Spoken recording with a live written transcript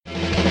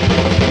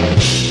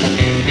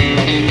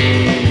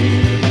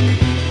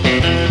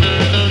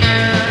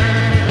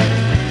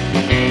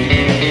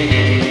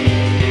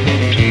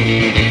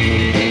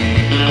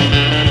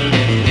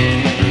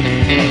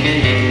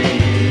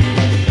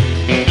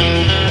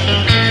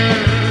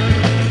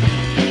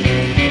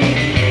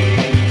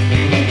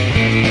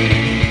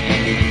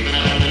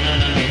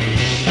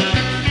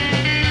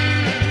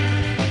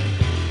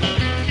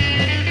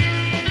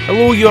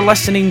you're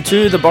listening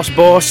to the Bus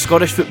Boss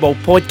Scottish Football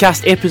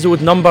Podcast,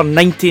 episode number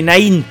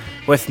 99,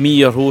 with me,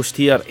 your host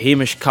here,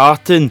 Hamish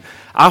Carton.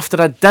 After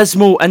a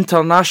dismal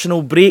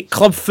international break,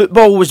 club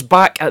football was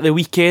back at the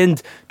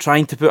weekend,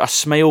 trying to put a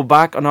smile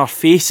back on our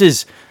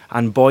faces,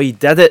 and boy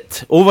did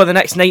it. Over the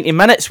next 90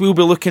 minutes, we'll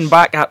be looking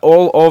back at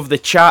all of the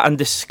chat and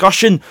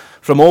discussion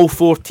from all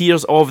four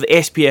tiers of the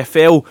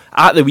SPFL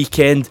at the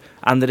weekend,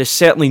 and there is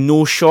certainly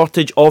no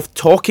shortage of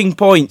talking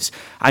points.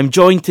 I'm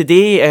joined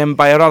today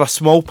by a rather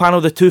small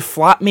panel. The two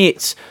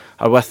flatmates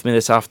are with me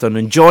this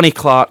afternoon, Jonny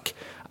Clark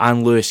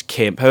and Lewis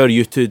Kemp. How are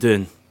you two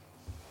doing?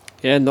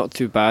 Yeah, not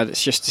too bad.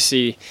 It's just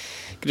good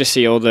to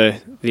see all the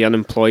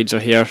unemployeds are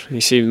here. You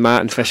see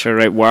Matt and Fisher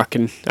out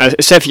working,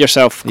 except for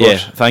yourself, of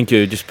course. Yeah, thank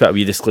you. Just put a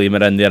wee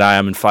disclaimer in there. I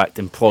am in fact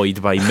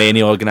employed by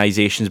many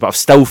organisations, but I've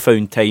still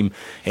found time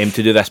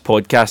to do this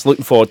podcast.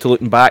 Looking forward to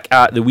looking back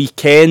at the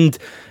weekend.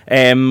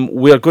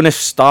 We're going to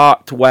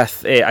start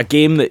with a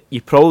game that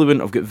you probably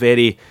wouldn't have got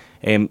very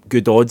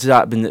good odds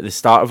at, being at the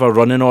start of our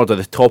running order,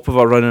 the top of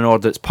our running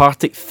order. It's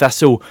Partick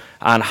Thistle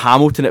and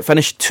Hamilton. It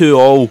finished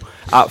 2-2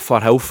 at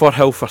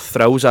Firhill for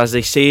thrills, as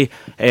they say,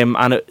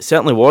 and it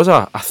certainly was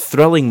a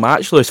thrilling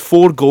match. There's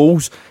 4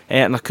 goals,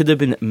 and there could have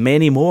been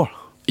many more.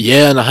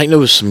 Yeah, and I think there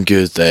was some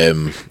good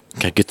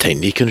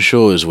technique and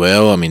show as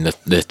well. I mean,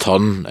 the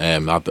turn,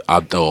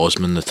 Abdul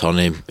Osman, the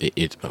turn, he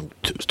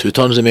 2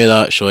 turns he made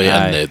actually,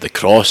 and the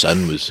cross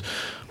in was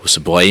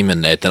sublime,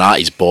 and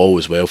Donati's ball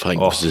as well, I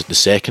think was the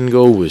second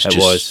goal was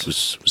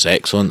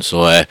excellent.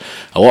 So a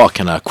lot of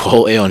kind of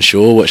quality on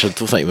show, which I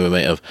don't think we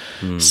might have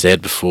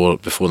said before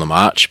the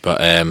match.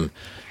 But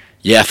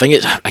yeah, I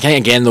think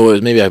again though, it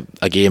was maybe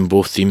a game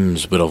both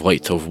teams would have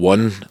liked to have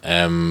won.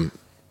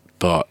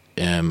 But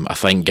I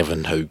think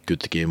given how good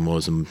the game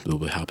was, they'll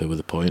be happy with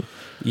the point.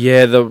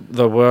 Yeah,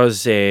 there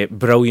was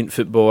brilliant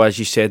football, as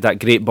you said. That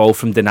great ball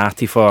from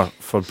Donati for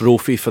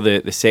Brophy for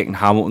the second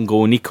Hamilton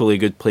goal, and equally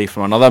good play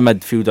from another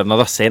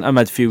centre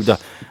midfielder,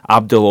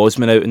 Abdul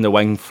Osman, out in the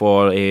wing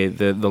for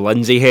the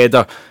Lindsay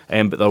header.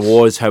 But there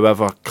was,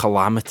 however,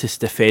 calamitous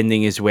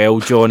defending as well,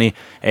 Jonny,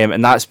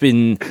 and that's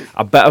been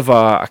a bit of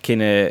a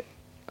kind of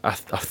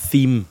a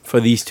theme for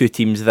these two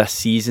teams this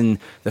season.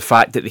 The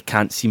fact that they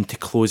can't seem to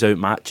close out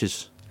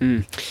matches.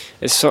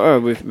 It's sort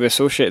of, we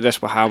associated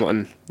this with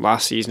Hamilton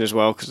last season as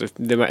well, because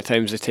the amount of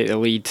times they take the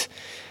lead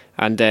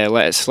and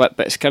let it slip.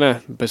 But it's kind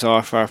of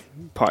bizarre for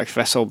Partick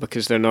Thistle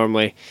because they're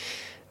normally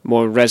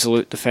more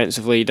resolute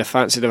defensively. I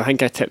fancied them. I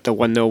think I tipped a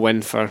 1-0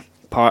 win for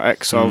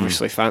Partick, so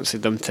obviously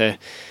fancied them to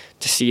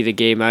see the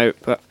game out.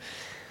 But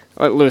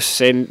like Lewis was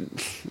saying,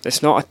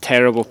 it's not a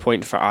terrible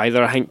point for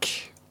either. I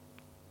think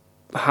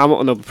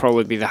Hamilton will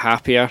probably be the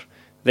happier.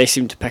 They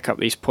seem to pick up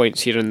these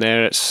points here and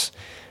there. It's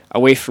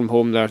away from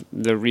home,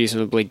 they're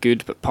reasonably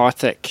good, but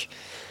Partick,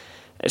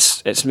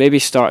 it's maybe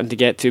starting to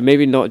get to,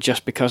 maybe not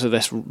just because of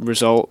this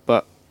result,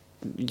 but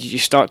you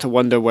start to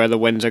wonder where the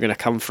wins are going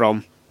to come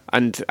from.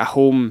 And at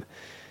home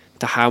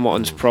to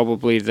Hamilton's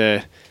probably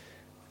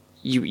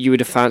you would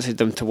have fancied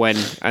them to win,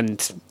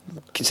 and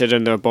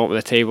considering they're bottom of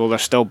the table, they're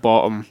still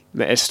bottom.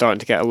 It is starting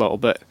to get a little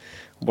bit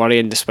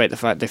worrying, despite the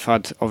fact they've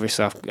had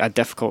obviously a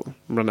difficult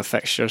run of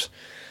fixtures.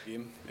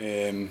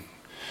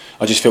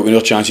 I just felt when our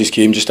chances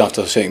came just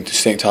after the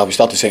second half, we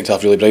started the second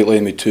half really brightly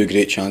and we had 2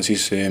 great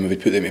chances. If we'd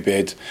put them to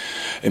bed,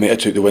 it might have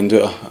took the wind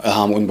out of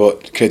Hamilton,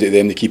 but credit to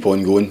them, they keep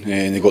on going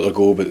and they got their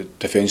goal, but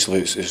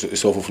defensively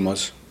it's awful from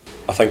us.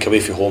 I think away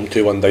from home,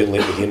 2-1 down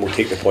late in the game, we'll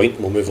take the point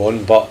and we'll move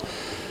on. But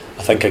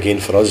I think again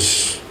for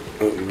us,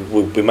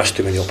 we missed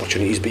too many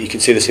opportunities, but you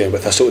could say the same about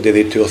Thistle today.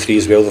 They had 2 or 3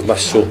 as well they've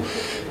missed, so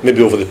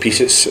maybe over the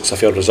piece it's a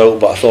fair result,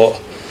 but I thought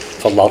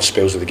for large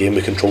spells of the game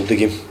we controlled the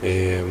game,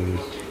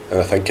 and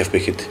I think if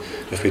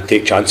we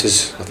take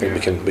chances, I think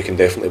we can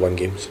definitely win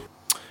games.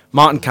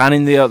 Martin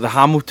Cannon there, the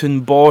Hamilton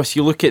boss.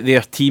 You look at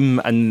their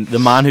team, and the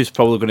man who's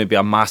probably going to be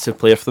a massive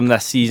player for them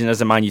this season is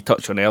the man you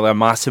touched on earlier,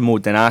 Massimo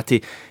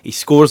Donati. He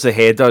scores the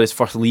header, his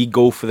first league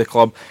goal for the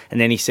club,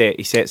 and then he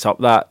sets up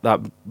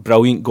that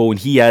brilliant goal, and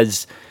he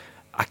is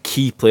a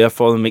key player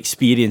for them,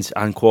 experience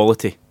and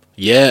quality.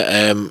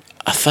 Yeah,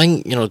 I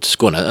think, just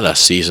going into this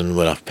season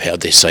when I've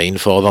heard they signed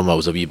for them, I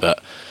was a wee bit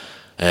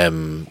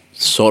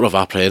sort of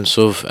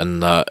apprehensive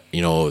in that,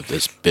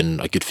 it's been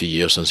a good few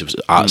years since he was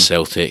at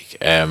Celtic.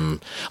 I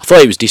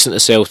thought he was decent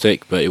at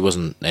Celtic, but it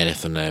wasn't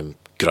anything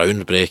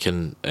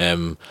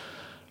groundbreaking.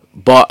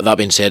 But that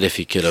being said, if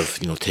he could have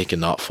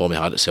taken that form he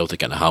had at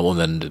Celtic into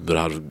Hamilton, then we'd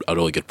have a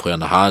really good player in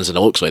the hands, and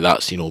it looks like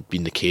that's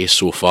been the case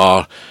so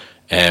far.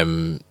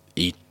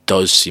 He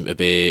does seem to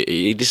be,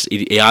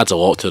 he adds a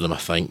lot to them, I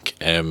think,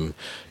 in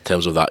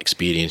terms of that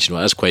experience. It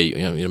is quite,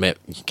 you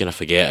kind of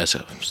forget it's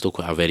still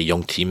quite a very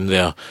young team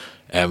there.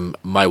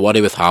 My worry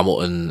with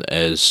Hamilton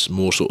is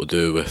more so to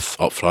do with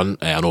up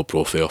front. I know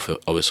Brophy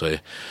obviously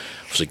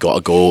got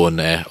a goal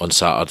on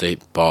Saturday,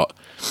 but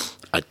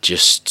I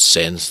just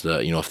sense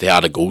that if they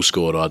had a goal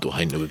scorer, I don't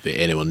think there would be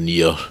anywhere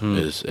near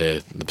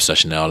the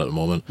position they are at the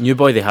moment. New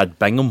boy they had,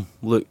 Bingham,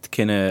 looked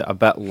kind of a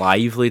bit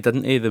lively,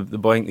 didn't he? The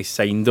boy, I think they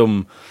signed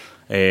him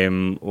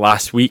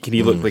last week, and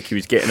he looked like he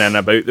was getting in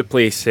about the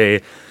place.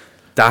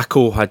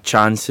 Dacko had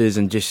chances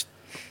and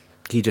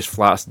he just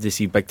flats the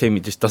sea big time.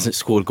 He just doesn't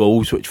score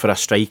goals, which for a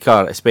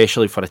striker,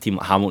 especially for a team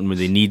like Hamilton where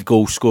they need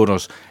goal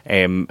scorers,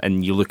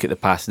 and you look at the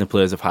passing the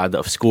players have had that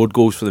have scored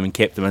goals for them and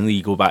kept them in,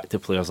 you go back to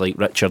players like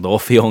Richard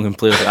Offiong and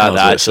players like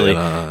that actually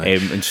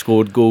and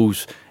scored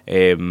goals.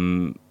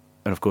 And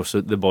of course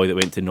the boy that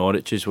went to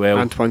Norwich as well,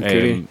 Antoine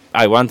Curry.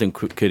 Antoine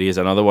Curry is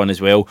another one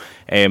as well.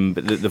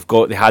 But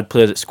they had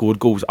players that scored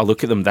goals. I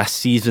look at them this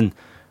season.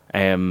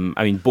 I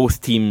mean,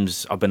 both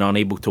teams have been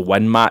unable to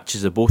win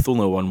matches. They both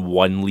only won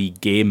one league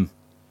game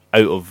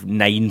out of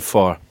 9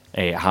 for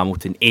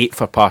Hamilton, 8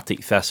 for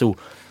Partick Thistle.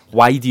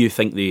 Why do you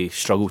think they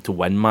struggle to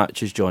win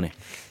matches, Jonny?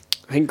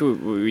 I think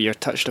we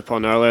touched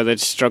upon earlier, they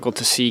struggle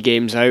to see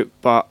games out,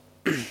 but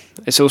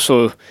it's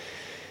also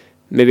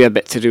maybe a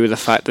bit to do with the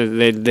fact that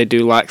they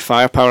do lack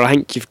firepower. I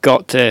think you've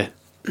got to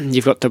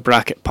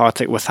bracket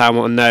Partick with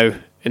Hamilton now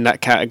in that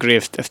category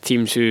of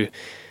teams who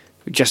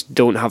just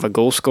don't have a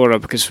goal scorer,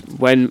 because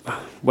when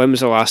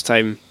was the last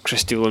time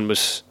Chris Doolan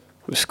was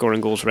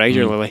scoring goals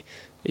regularly?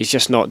 He's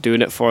just not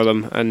doing it for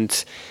them,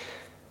 and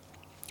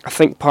I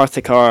think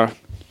Partick are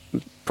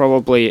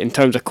probably, in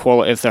terms of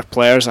quality of their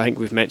players, I think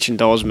we've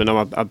mentioned Osman,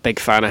 I'm a big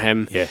fan of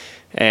him. Yeah.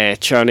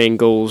 Cherney in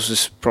goals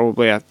is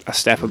probably a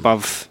step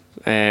above,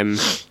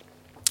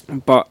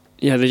 but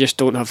yeah, they just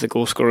don't have the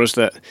goal scorers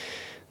that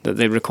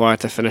they require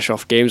to finish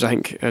off games, I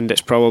think, and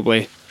it's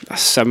probably a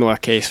similar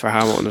case for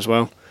Hamilton as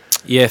well.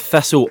 Yeah,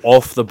 Thistle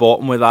off the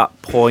bottom with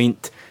that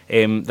point.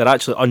 They're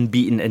actually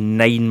unbeaten in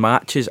 9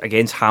 matches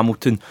against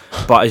Hamilton,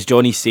 but as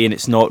Jonny's saying,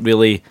 it's not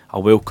really a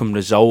welcome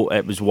result.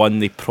 It was one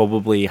they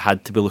probably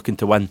had to be looking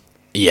to win.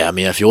 Yeah, I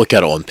mean, if you look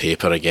at it on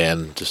paper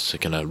again, just to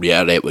kind of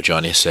reiterate what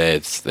Jonny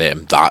said,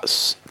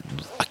 that's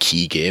a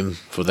key game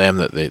for them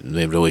that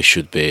they really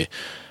should be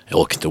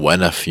looking to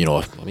win. If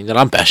their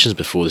ambitions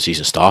before the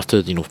season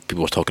started,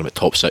 people were talking about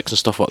top 6 and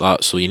stuff like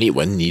that, so you need to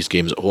win these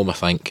games at home, I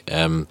think.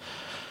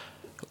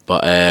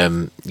 But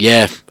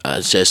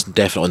it's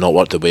definitely not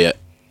worked the way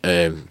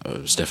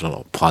it's definitely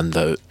not planned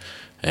out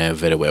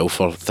very well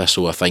for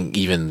Thistle. I think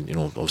even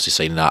obviously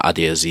signing that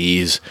Adi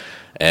Aziz,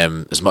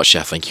 as much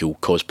as I think he'll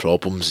cause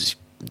problems,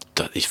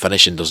 his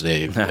finishing doesn't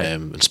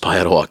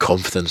inspire a lot of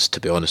confidence, to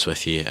be honest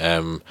with you.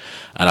 And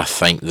I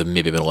think they've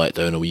maybe been let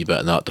down a wee bit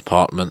in that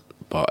department.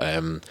 But I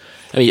mean,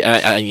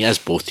 as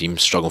both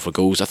teams struggle for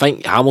goals, I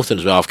think Hamilton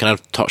as well. I've kind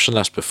of touched on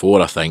this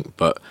before, I think,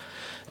 but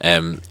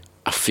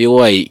I feel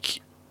like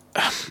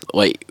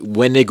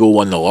when they go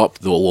 1-0 up,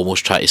 they'll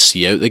almost try to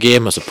see out the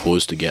game as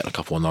opposed to get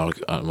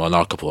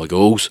another couple of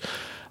goals.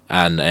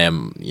 And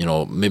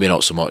maybe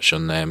not so much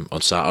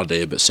on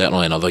Saturday, but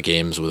certainly in other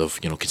games where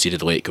they've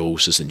conceded late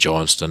goals to St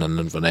Johnstone and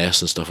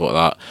Inverness and stuff like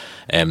that.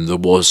 There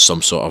was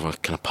some sort of a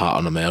kind of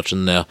pattern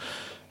emerging there.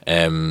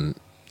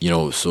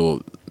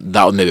 So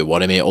that would maybe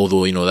worry me.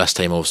 Although this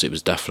time obviously it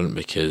was different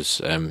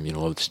because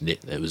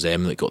it was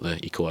them that got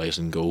the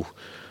equalising goal.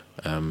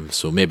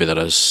 So maybe there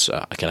is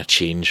a kind of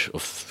change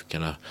of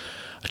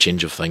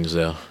things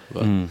there.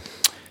 But.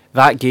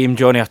 That game,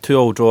 Jonny, a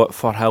 2-2 draw at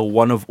Firhill,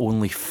 one of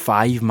only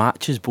 5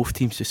 matches both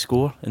teams to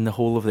score in the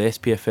whole of the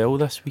SPFL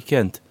this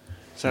weekend.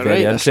 Is that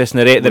Very right? interesting.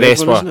 The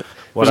rest were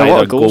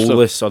either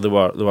goalless or they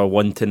were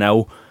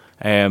 1-0.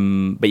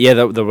 But yeah,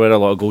 there were a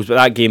lot of goals. But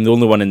that game, the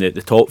only one in the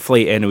top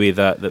flight anyway,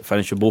 that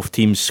finished with both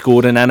teams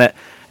scoring in it.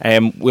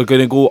 We're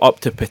going to go up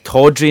to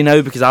Pittodrie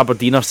now because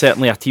Aberdeen are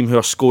certainly a team who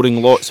are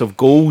scoring lots of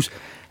goals.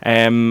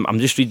 I'm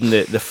just reading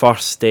the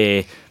first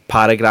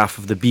paragraph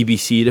of the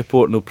BBC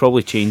report, and they'll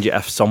probably change it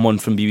if someone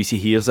from BBC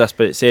hears this,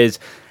 but it says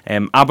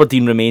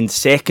Aberdeen remains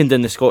second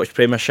in the Scottish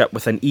Premiership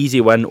with an easy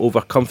win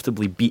over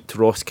comfortably beat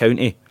Ross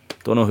County.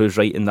 Don't know who's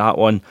writing that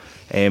one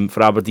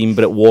for Aberdeen,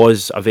 but it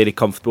was a very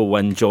comfortable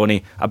win,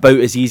 Jonny. About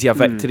as easy a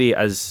victory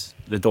as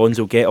the Dons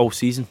will get all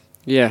season.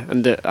 Yeah,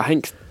 and I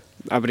think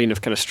Aberdeen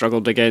have kind of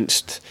struggled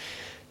against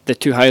the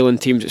two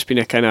Highland teams. It's been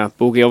a kind of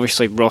bogey.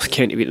 Obviously, Ross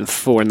County beat them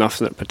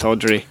 4-0 at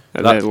Pittodrie.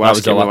 That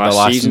was the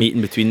last season.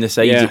 Meeting between the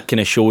sides. Yeah. It kind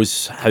of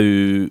shows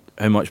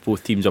how much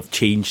both teams have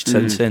changed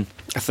since then.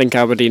 I think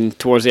Aberdeen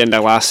towards the end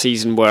of last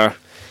season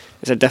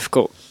it's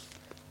difficult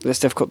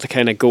to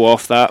kind of go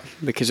off that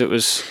because it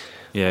was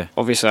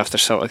obviously after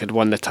Celtic had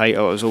won the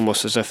title, it was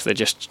almost as if they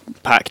just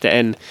packed it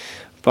in.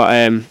 But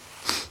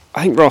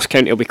I think Ross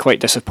County will be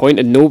quite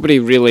disappointed. Nobody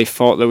really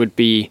thought there would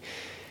be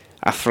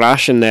a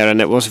thrash in there, and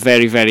it was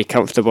very, very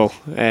comfortable.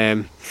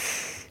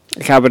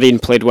 Aberdeen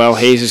played well.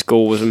 Hayes'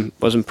 goal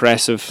was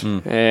impressive.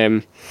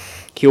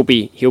 He'll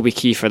be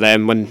key for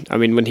them.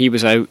 When he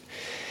was out,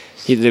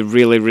 they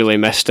really, really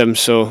missed him.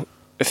 So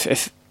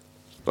if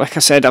like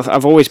I said,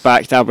 I've always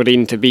backed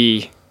Aberdeen to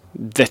be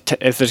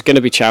if there's going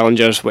to be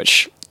challengers,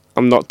 which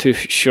I'm not too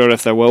sure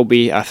if there will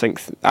be. I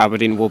think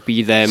Aberdeen will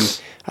be them.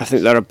 I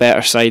think they're a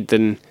better side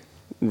than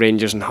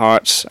Rangers and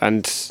Hearts,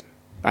 and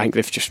I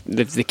think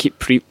they keep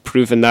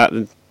proving that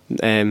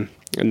in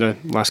the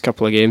last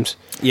couple of games.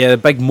 Yeah, the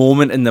big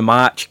moment in the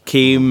match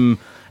came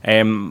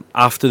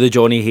after the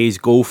Jonny Hayes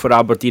goal for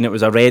Aberdeen. It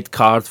was a red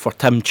card for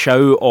Tim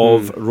Chow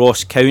of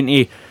Ross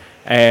County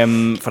for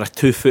a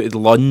 2-footed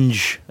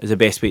lunge, is the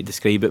best way to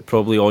describe it,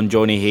 probably on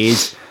Jonny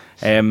Hayes.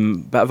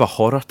 Bit of a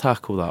horror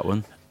tackle, that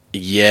one.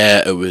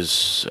 Yeah, it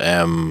was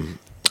a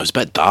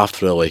bit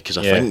daft really, because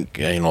I think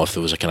if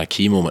there was a kind of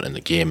key moment in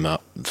the game,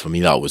 that for me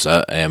that was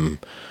it.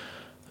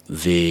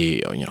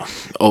 They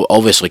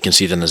obviously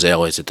conceding as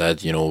early as they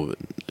did,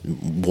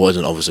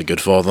 wasn't obviously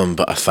good for them,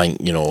 but I think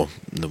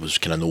there was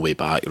kind of no way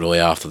back really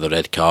after the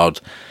red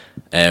card.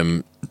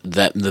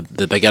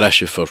 The bigger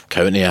issue for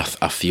County,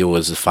 I feel,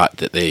 is the fact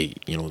that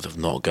they've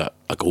not got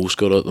a goal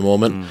scorer at the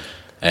moment.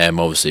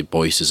 Obviously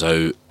Boyce is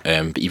out,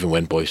 but even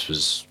when Boyce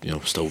was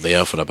still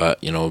there for a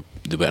bit,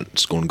 they weren't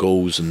scoring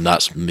goals, and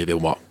that's maybe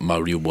what my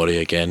real worry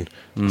again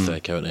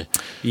with County.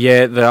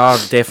 Yeah, they are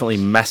definitely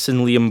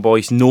missing Liam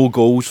Boyce. No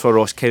goals for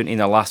Ross County in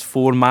their last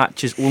 4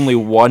 matches, only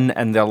 1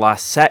 in their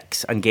last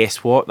 6, and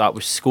guess what? That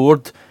was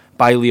scored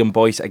by Liam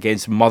Boyce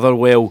against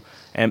Motherwell.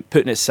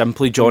 Putting it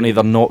simply, Jonny,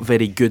 they're not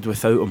very good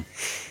without him.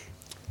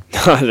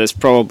 That's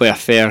probably a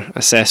fair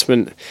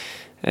assessment.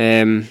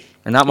 And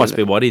that must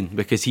be worrying,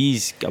 because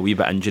he's a wee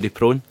bit injury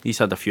prone. He's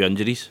had a few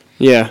injuries.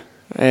 Yeah.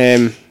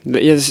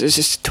 It's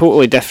just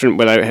totally different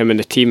without him in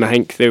the team. I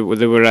think they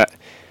were at...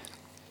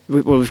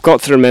 We've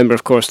got to remember,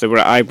 of course, they were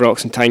at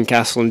Ibrox and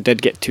Tynecastle and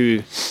did get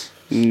 2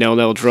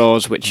 0-0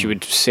 draws, which you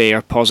would say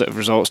are positive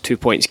results, 2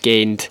 points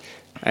gained.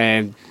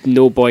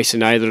 No Boyce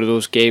in either of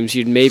those games.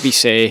 You'd maybe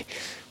say,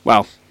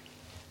 well,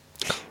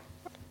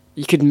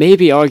 you could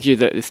maybe argue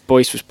that if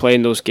Boyce was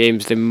playing those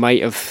games, they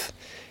might have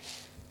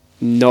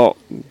not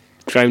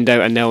ground out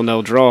a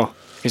 0-0 draw,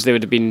 because they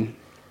would have been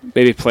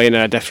maybe playing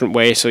in a different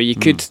way. So you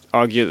could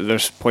argue that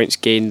there's points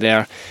gained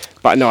there.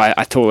 But no, I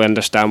totally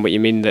understand what you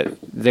mean, that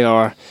they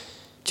are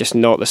just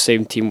not the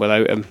same team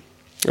without him.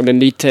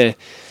 And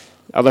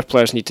other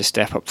players need to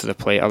step up to the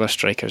plate, other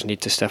strikers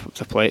need to step up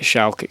to the plate,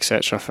 Schalke,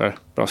 etc. for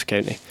Ross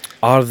County.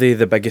 Are they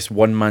the biggest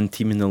one-man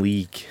team in the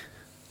league?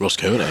 Ross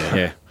County?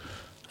 Yeah.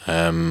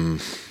 I'm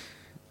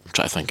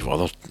trying to think of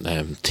other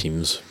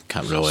teams.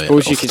 Can't really. I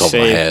suppose you off the could top of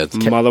my say head.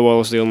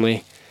 Motherwell's the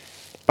only,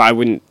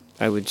 but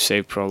I would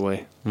say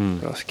probably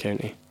Ross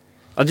County.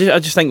 I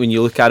just think when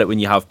you look at it, when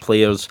you have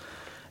players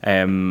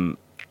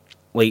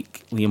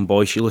like Liam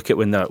Boyce, you look at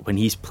when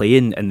he's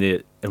playing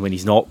and when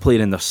he's not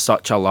playing, and there's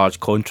such a large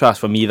contrast.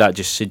 For me, that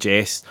just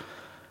suggests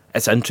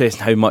it's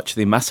interesting how much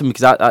they miss him,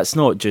 because that's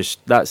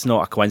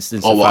not a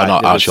coincidence.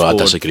 I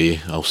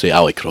disagree. I'll say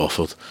Ali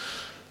Crawford.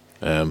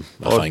 I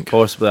think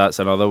possibly that's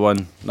another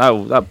one.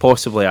 That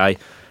possibly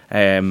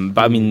but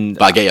I mean,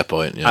 but I get your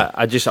point. Yeah.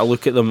 I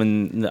look at them,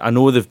 and I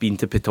know they've been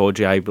to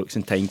Pittodrie, Ibrox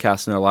and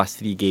Tynecastle in their last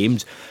 3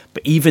 games,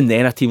 but even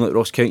then, a team like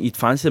Ross County, you'd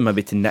fancy them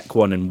maybe to nick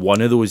one in one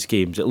of those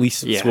games, at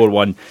least score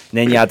one. And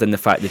then you add in the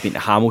fact they've been to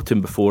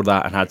Hamilton before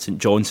that and had St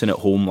Johnstone at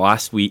home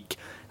last week.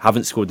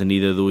 Haven't scored in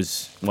either of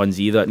those ones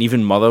either, and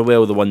even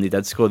Motherwell, the one they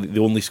did score, they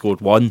only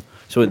scored 1.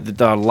 So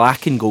they're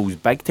lacking goals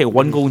big time.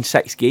 1 goal in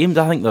 6 games.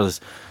 I think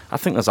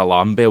there's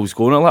alarm bells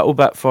going a little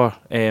bit for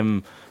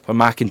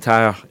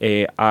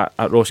McIntyre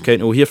at Ross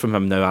County. We'll hear from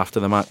him now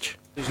after the match.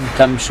 Using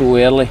Tim so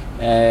early,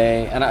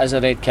 and it is a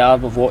red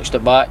card. We've watched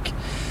it back.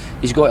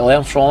 He's got to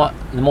learn from it.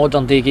 In the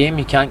modern day game,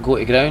 you can't go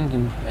to ground,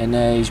 and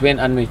he's went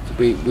in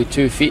with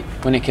 2 feet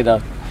when he could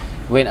have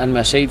went in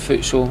with a side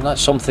foot. So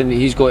that's something that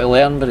he's got to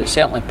learn. But it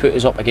certainly put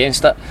us up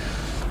against it,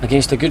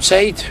 against a good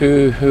side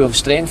who have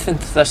strengthened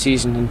this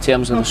season in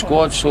terms of the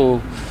squad.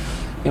 So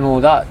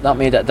that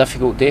made it a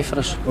difficult day for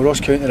us. Well, Ross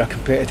County are a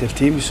competitive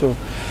team,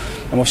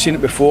 and we've seen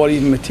it before,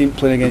 even with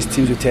playing against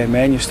teams with 10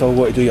 men, you've still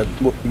got to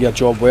do your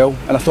job well.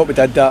 And I thought we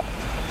did that.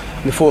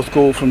 The 4th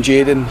goal from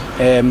Jayden,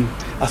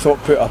 I thought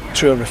put a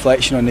truer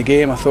reflection on the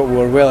game. I thought we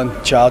were well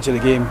in charge of the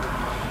game.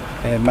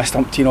 Missed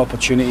umpteen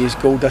opportunities,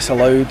 goal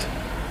disallowed.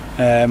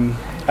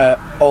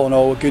 All in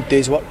all, a good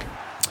day's work.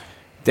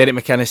 Derek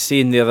McInnes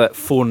saying there that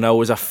 4-0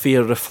 was a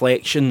fair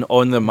reflection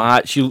on the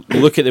match. You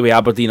look at the way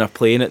Aberdeen are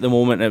playing at the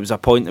moment, and it was a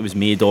point that was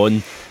made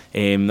on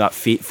that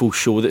fateful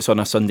show that's on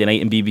a Sunday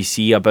night in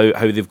BBC about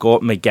how they've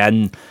got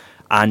McGinn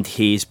and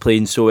Hayes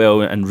playing so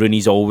well, and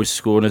Rooney's always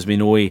scoring, as we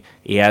know he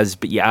is,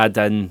 but you add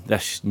in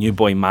this new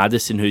boy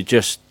Maddison, who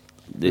just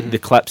the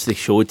clips they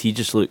showed, he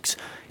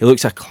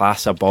looks a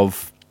class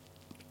above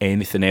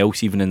anything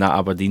else, even in that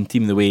Aberdeen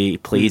team. The way he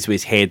plays with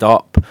his head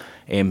up,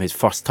 his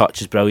first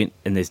touch is brilliant,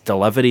 and his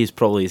delivery is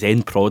probably his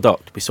end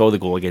product. We saw the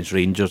goal against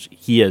Rangers.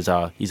 He's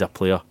a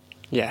player.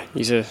 Yeah,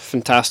 he's a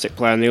fantastic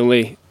player, and the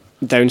only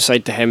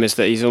downside to him is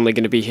that he's only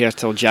going to be here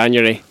till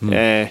January.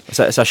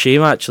 It's a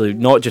shame, actually,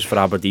 not just for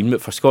Aberdeen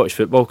but for Scottish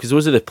football, because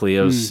those are the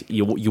players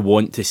you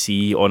want to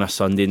see on a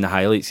Sunday in the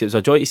highlights. It was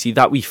a joy to see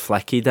that wee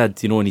flick he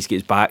did, and he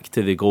gets back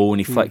to the goal and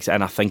he flicks it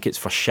in. I think it's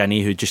for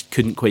Shinnie, who just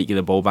couldn't quite get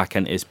the ball back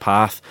into his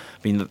path.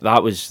 I mean,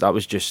 that was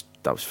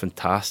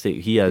fantastic.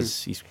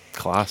 He's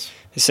class.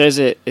 It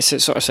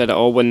sort of said it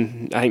all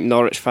when I think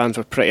Norwich fans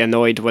were pretty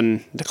annoyed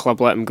when the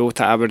club let him go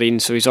to Aberdeen.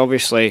 So he's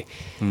obviously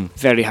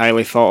very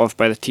highly thought of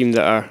by the team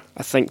that are,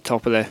 I think,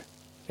 top of the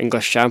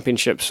English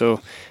Championship.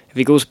 So if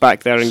he goes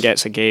back there and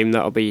gets a game,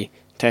 that'll be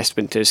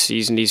testament to his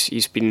season.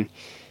 He's been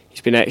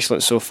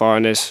excellent so far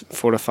in his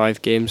 4 or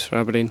 5 games for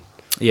Aberdeen.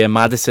 Yeah,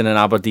 Madison and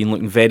Aberdeen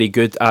looking very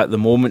good at the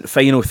moment.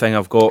 Final thing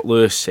I've got,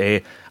 Lewis,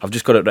 I've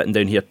just got it written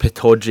down here,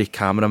 Pittodrie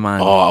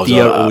cameraman. Oh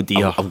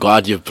dear. I'm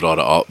glad you've brought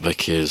it up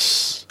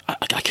because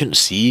I couldn't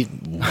see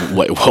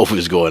what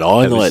was going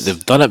on. Like,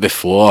 they've done it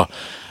before,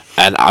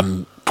 and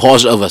I'm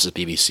positive this is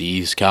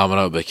BBC's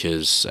camera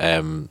because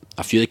a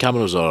few of the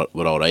cameras were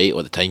alright.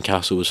 Like the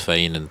Tynecastle was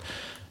fine and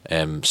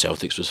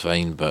Celtics was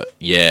fine, but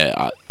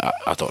yeah,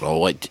 I don't know.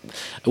 Like,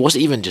 it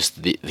wasn't even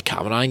just the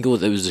camera angle.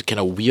 There was the kind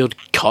of weird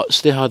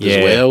cuts they had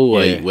as well.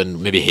 Like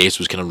when maybe Hayes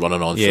was kind of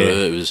running on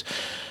through it was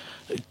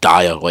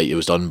dire. Like it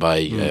was done by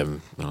I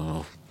don't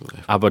know,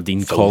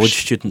 Aberdeen college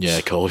students.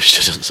 Yeah, college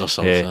students or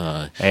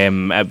something.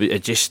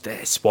 It just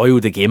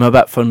spoiled the game a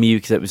bit for me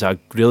because it was a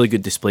really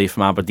good display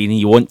from Aberdeen.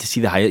 You want to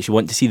see the highlights, you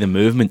want to see the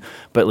movement,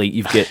 but like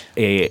you've got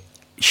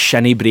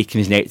Shinnie breaking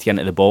his neck to get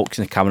into the box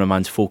and the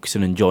cameraman's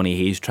focusing on Jonny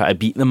Hayes trying to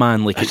beat the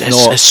man. Like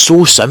it's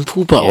so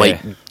simple, but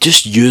like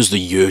just use the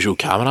usual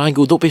camera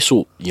angle. Don't be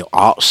so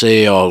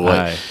artsy or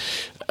like.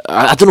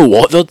 I don't know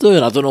what they're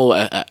doing. I don't know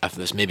if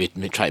it's maybe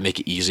try to make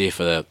it easier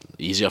for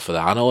the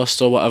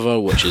analysts or whatever,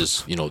 which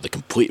is the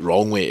complete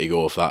wrong way to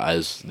go if that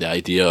is the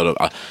idea.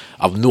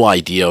 I've no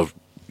idea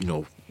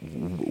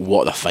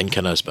what the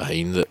thinking is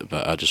behind it,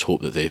 but I just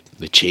hope that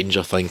they change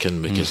their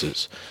thinking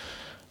because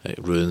it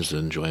ruins the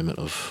enjoyment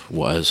of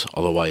what is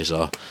otherwise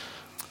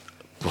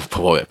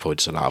probably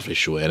just an average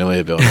show anyway,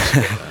 to be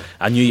honest.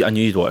 I knew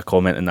you'd want to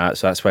comment on that,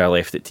 so that's why I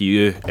left it to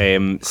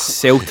you.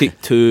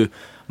 Celtic 2,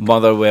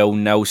 Motherwell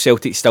 0.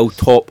 Celtic still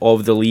top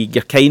of the league.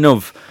 You're kind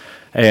of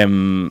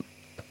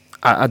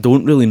I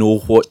don't really know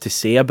what to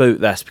say about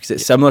this because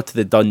it's similar to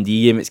the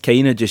Dundee game. It's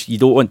kind of just, you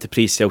don't want to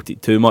praise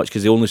Celtic too much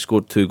because they only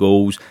scored 2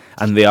 goals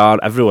and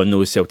everyone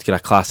knows Celtic are a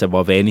class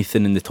above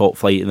anything in the top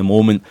flight at the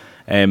moment.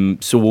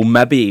 So we'll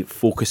maybe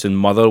focus on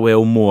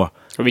Motherwell more.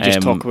 Can we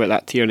just talk about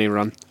that Tierney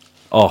run?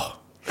 Oh,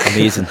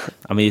 amazing.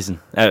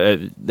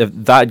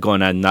 That had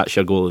gone in, that's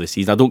your goal of the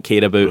season. I don't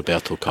care about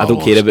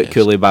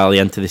Koulibaly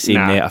into the same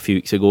net a few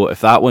weeks ago.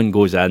 If that one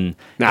goes in,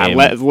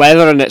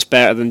 leathering it's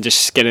better than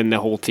just skinning the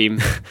whole team.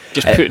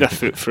 Just putting a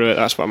foot through it.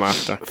 That's what I'm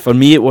after. For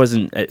me, it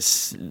wasn't.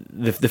 It's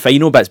the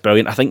final bit's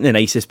brilliant. I think the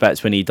nicest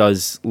bit's when he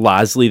does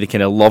Lasley, the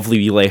kind of lovely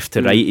wee left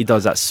to right. He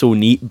does that's so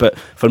neat. But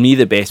for me,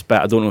 the best bit,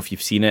 I don't know if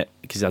you've seen it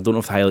because I don't know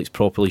if the highlights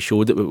properly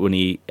showed it, but when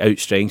he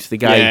outstrengths the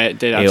guy it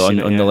did,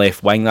 on the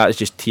left wing, that is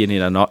just Tierney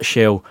in a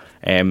nutshell.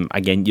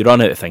 Again, you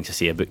run out of things to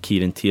say about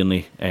Kieran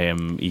Tierney.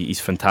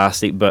 He's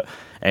fantastic, but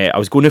I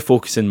was going to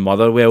focus on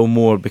Motherwell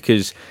more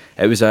because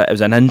it was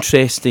an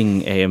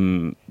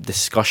interesting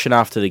discussion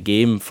after the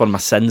game. For my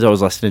sins, I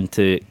was listening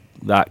to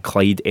that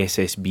Clyde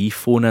SSB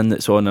phone in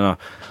that's on a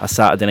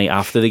Saturday night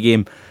after the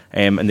game,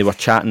 and they were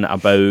chatting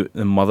about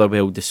the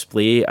Motherwell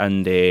display,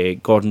 and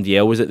Gordon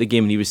Dalziel was at the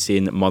game and he was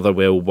saying that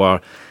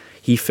Motherwell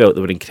he felt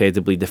they were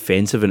incredibly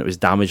defensive and it was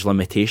damage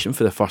limitation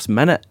for the first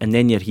minute. And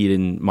then you're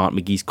hearing Mark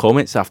McGee's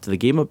comments after the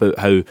game about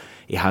how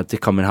he had to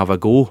come and have a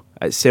go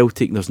at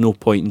Celtic. There's no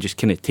point in just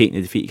kind of taking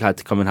the defeat. He had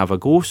to come and have a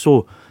go.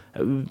 So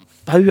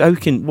how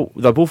can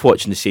they're both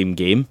watching the same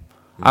game?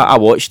 I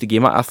watched the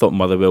game. I thought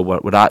Motherwell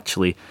were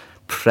actually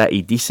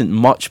pretty decent,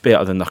 much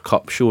better than their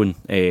cup showing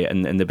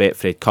in the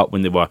Betfred Cup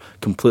when they were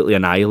completely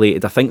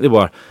annihilated. I think they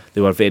were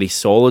very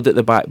solid at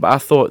the back, but I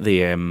thought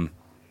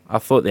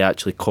they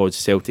actually caused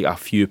Celtic a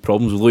few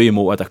problems. Louis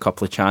Moult had a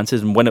couple of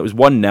chances, and when it was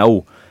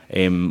 1-0,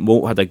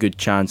 Moult had a good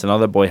chance.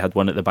 Another boy had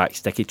one at the back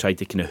stick. He tried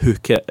to kind of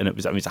hook it, and it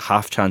was a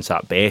half chance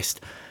at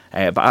best.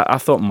 But I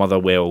thought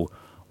Motherwell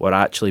were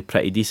actually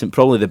pretty decent.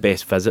 Probably the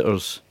best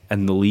visitors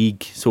in the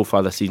league so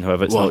far this season.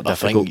 However, it's not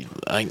difficult.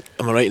 I think,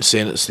 am I right in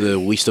saying it's the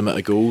least amount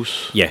of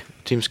goals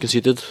teams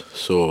conceded?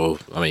 So,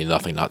 I mean, I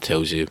think that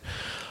tells you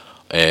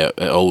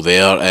all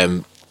there.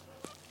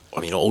 I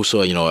mean,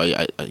 also,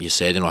 you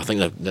said, I think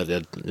they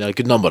had a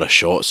good number of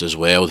shots as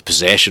well. The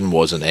possession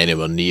wasn't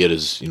anywhere near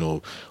as,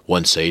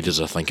 one-sided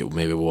as I think it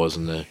maybe was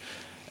in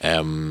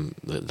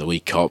the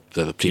League Cup,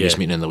 the previous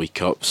meeting in the League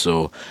Cup.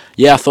 So,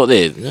 yeah, I thought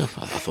they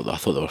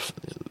were,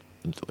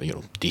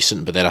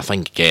 decent. But then I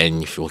think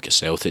again, if you look at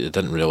Celtic, they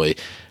didn't really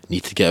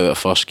need to get out of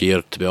first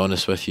gear, to be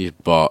honest with you.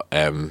 But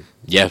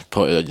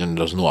probably,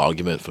 there's no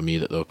argument for me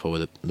that they're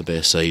probably the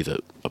best side at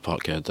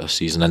Parkhead this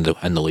season in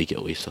the league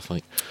at least. I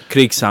think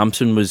Craig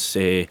Sampson was.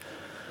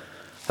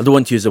 I don't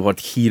want to use the word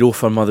hero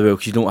for Motherwell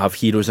because you don't have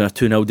heroes in a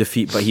 2-0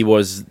 defeat, but he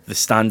was the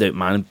standout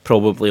man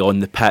probably on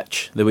the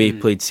pitch. The way he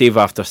played save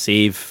after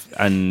save,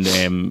 and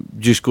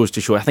just goes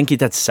to show. I think he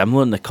did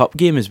similar in the cup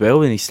game as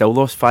well, and he still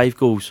lost 5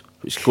 goals,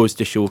 which goes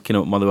to show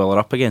what Motherwell are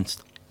up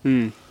against.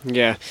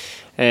 Yeah.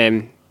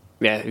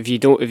 If you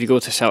go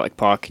to Celtic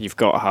Park, you've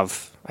got to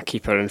have a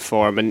keeper in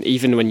form, and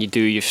even when you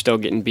do, you're still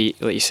getting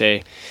beat, like you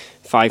say,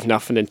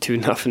 5-0 and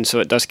 2-0. So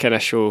it does kind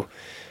of show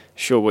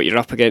what you're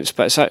up against.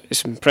 But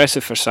it's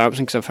impressive for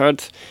Sampson because I've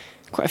heard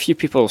quite a few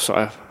people sort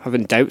of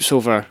having doubts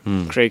over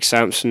Craig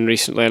Sampson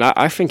recently, and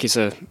I think he's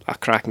a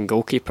cracking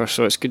goalkeeper.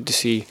 So it's good to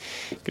see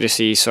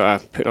sort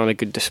of putting on a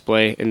good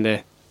display in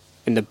the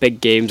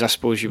big games, I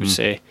suppose you would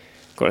say.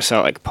 Go to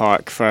Celtic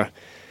Park for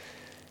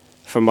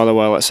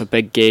Motherwell, it's a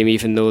big game,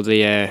 even though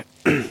the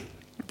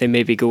they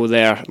maybe go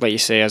there, like you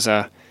say,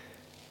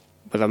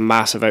 with a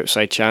massive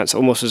outside chance,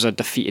 almost as a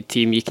defeated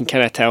team. You can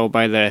kind of tell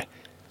by the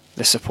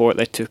support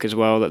they took as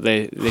well that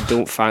they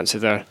don't fancy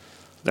their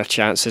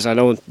chances. I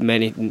know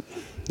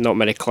not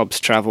many clubs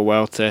travel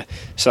well to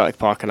Celtic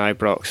Park and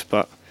Ibrox,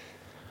 but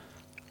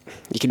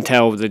you can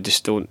tell they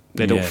just don't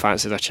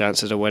fancy their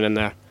chances of winning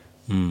there.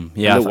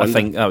 I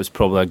think that was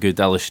probably a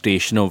good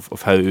illustration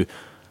of how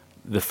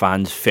the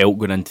fans felt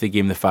going into the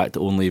game. The fact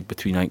that only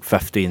between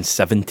 50 and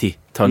 70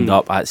 turned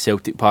up at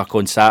Celtic Park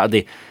on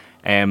Saturday.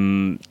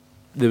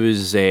 There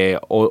was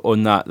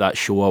on that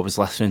show I was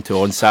listening to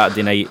on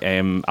Saturday night,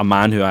 a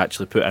man who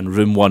actually put in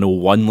Room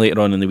 101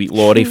 later on in the week,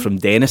 Laurie from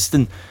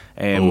Denniston,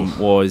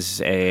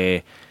 was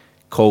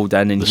called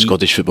in, and the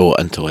Scottish football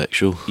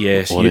intellectual.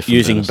 Yes,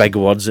 using big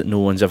words that no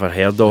one's ever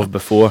heard of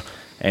before.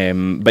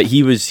 But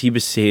he was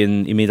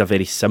saying, he made a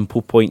very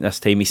simple point this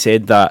time. He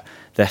said that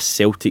this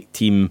Celtic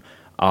team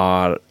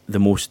are the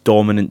most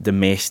dominant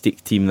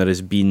domestic team there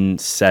has been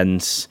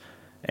since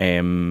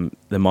the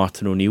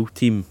Martin O'Neill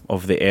team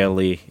of the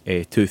early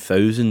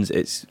 2000s.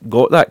 It's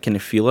got that kind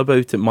of feel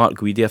about it. Mark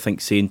Guidi, I think,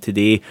 saying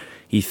today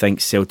he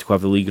thinks Celtic will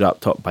have the league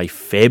wrapped up by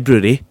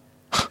February,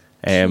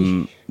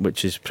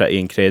 which is pretty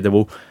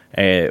incredible.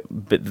 But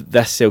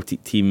this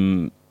Celtic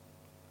team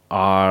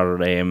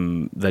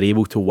they're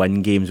able to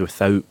win games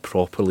without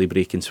properly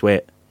breaking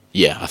sweat.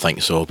 Yeah, I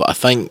think so. But I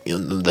think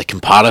the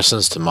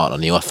comparisons to Martin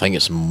O'Neill, I think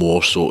it's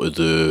more so to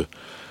do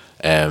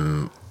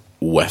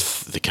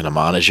with the kind of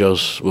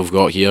managers we've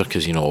got here,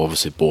 because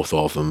obviously both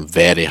of them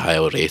very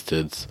highly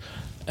rated,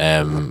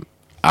 and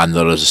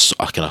there is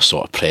a kind of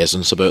sort of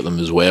presence about them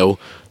as well.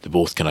 They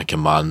both kind of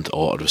command a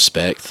lot of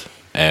respect.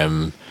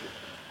 And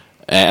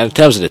in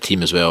terms of the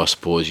team as well, I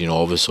suppose,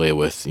 obviously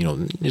with,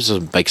 there's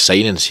some big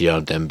signings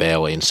here,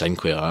 Dembele and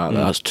Sinclair.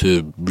 That's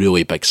two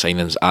really big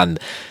signings. And,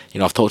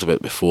 I've talked about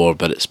it before,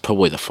 but it's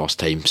probably the first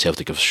time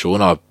Celtic have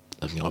shown a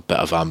bit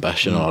of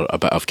ambition or a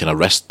bit of kind of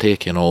risk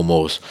taking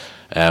almost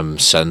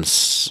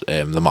since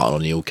the Martin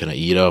O'Neill kind of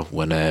era,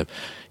 when,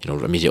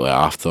 immediately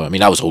after. I mean,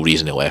 that was the whole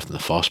reason he left in the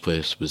first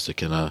place, was the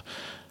kind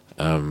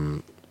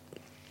of...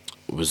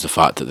 was the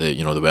fact that they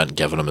weren't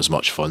giving him as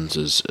much funds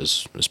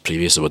as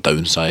previous. They were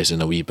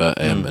downsizing a wee bit,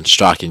 and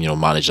Strachan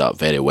managed that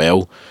very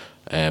well.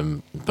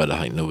 But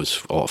I think there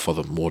was a lot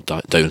further more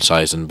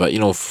downsizing. But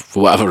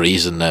for whatever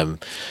reason,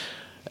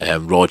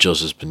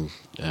 Rodgers has been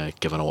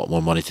given a lot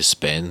more money to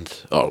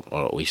spend, or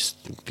at least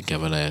been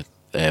given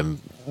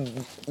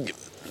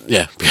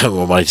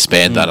more money to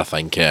spend. And I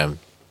think,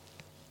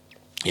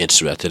 just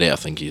to reiterate, I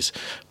think he's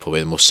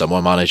probably the most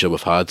similar manager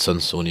we've had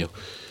since O'Neill.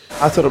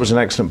 I thought it was an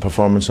excellent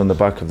performance on the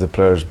back of the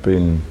players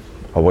being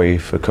away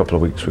for a couple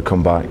of weeks. We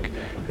come back,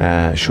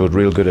 showed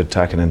real good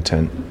attacking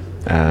intent.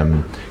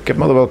 Give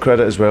Motherwell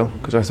credit as well,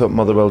 because I thought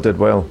Motherwell did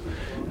well.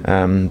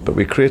 But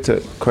we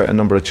created quite a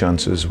number of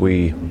chances.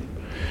 We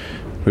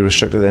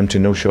restricted them to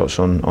no shots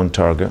on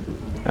target,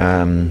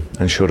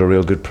 and showed a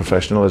real good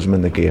professionalism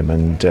in the game.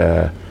 And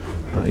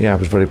I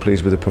was very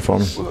pleased with the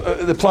performance.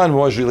 The plan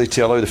was really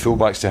to allow the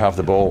fullbacks to have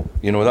the ball.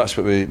 That's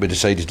what we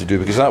decided to do,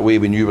 because that way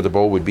we knew where the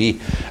ball would be,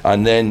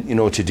 and then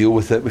to deal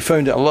with it. We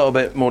found it a little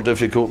bit more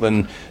difficult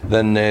than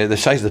the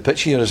size of the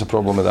pitch here is a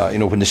problem with that.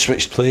 When they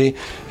switched play,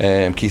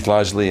 Keith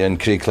Lasley and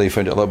Craig Clay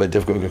found it a little bit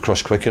difficult to get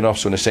across quick enough.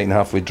 So in the second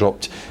half we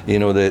dropped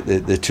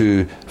the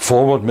two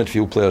forward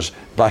midfield players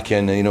back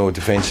in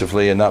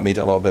defensively, and that made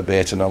it a little bit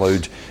better and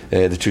allowed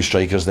the two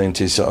strikers then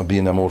to sort of be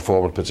in a more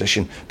forward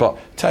position. But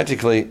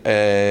tactically,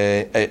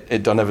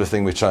 it done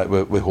everything we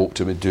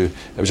hoped it would do.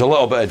 It was a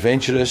little bit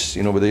adventurous,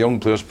 with the young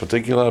players in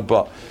particular,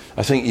 but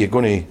I think you're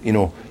going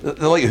to,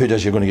 the likelihood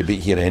is you're going to get beat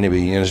here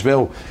anyway. As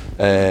well,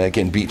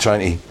 getting beat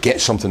trying to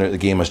get something out of the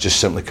game as just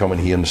simply coming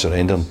here and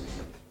surrendering.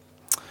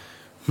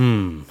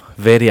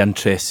 Very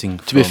interesting.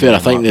 To be fair, I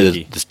think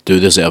they do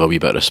deserve a wee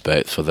bit of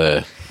respect for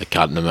the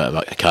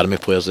academy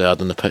players they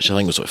had on the pitch. I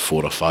think it was like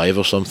 4 or 5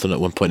 or something at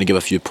one point. They gave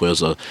a few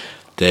players their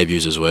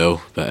debuts as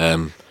well, but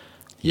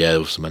there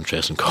was some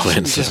interesting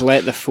comments. Just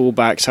let the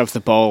fullbacks have the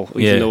ball,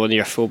 even though one of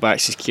your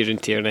fullbacks is Kieran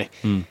Tierney.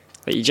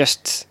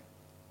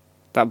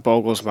 That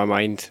boggles my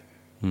mind.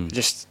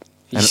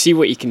 You see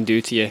what he can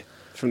do to you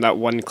from that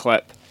one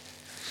clip.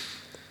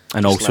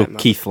 And just also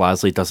Keith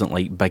Lasley doesn't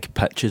like big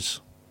pitches,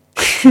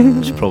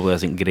 which probably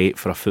isn't great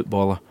for a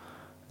footballer.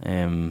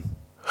 But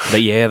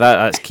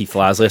that's Keith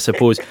Lasley, I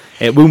suppose.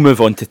 We'll move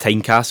on to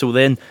Tynecastle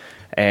then.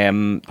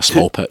 A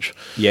small pitch.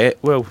 Yeah,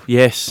 well,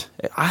 yes.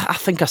 I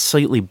think a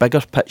slightly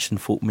bigger pitch than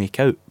folk make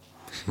out.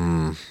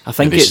 I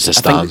think maybe it's the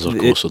stands are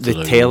closer to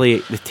the telly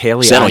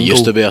angle. It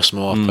used to be a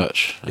smaller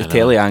pitch. The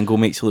telly angle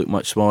makes it look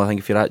much smaller. I think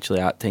if you're actually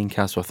at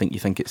Tynecastle, I think you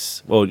think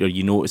it's, or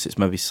you notice it's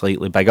maybe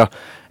slightly bigger.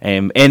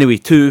 Anyway,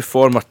 two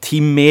former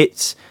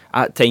teammates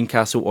at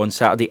Tynecastle on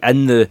Saturday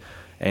in the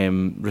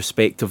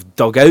respective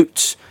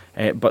dugouts,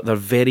 but they're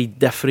very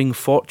differing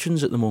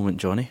fortunes at the moment,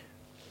 Jonny.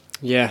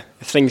 Yeah,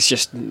 things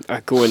just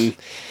are going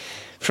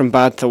from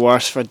bad to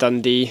worse for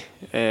Dundee.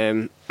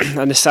 And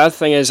the sad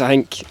thing is, I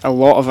think a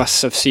lot of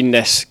us have seen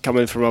this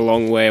coming from a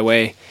long way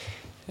away.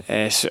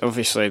 So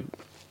obviously,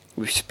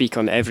 we speak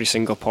on every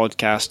single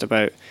podcast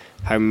about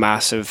how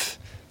massive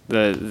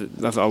the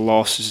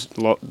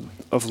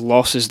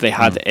losses they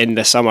had in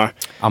the summer.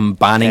 I'm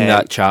banning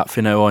that chat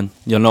from now on.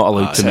 You're not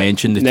allowed to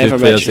mention the two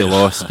players they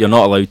lost. You're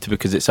not allowed to,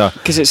 because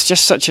it's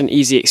just such an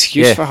easy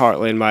excuse for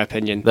Hartley, in my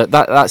opinion.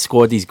 That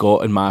squad he's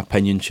got, in my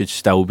opinion, should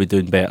still be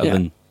doing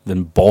better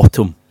than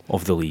bottom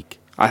of the league.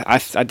 I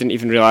didn't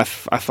even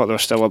realise. I thought they were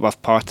still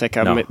above Partick.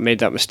 I made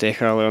that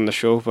mistake earlier on the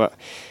show, but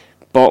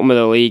bottom of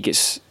the league,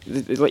 it's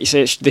like you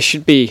say, they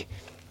should be,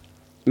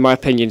 in my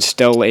opinion,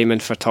 still aiming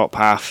for top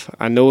half.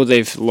 I know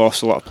they've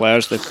lost a lot of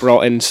players. They've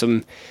brought in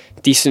some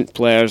decent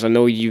players. I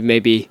know you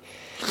maybe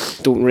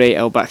don't rate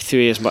El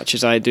Bakhtoury as much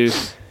as I do,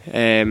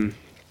 but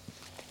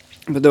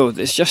no,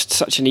 it's just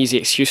such an easy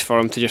excuse for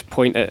him to just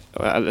point at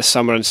the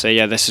summer and say,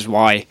 yeah, this is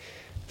why.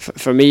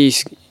 For me,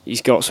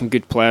 he's got some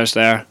good players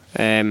there.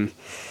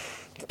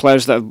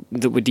 Players that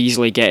would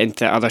easily get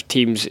into other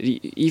teams.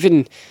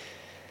 Even,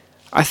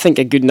 I think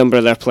a good number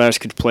of their players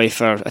could play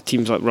for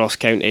teams like Ross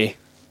County,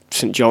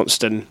 St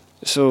Johnstone.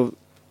 So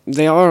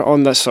they are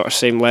on that sort of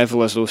same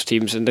level as those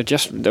teams, and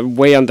they're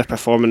way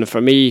underperforming. And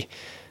for me,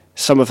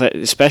 some of it,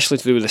 especially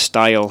to do with the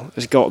style,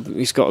 he's got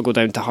to go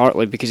down to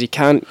Hartley, because he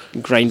can't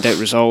grind out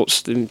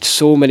results. There's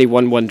so many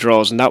 1-1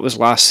 draws, and that was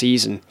last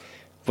season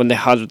when they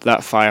had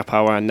that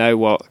firepower. And now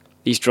what?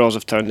 These draws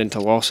have turned into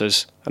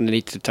losses, and they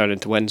need to turn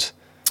into wins.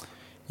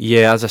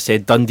 Yeah, as I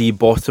said, Dundee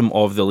bottom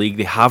of the league.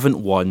 They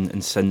haven't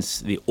won since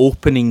the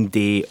opening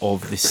day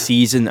of the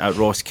season at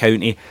Ross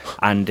County,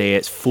 and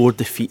it's 4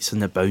 defeats in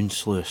the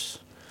bounce, Lewis.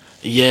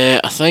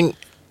 Yeah, I think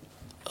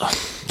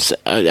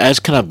it's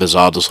kind of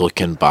bizarre just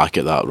looking back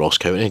at that Ross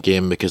County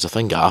game, because I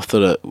think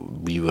after it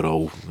we were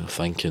all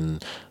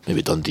thinking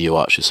maybe Dundee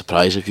will actually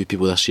surprise a few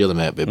people this year. They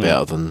might be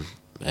better than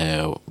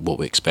what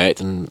we expect,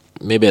 and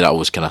maybe that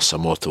was kind of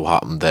similar to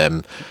what happened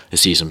the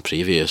season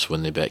previous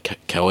when they beat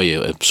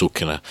Kelly so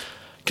kind of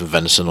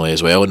convincingly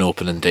as well in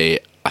opening day.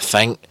 I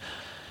think,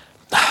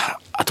 I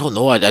don't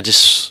know, I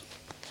just,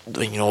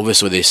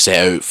 obviously they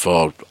set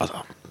out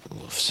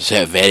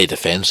very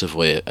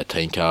defensively at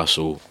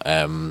Tynecastle.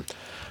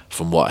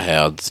 From what I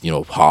heard,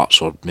 Hearts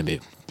were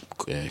maybe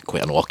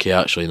quite unlucky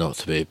actually not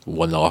to be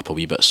 1-0 up a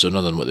wee bit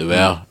sooner than what they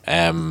were.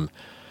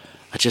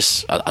 I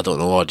don't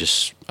know,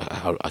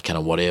 I kind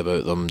of worry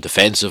about them.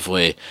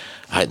 Defensively,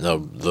 I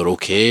think they're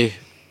okay,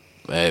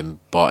 but at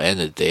the end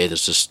of the day,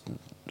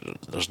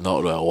 there's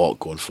not really a lot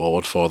going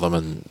forward for them,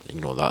 and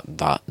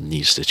that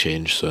needs to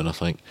change soon, I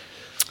think.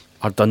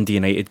 Are Dundee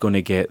United going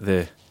to get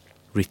the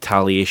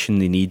retaliation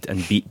they need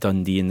and beat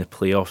Dundee in the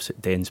playoffs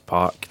at Dens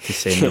Park to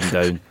send them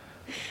down?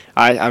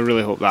 I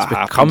really hope that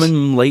happens. It's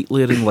becoming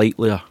likelier and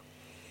likelier.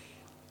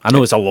 I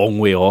know it's a long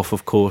way off,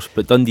 of course,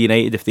 but Dundee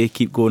United, if they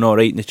keep going all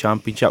right in the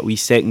Championship, we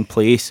second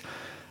place,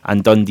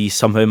 and Dundee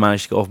somehow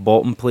managed to get off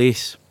bottom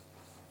place.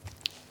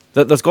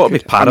 There's got to be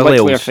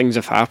parallels. Where things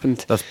have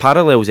happened. There's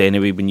parallels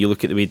anyway when you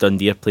look at the way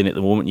Dundee are playing at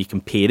the moment. You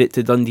compare it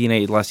to Dundee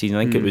United last season.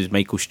 I think it was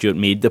Michael Stewart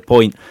made the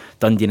point.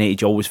 Dundee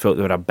United, you always felt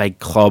they were a big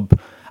club,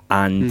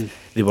 and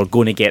they were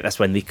going to get this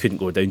win. They couldn't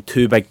go down.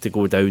 Too big to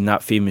go down.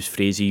 That famous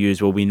phrase he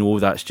used. Well, we know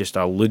that's just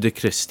a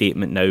ludicrous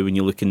statement now. When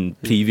you look in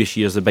previous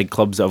years, the big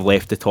clubs that have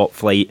left the top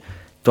flight,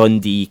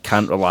 Dundee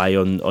can't rely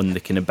on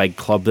the kind of big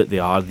club that they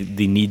are.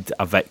 They need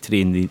a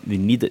victory, and they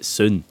need it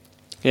soon.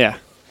 Yeah,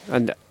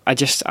 and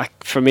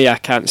for me, I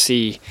can't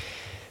see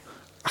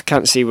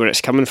where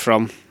it's coming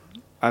from.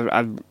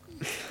 I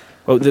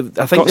think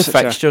the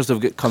fixtures they've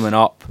got coming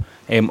up,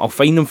 I'll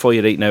find them for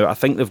you right now. I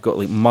think they've got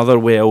like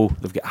Motherwell,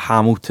 they've got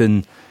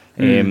Hamilton,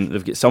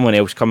 they've got someone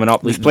else coming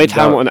up. They've played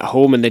Hamilton at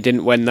home and they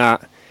didn't win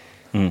that.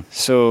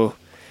 So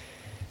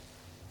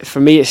for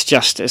me,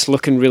 it's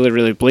looking really,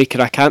 really bleak,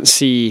 and I can't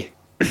see.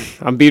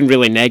 I'm being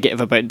really negative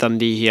about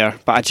Dundee here,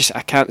 but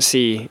I can't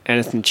see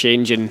anything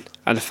changing.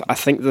 And I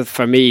think that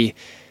for me,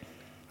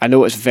 I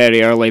know it's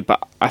very early,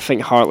 but I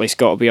think Hartley's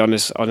got to be on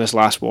his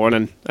last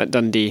warning at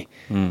Dundee.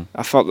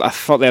 I thought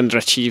they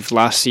underachieved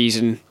last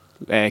season,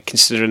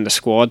 considering the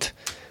squad,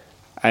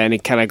 and he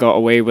kind of got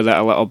away with it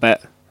a little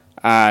bit.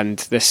 And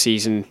this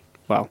season,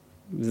 well,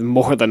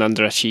 more than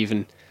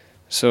underachieving.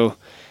 So,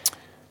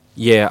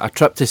 yeah, a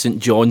trip to St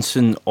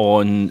Johnstone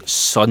on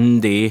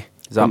Sunday.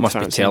 That must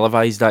be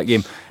televised, that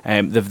game.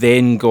 They've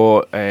then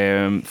got,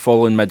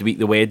 following midweek,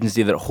 the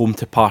Wednesday, they're at home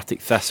to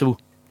Partick Thistle,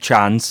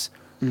 chance.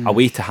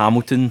 Away to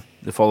Hamilton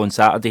the following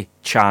Saturday,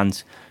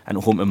 chance. And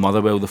at home to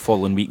Motherwell the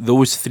following week.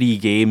 Those 3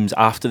 games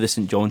after the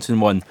St Johnstone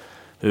one,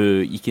 who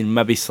you can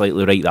maybe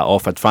slightly write that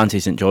off. I'd fancy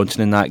St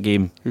Johnstone in that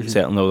game.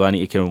 Certainly, although I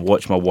need to kind of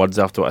watch my words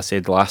after what I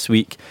said last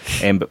week.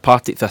 But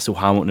Partick Thistle,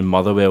 Hamilton and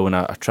Motherwell in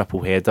a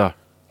triple header,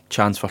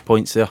 chance for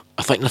points there.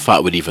 I think the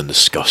fact we're even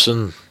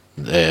discussing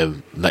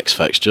next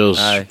fixtures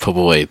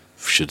probably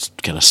should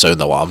kind of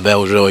sound the alarm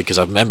bells, really, because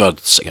I remember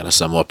sitting at a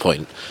similar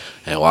point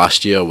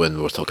last year when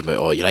we were talking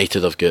about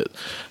United have got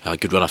a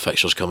good run of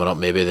fixtures coming up,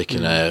 maybe they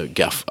can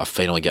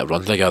finally get a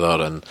run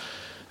together,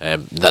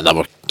 and that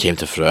never came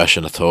to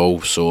fruition at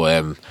all. So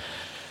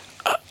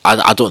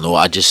I don't know,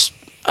 I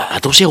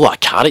don't see a lot of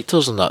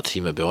characters in that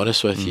team, to be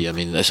honest with you. I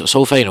mean, it's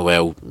all fine and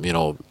well,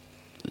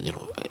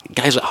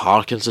 guys like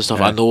Harkins and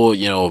stuff. I know,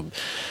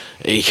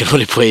 he can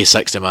only play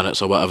 60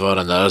 minutes or whatever,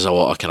 and there is a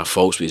lot of kind of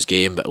faults with his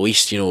game, but at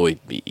least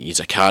he's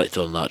a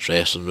character in that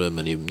dressing room,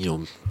 and he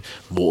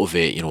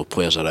motivate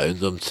players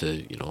around him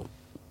to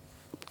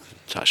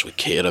actually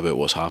care about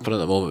what's happening at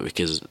the moment,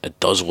 because it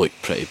does look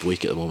pretty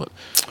bleak at the moment.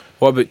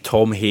 What about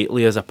Tom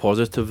Hateley as a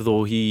positive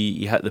though?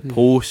 He hit the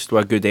post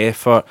with a good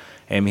effort.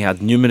 He had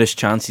numerous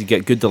chances,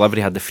 get good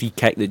delivery, had the free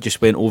kick that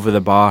just went over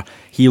the bar.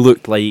 He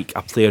looked like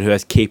a player who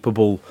is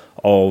capable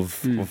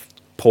of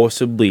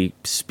possibly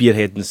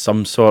spearheading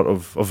some sort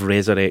of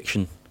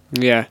resurrection.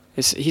 Yeah,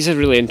 he's a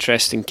really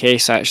interesting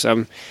case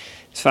actually.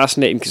 It's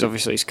fascinating because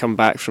obviously he's come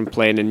back from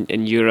playing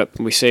in Europe,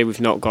 and we say we've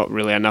not got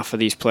really enough of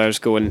these players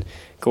going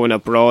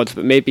abroad,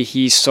 but maybe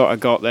he's sort of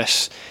got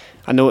this.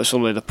 I know it's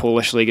only the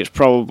Polish league, it's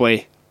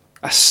probably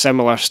a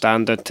similar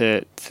standard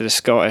to the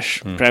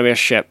Scottish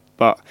Premiership,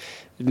 but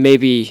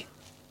maybe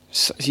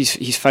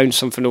he's found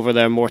something over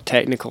there more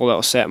technical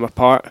that'll set him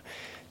apart.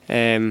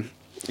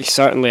 He's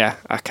certainly a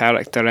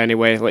character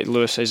anyway. Like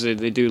Lewis says,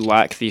 they do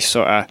lack these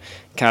sort of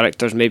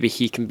characters. Maybe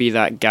he can be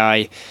that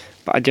guy,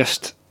 but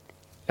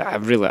I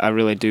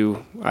really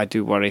do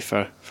worry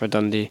for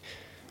Dundee.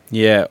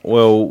 Yeah,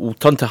 well, we'll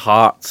turn to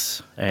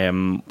Hearts,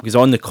 because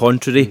on the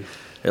contrary,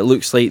 it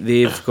looks like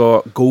they've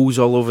got goals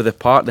all over the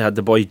park. They had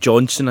the boy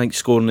Johnson, I think,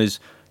 scoring his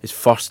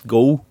first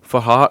goal for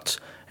Hearts.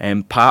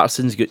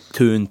 Patterson's got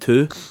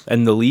 2-2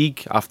 in the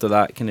league after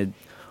that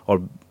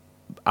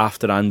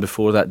after and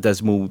before that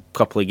dismal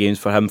couple of games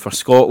for him for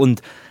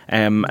Scotland.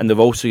 And they've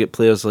also got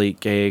players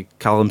like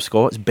Callum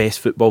Scott's best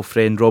football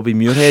friend Robbie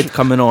Muirhead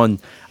coming on,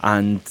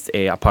 and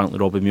apparently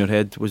Robbie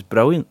Muirhead was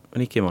brilliant when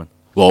he came on.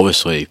 Well,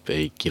 obviously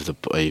he gave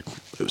it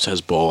was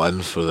his ball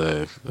in for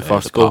the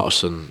first goal.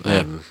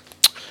 Patterson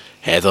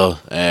header.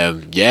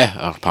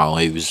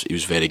 Apparently he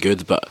was very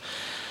good, but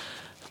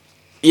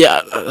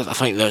I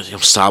think that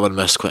Salmon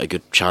missed quite a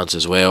good chance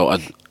as well.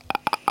 And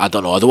I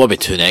don't know, I don't want to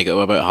be too negative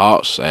about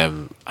Hearts.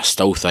 I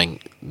still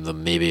think that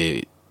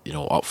maybe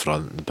up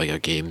front, the bigger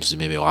games, they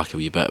maybe lack a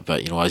wee bit.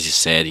 But as you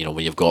said,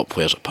 when you've got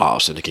players like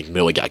Patterson who can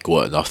really get a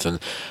go at nothing,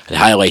 and he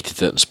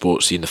highlighted it in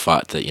sports, seeing the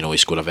fact that he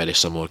scored a very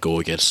similar goal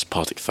against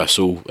Partick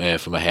Thistle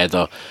from a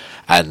header,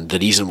 and the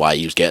reason why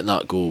he was getting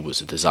that goal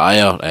was a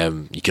desire.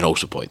 You can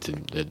also point to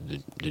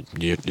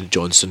the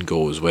Johnson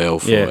goal as well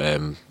for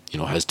his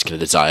kind of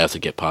desire to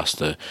get past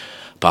the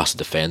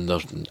defender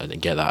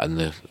and get that in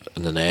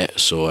the net.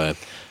 So I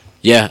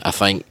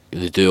think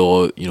they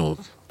do.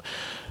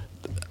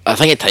 I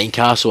think at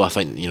Tynecastle, I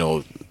think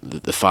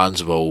the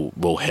fans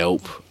will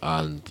help,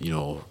 and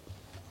there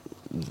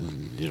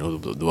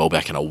will be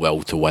a kind of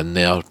will to win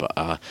there. But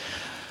I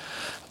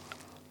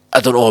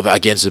don't know about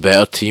against the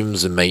better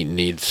teams. They might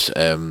need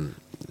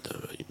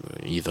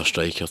either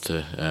striker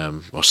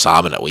to or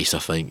Salmon at least. I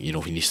think he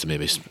needs to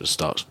maybe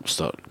start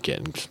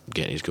getting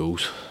his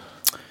goals.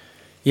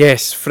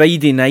 Yes,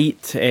 Friday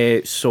night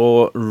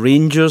saw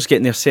Rangers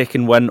getting their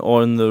second win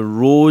on the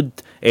road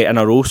in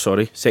a row.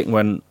 Second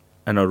win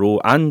in a row,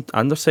 and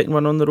their second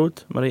one on the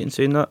road. Am I right in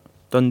saying that?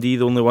 Dundee,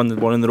 the only one that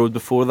won on the road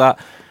before that.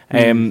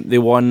 They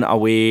won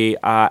away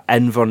at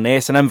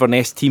Inverness, an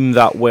Inverness team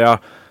that were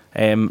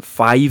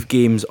 5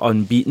 games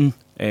unbeaten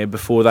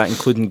before that,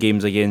 including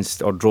games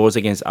against or draws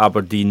against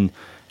Aberdeen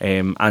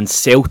and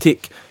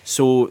Celtic.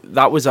 So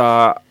that was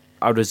a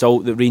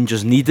result that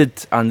Rangers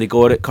needed, and they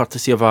got it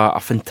courtesy of a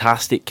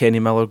fantastic Kenny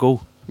Miller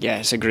goal. Yeah,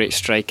 it's a great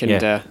strike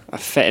and a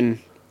fitting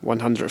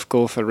 100th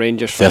goal for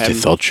Rangers. For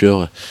 33rd,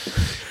 surely.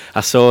 I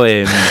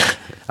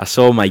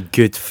saw my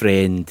good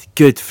friend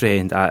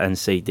at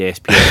Inside the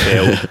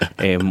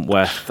SPFL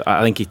with,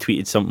 I think he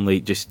tweeted something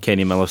like just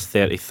Kenny Miller's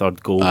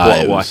 33rd goal.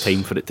 What a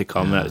time for it to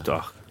come.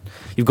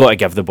 You've got to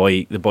give the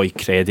boy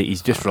credit.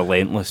 He's just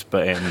relentless.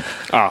 But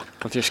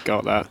I've just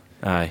got that.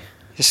 Aye,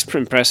 it's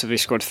pretty impressive. He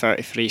scored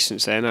 33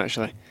 since then,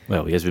 actually.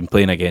 Well, he has been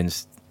playing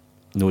against,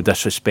 no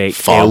disrespect,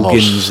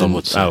 farmers,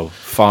 Elgins and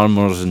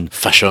farmers and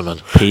fishermen,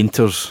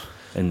 painters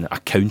and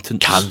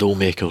accountants, candle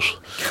makers.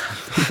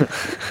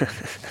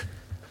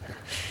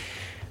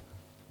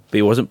 But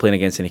he wasn't playing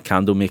against any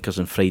candle makers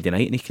on Friday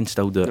night, and he can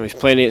still do it. No, he's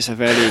playing against a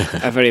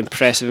very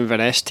impressive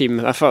Inverness team.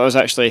 I thought it was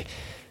actually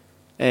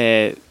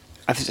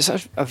it's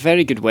a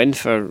very good win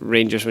for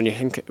Rangers when you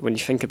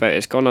think about it.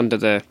 It's gone under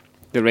the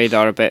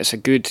radar a bit. It's a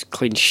good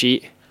clean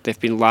sheet. They've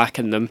been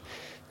lacking them.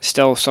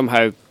 Still,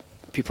 somehow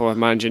people are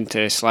managing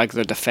to slag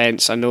their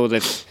defence. I know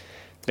they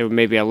were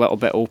maybe a little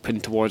bit open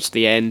towards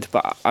the end,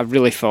 but I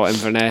really thought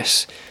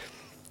Inverness,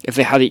 if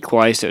they had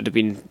equalised, it would have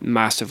been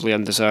massively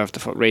undeserved. I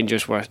thought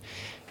Rangers were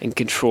in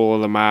control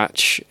of the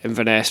match.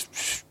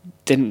 Inverness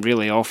didn't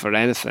really offer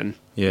anything.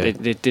 They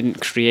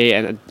didn't create,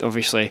 and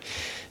obviously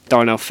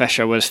Darnell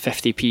Fisher was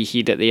 50p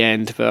heed at the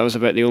end, but that was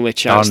about the only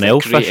chance Darnell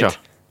they created.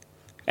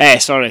 Fisher?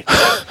 Sorry.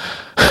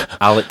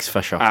 Alex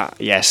Fisher.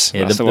 Yes,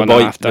 yeah, that's the one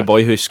I'm after. The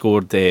boy who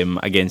scored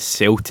against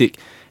Celtic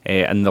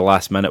in the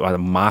last minute with a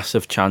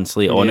massive chance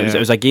late on. It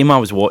was a game I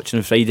was watching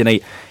on Friday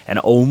night, and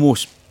it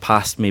almost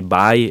passed me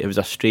by. It was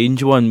a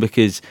strange one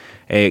because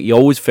you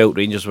always felt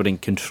Rangers were in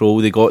control.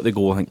 They got the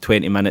goal, I think,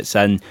 20 minutes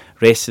in.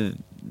 Rest of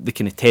the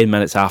kind of 10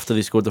 minutes after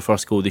they scored the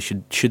first goal, they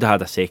should have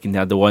had a second. They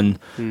had the one,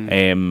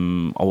 I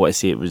want to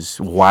say it was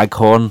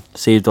Waghorn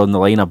saved on the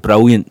line, a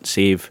brilliant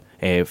save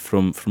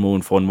from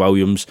Owen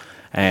Vaughan-Williams.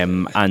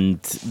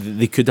 And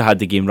they could have had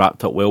the game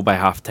wrapped up well by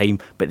half time,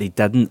 but they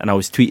didn't. And I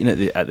was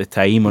tweeting at the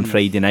time on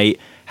Friday night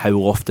how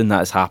often that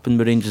has happened.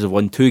 The Rangers have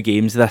won 2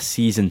 games this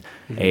season,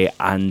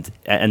 and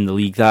in the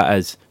league, that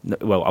is,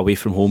 well, away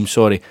from home,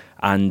 sorry.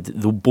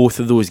 And both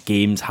of those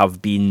games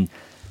have been,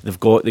 they've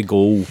got the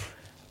goal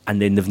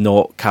and then they've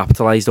not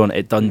capitalised on it.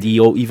 At Dundee,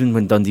 even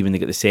when they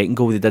got the second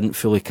goal, they didn't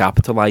fully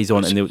capitalise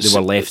on it, and they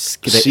were left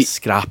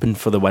scrapping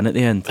for the win at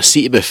the end. I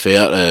see, to be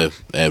fair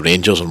to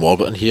Rangers and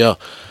Warburton here,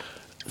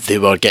 they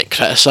were getting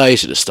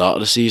criticised at the start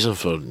of the season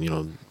for,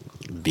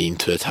 being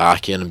too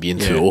attacking and being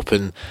too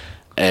open.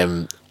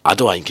 I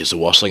don't think it's the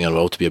worst thing in the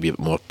world to be a bit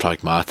more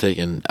pragmatic.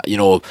 And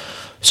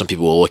some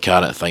people will look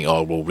at it and think,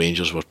 oh well,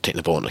 Rangers were taking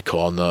the ball in the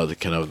corner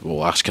the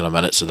last kind of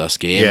minutes of this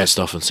game and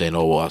stuff, and saying,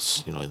 oh well,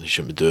 that's they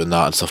shouldn't be doing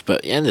that and stuff. But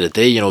at the end of the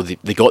day,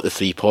 they got the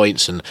 3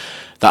 points, and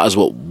that is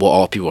what a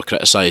lot of people were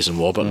criticising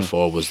Warburton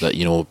for, was that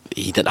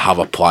he didn't have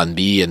a plan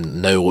B,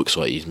 and now looks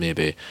like he's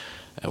maybe,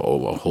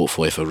 well,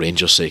 hopefully for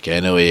Rangers' sake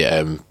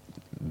anyway,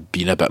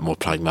 being a bit more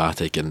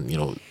pragmatic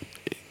and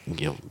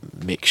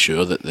make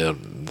sure that they're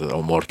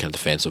more kind of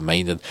defensive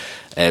minded.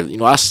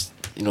 That's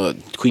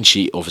clean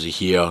sheet obviously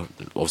here,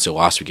 obviously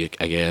last week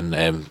again.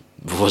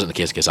 It wasn't the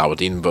case against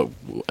Aberdeen, but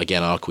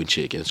again our clean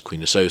sheet against Queen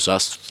of the South. So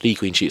that's 3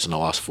 clean sheets in the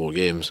last 4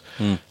 games.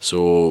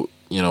 So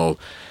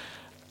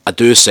I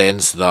do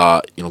sense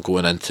that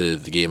going into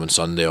the game on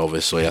Sunday,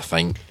 obviously I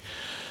think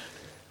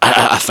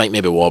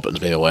maybe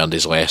Warburton's maybe learned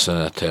his lesson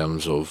in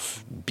terms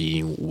of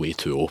being way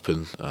too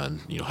open,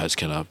 and his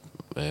kind of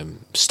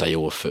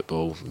style of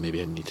football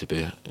maybe need to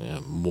be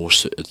more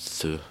suited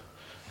to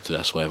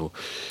this level.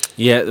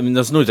 Yeah, I mean,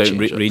 there's no doubt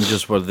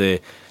Rangers were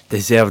the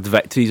deserved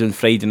victories on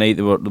Friday night.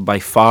 They were by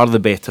far the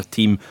better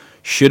team.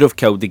 Should have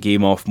killed the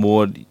game off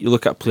more. You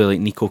look at a player like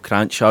Nico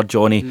Cranchard,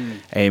 Jonny,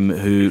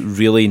 who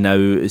really now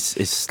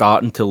is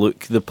starting to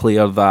look the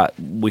player that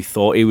we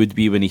thought he would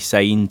be when he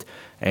signed.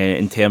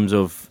 In terms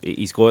of,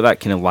 he's got that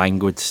kind of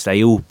languid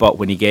style, but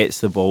when he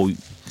gets the ball,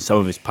 some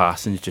of his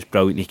passing is just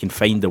brilliant. He can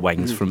find the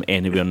wings from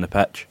anywhere on the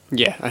pitch.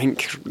 Yeah, I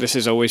think this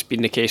has always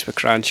been the case with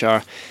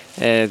Cranchard.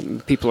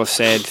 People have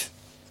said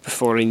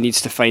before he needs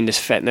to find his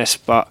fitness,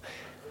 but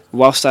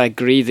whilst I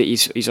agree that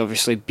he's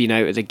obviously been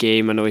out of the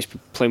game, I know he's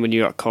playing with New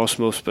York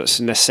Cosmos, but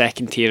it's in the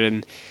second tier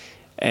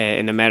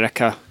in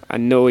America. I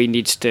know he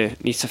needs to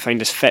find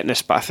his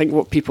fitness, but I think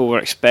what people were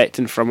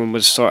expecting from him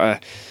was sort of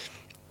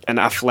an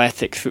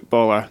athletic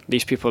footballer,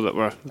 these people that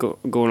were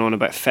going on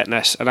about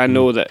fitness. And I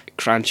know that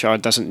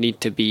Cranchard doesn't need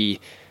to be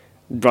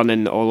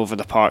running all over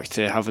the park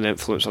to have an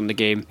influence on the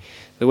game.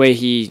 The way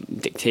he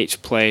dictates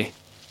play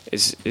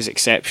is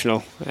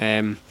exceptional,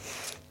 and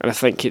I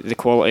think the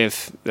quality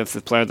of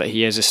the player that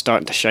he is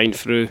starting to shine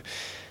through.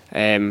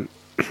 I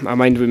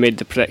mind we made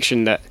the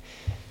prediction that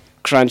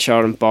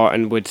Cranchard and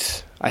Barton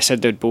I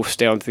said they'd both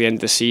stay on to the end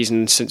of the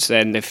season. Since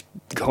then they've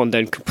gone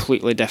down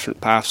completely different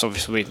paths.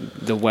 Obviously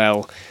the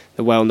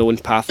well-known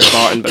path of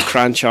Barton, but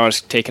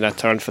Cranchard's taken a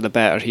turn for the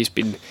better. He's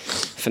been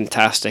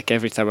fantastic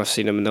every time I've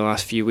seen him in the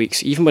last few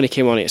weeks. Even when he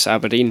came on against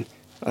Aberdeen,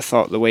 I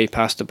thought the way he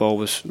passed the ball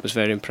was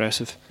very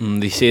impressive.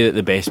 They say that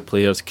the best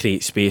players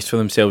create space for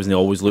themselves, and they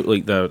always look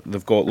like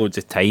they've got loads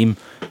of time.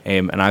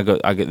 And I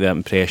got that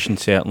impression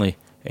certainly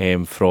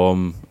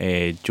from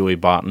Nico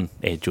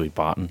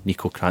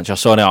Cranchard.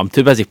 Sorry, I'm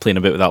too busy playing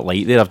about with that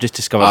light there. I've just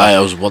discovered. I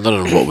was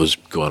wondering what was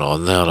going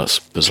on there. That's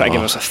bizarre. Trying to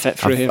give us a fit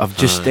through here. I've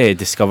just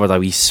discovered a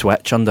wee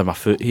switch under my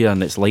foot here,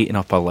 and it's lighting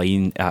up a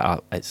line.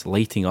 It's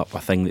lighting up a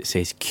thing that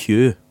says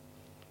Q.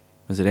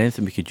 Is there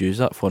anything we could use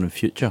that for in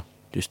future?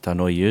 Just to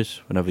annoy you.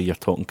 Whenever you're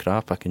talking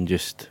crap, I can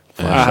just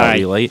flash that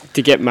wee light.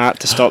 To get Matt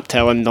to stop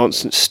telling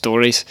nonsense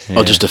stories. Yeah.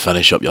 Or just to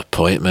finish up your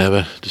point,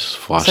 maybe. Just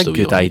flash the wheel. That's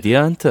a good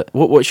idea, isn't it?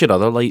 What's your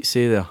other light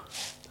say there?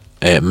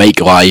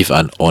 Mic live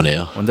and on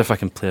air. I wonder if I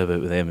can play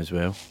about with them as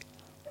well.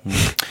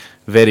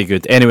 Very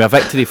good. Anyway, a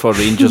victory for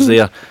Rangers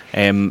there.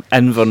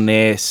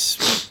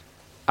 Inverness,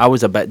 I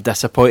was a bit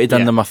disappointed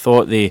in them. I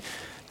thought they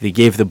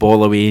gave the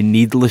ball away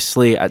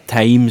needlessly at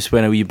times,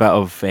 when a wee bit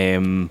of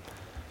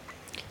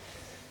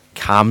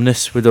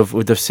calmness would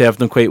have served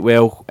them quite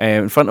well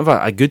in front of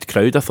a good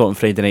crowd, I thought, on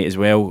Friday night as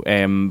well.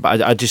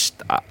 But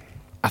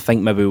I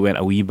think maybe we went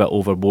a wee bit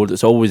overboard.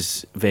 It's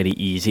always very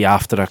easy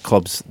after a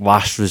club's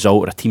last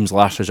result or a team's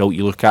last result.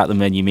 You look at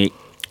them and you make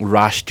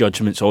rash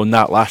judgments on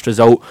that last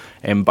result.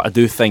 But I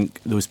do think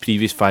those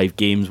previous 5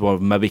 games were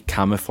maybe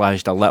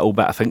camouflaged a little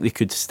bit. I think they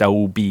could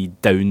still be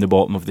down the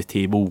bottom of the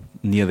table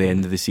near the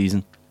end of the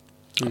season.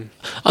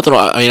 I don't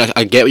know. I mean,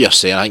 I get what you're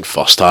saying. I think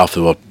first half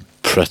they were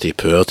pretty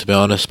poor, to be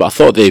honest, but I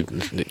thought they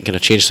kind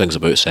of changed things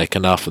about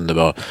second half, and they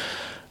were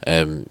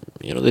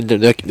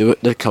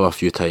they come a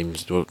few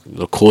times. They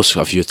were close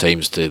a few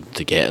times to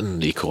getting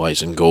the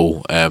equalising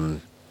goal.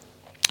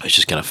 It's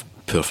just kind of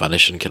poor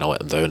finish and kind of let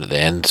them down at the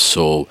end.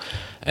 So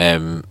at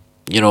the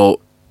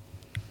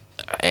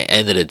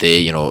end of the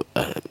day,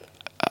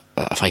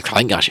 I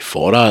think actually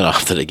Fora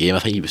after the game, I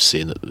think he was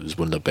saying that it was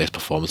one of the best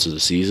performances of the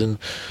season,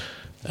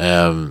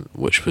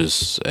 which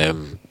was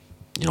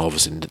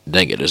obviously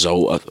didn't get a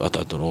result. I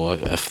don't know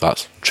if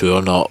that's true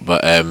or not,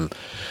 but I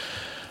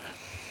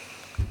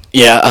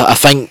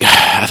think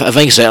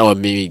certainly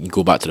maybe you can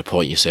go back to the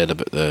point you said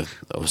about the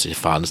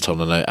fans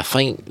turning out. I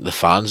think the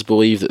fans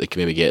believe that they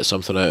can maybe get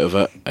something out of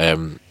it,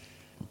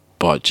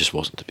 but it just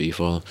wasn't to be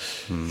for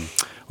them.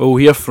 Well, we'll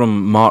hear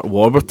from Mark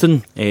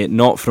Warburton,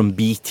 not from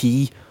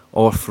BT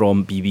or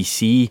from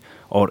BBC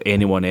or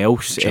anyone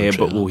else,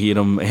 but we'll hear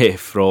him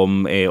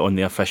from on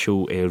the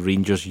official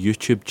Rangers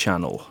YouTube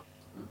channel.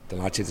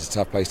 Delighted, it's a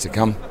tough place to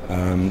come.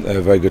 They're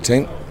a very good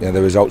team.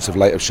 The results of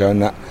late have shown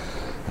that.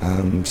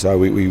 So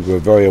we were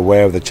very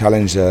aware of the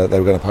challenge they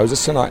were going to pose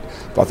us tonight.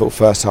 But I thought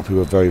first half we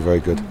were very, very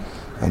good.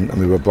 And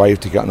we were brave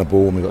to get on the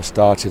ball, and we got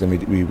started, and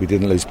we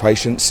didn't lose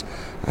patience.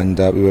 And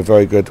we were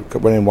very good.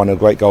 Went in 1-0, a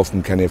great goal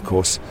from Kenny, of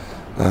course.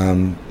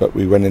 But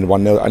we went in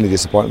 1-0. Only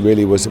disappointment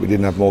really was that we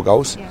didn't have more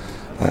goals.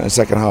 And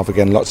second half,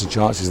 again, lots of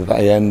chances at the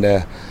end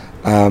there.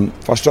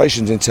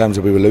 Frustrations in terms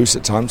of we were loose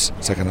at times,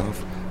 second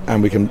half.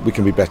 And we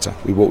can be better.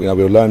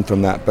 We'll learn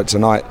from that. But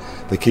tonight,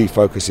 the key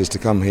focus is to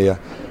come here,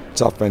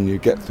 tough venue,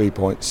 get 3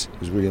 points. It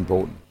was really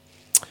important.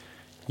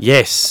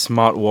 Yes,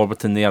 Mark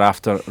Warburton there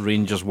after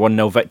Rangers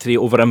 1-0 victory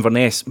over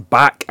Inverness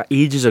back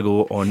ages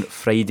ago on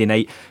Friday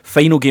night.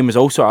 Final game was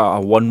also a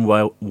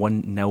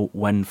 1-0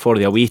 win for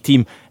the away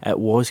team. It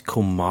was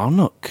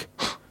Kilmarnock,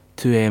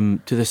 to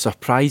the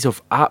surprise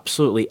of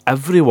absolutely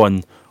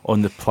everyone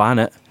on the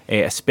planet.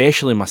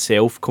 Especially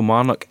myself.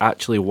 Kilmarnock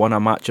actually won a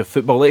match of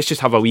football. Let's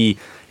just have a wee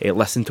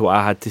listen to what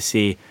I had to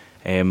say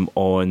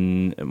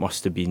on, it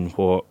must have been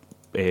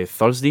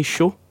Thursday's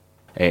show.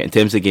 In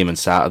terms of the game on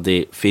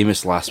Saturday,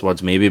 famous last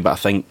words maybe, but I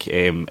think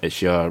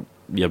it's your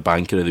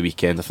banker of the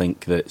weekend. I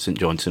think that St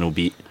Johnstone will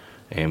beat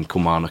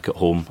Kilmarnock at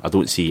home. I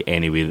don't see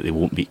any way that they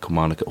won't beat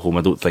Kilmarnock at home.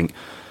 I don't think.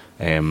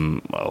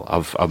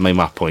 I've made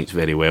my points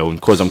very well, and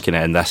because I'm kind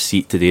of in this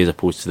seat today as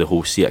opposed to the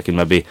host seat, I can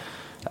maybe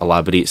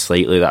elaborate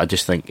slightly that I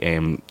just think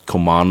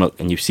Kilmarnock,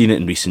 and you've seen it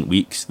in recent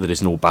weeks, there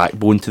is no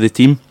backbone to the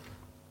team.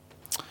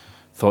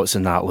 Thoughts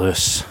on that,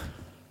 Lewis?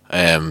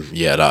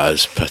 That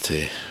is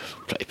pretty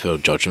poor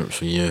judgment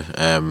from you.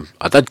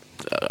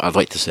 I'd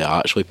like to say I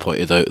actually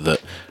pointed out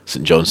that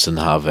St Johnstone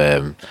have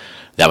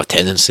they have a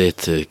tendency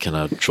to kind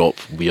of drop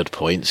weird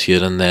points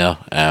here and there.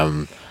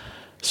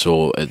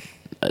 So it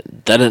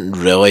didn't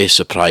really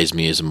surprise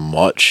me as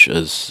much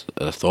as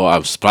I thought. I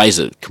was surprised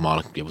that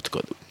Kilmarnock would be able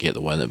to get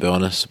the win, to be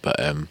honest. But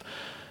it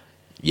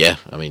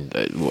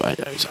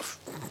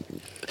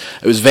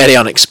was very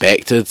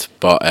unexpected.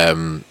 But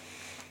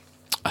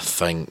I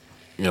think,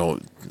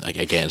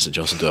 again, St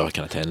Johnstone do have a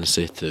kind of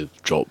tendency to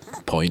drop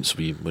points.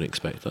 We would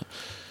expect it.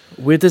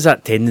 Where does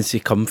that tendency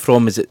come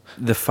from? Is it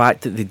the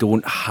fact that they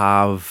don't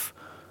have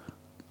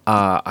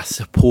a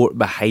support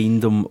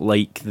behind them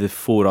like the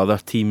four other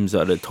teams that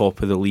are at the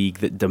top of the league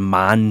that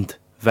demand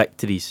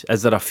victories?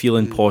 Is there a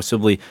feeling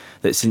possibly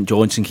that St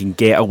Johnstone can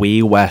get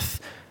away with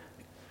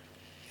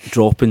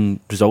dropping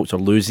results or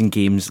losing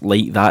games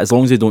like that, as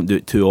long as they don't do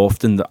it too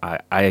often?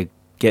 That I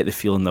get the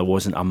feeling there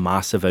wasn't a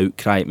massive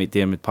outcry at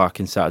McDiarmid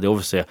Park on Saturday.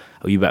 Obviously a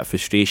wee bit of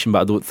frustration,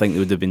 but I don't think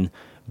there would have been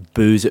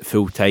boos at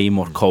full time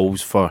or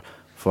calls for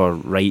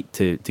right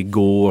to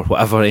go or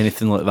whatever,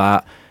 anything like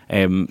that.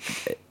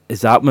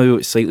 Is that maybe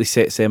what slightly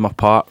sets them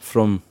apart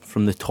from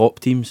the top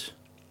teams?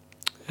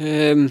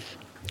 I'm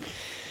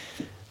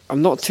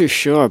not too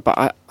sure, but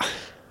I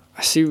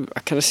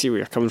kind of see where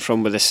you're coming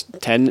from with this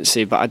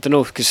tendency, but I don't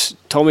know, because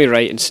Tommy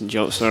Wright and St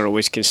Johnstone are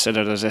always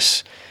considered as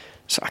this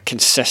sort of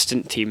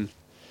consistent team.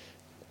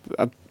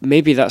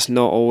 Maybe that's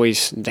not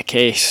always the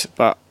case,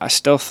 but I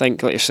still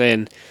think, like you're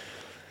saying,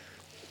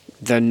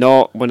 they're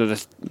not one of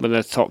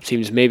the top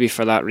teams. Maybe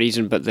for that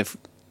reason, but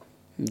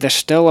they're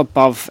still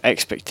above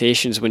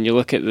expectations. When you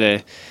look at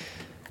the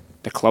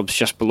clubs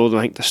just below them,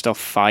 I think they're still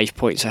 5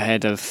 points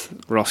ahead of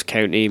Ross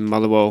County,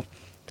 Motherwell.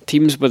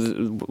 Teams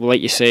with,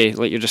 like you say,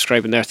 like you're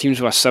describing there,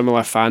 teams with a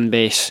similar fan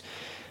base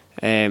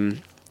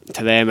to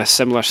them, a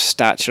similar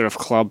stature of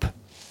club.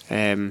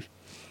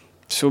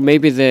 So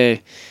maybe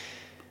they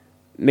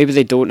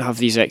don't have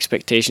these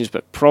expectations,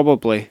 but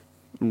probably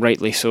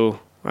rightly so,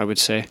 I would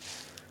say.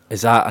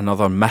 Is that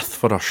another myth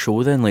for our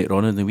show then later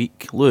on in the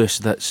week, Lewis,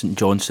 that St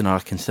Johnstone are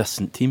a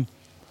consistent team?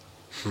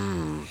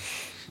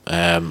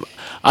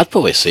 I'd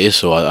probably say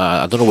so.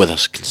 I don't know where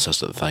this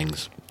consistent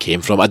things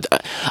came from.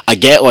 I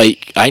get,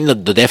 like, I think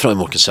they're definitely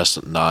more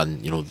consistent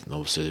than,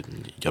 obviously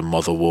your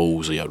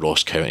Motherwells or your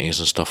Ross Counties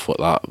and stuff like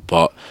that,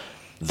 but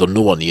they're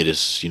nowhere near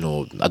as,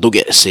 I don't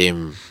get the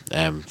same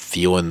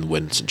feeling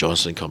when St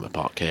Johnstone come to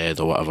Parkhead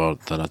or whatever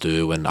than I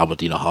do when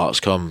Aberdeen or Hearts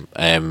come.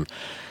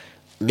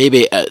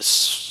 Maybe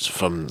it's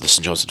from the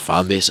St Johnstone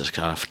fan base, it's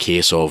kind of a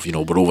case of, we're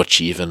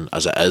overachieving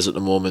as it is at the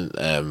moment.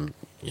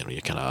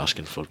 You're kind of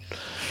asking for...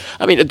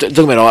 don't get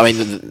me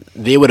wrong,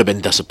 they would have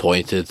been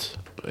disappointed,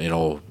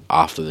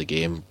 after the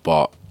game,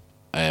 but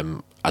I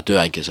do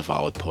think it's a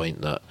valid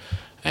point that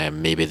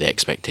maybe the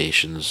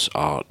expectations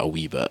are a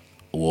wee bit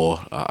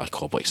lower at a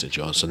club like St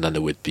Johnstone than they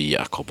would be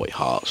at a club like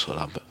Hearts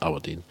or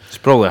Aberdeen. It's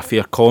probably a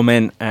fair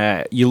comment.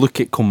 You look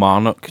at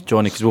Kilmarnock,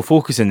 Jonny, because we'll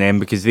focus on them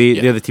because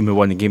they're the team who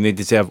won the game. They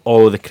deserve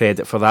all of the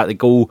credit for that. The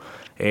goal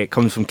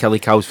comes from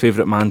Killie Cow's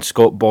favourite man,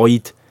 Scott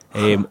Boyd,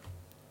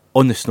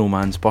 on the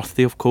Snowman's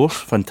birthday, of course.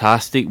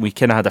 Fantastic. We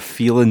kind of had a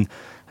feeling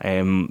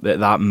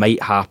that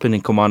might happen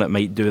and Kilmarnock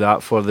might do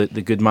that for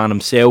the good man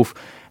himself.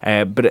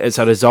 But it's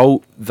a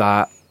result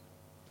that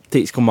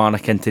takes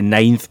Kilmarnock into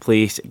 9th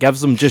place. It gives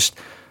them just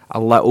a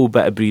little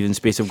bit of breathing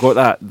space. They've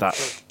got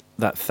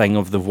that thing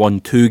of they've won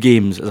 2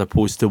 games as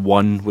opposed to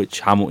 1, which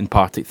Hamilton,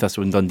 Partick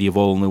Thistle and Dundee have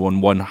all only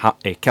won 1.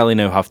 Killie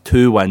now have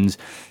 2 wins.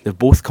 They've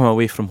both come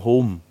away from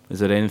home. Is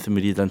there anything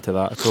we read into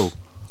that at all?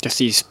 Just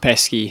these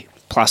pesky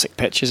plastic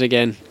pitches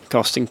again,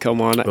 costing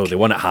Kilmarnock. Well, they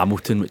won at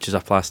Hamilton, which is a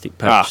plastic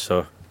pitch.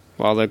 So,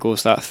 well, there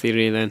goes that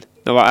theory then.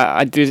 No,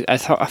 I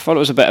thought it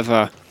was a bit of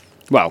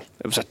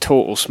it was a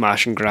total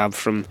smash and grab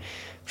from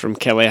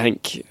Killie. I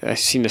think I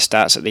seen the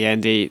stats at the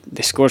end. They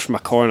scored from a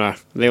corner.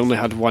 They only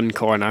had 1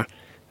 corner.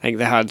 I think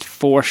they had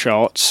 4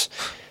 shots.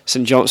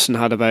 St Johnstone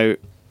had about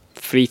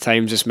 3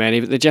 times as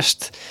many, but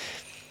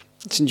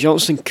St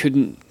Johnstone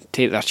couldn't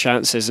take their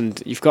chances,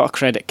 and you've got to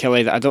credit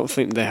Killie that I don't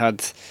think they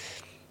had.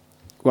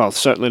 Well,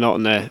 certainly not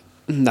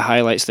in the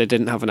highlights. They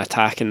didn't have an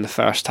attack in the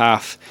first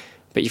half.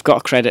 But you've got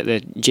to credit the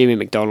Jamie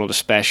McDonald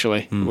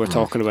especially. Mm-hmm. We're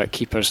talking about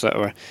keepers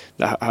that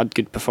had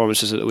good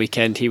performances at the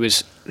weekend. He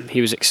was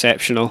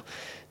exceptional.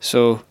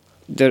 So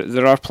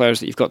there are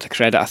players that you've got to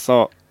credit. I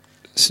thought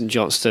St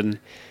Johnstone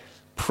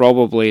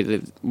probably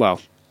it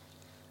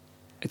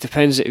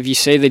depends if you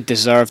say they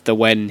deserved the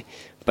win,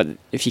 but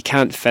if you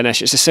can't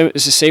finish, it's the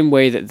same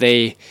way that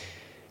they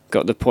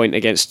got the point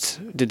against.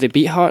 Did they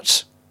beat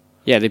Hearts?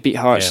 Yeah, they beat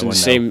Hearts in the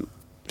same.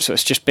 So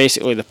it's just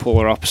basically the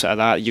polar opposite of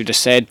that. You'd have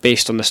said,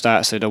 based on the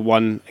stats, they'd have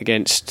won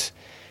against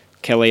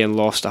Killie and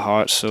lost to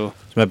Hearts. So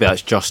maybe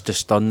that's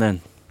justice done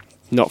then.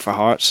 Not for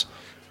Hearts.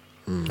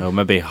 Well,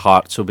 maybe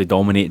Hearts will be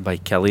dominated by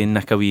Killie and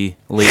nick a wee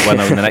late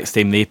winner the next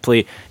time they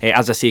play.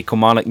 As I say,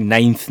 Kilmarnock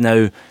 9th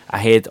now,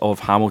 ahead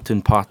of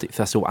Hamilton, Partick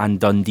Thistle and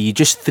Dundee.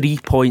 Just 3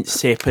 points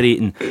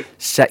separating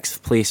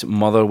 6th place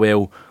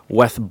Motherwell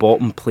with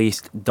bottom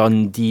placed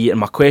Dundee. And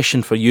my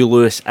question for you,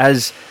 Lewis,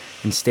 is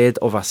instead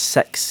of a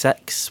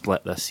 6-6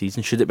 split this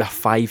season, should it be a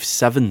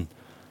 5-7?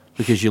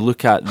 Because you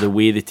look at the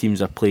way the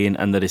teams are playing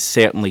and there is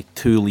certainly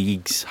 2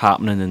 leagues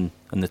happening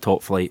in the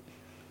top flight.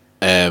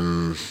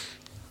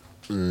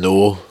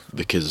 No,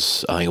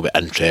 because I think it'll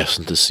be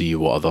interesting to see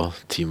what other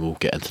team will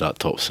get into that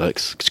top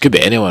 6. It could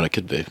be anyone. It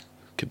could be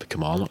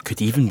Kilmarnock. Could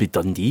even be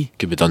Dundee.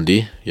 Could be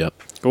Dundee. Yep.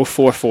 Go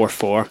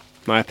 4-4-4.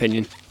 My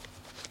opinion.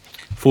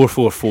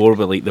 4-4-4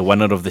 with like the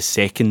winner of the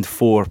second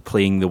 4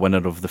 playing the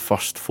winner of the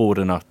first 4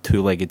 in a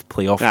 2-legged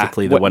playoff to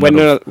play the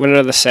winner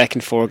of the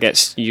second 4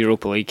 gets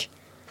Europa League.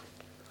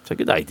 It's a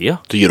good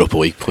idea. The Europa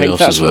League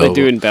playoffs as well. That's what they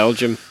do in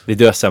Belgium. They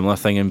do a similar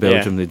thing in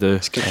Belgium. They do.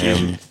 It's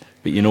confusing.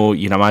 But you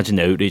can imagine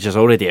the outrage. There's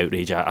already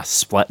outrage. A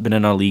split been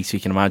in our league, so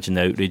you can imagine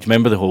the outrage.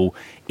 Remember the whole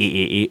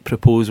 888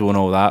 proposal and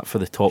all that for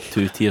the top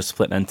 2 tiers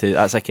splitting into.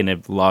 That's a kind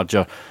of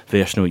larger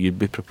version of what you'd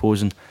be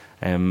proposing.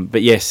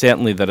 But yes,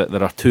 certainly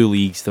there are 2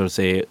 leagues. There's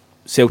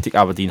Celtic,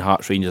 Aberdeen,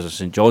 Hearts, Rangers, and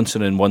St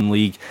Johnstone in one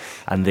league,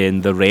 and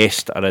then the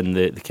rest are in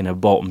the kind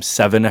of bottom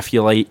 7, if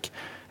you like.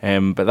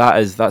 But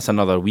that's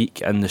another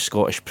week in the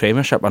Scottish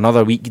Premiership.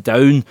 Another week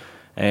down.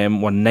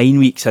 We're 9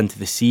 weeks into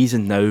the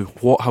season now.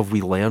 What have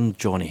we learned,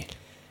 Jonny?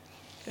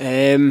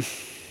 We've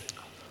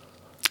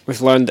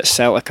learned that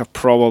Celtic are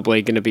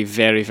probably going to be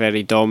very,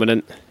 very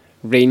dominant.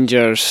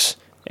 Rangers,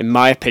 in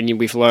my opinion,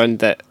 we've learned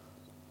that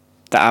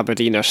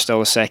Aberdeen are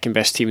still the second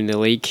best team in the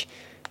league,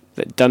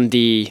 that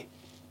Dundee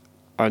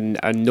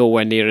are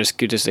nowhere near as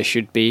good as they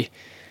should be,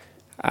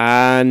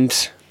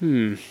 and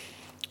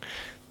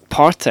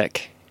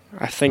Partick,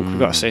 I think we've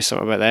got to say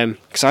something about them,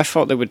 because I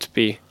thought they would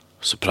be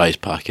surprise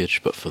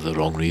package, but for the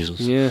wrong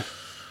reasons. Yeah.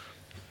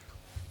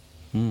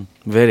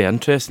 Very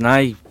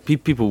interesting.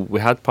 People,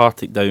 we had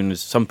Partick down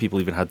as some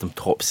people even had them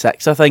top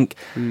 6, I think,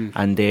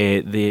 and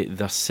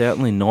they're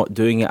certainly not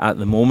doing it at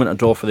the moment. A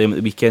draw for them at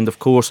the weekend, of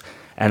course.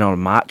 In our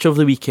match of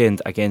the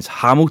weekend against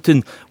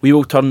Hamilton, we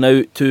will turn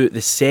now to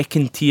the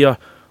second tier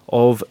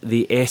of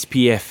the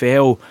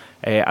SPFL,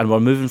 and we're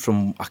moving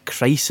from a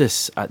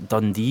crisis at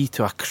Dundee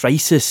to a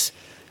crisis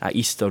at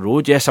Easter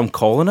Road. Yes, I'm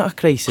calling it a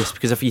crisis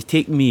because if you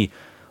take you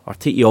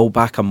all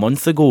back a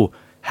month ago,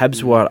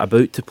 Hibs were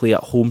about to play at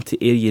home to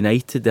Ayr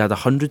United. They had a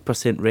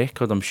 100%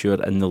 record, I'm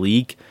sure, in the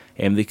league.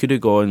 They could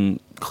have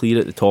gone clear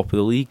at the top of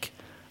the league.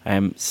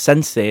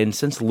 Since then,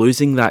 since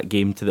losing that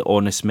game to the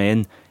Honest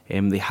Men,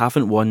 they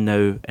haven't won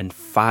now in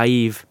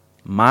 5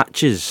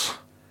 matches.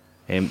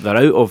 They're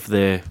out of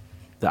the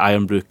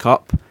Iron Brew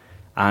Cup,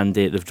 and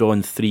they've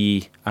drawn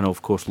 3 and,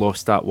 of course,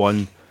 lost that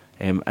one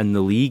in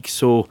the league.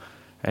 So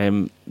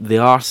they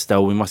are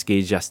still, we must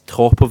gauge this,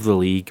 top of the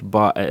league,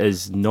 but it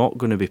is not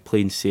going to be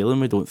plain sailing,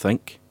 we don't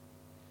think.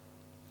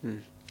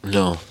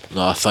 No,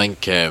 I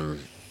think it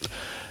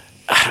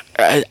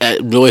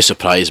really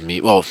surprised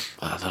me. Well,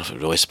 I don't know if it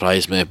really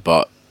surprised me,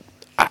 but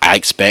I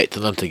expected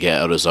them to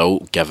get a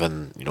result,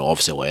 given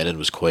obviously Lennon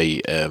was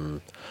quite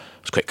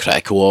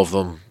critical of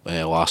them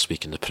last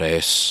week in the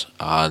press,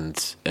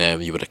 and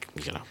you would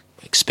have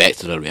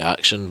expected a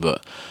reaction,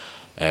 but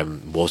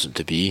wasn't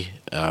to be.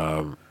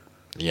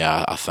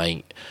 I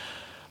think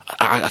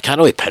I can't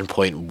really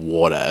pinpoint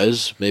what it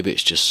is. Maybe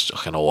it's just a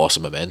kind of loss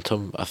of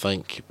momentum, I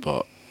think,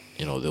 but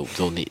they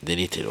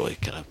need to really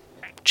kind of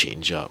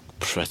change that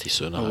pretty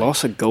soon. A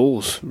loss of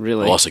goals,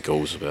 really. A loss of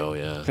goals as well,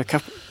 yeah.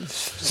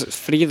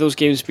 3 of those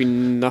games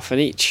been nothing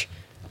each.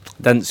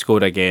 Didn't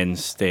score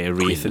against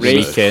Wraith at the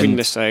Wraith, weekend.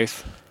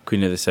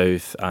 Queen of the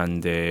South,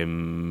 and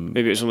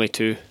maybe it was only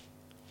 2.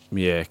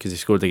 Yeah, because he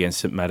scored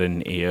against St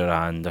Mirren, Ayr,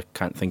 and I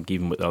can't think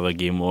even what the other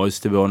game was,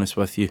 to be honest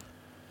with you.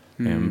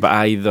 But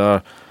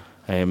either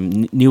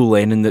Neil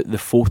Lennon, the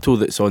photo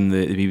that's on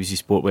the BBC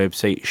Sport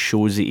website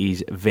shows that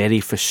he's very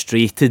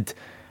frustrated.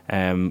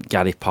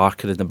 Gary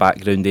Parker in the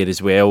background there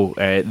as well.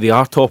 They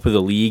are top of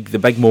the league. The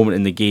big moment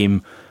in the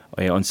game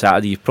on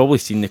Saturday, you've probably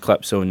seen the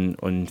clips on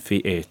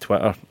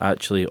Twitter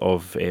actually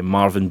of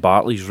Marvin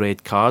Bartley's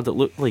red card. It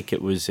looked like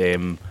it was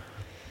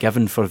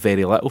given for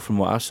very little from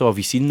what I saw. Have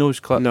you seen those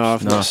clips? No,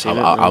 I've not seen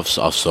it. I've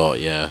saw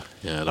it. Yeah,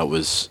 that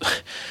was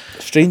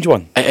strange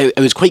one. It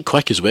was quite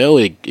quick as well.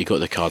 He got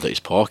the card out his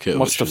pocket.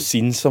 Must have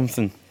seen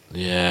something.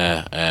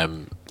 Yeah.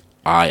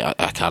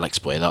 I can't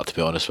explain that, to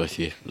be honest with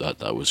you.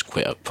 That was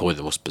probably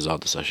the most bizarre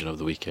decision of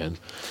the weekend.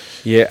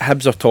 Yeah,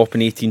 Hibs are top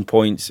in 18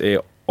 points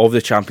of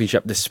the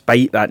Championship,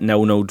 despite that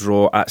 0-0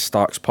 draw at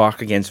Starks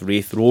Park against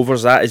Wraith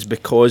Rovers. That is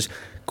because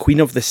Queen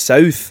of the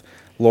South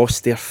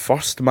lost their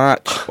first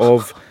match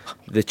of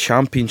the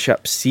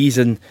Championship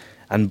season,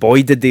 and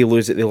boy did they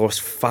lose it. They lost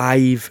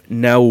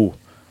 5-0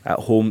 at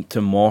home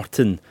to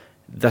Morton.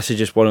 This is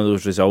just one of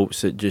those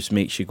results that just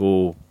makes you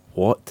go,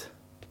 what?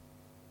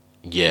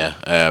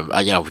 Yeah,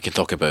 we can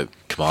talk about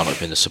Kilmarnock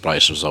being the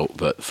surprise result,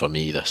 but for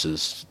me, this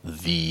is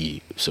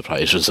the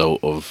surprise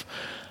result of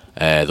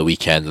the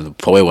weekend, and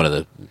probably one of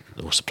the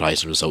most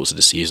surprising results of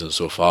the season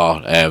so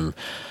far. I think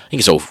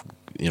it's all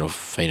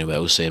fine and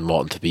well saying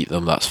Morton to beat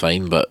them, that's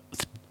fine, but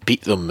to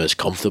beat them as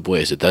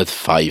comfortably as it did,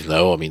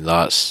 5-0. I mean,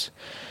 that's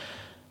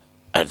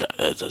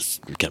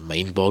get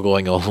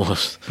mind-boggling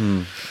almost.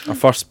 A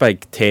first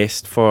big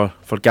test for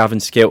Gavin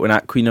Skelton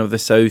at Queen of the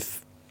South.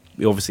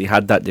 We obviously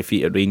had that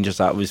defeat at Rangers.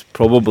 That was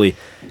probably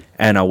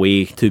in a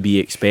way to be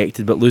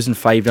expected, but losing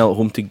 5-0 at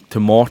home to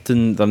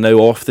Morton, they're now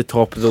off the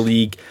top of the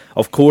league.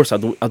 Of course, I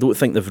don't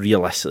think they've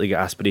realistically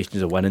got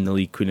aspirations of winning the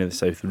league, Queen of the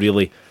South,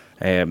 really.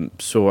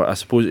 So I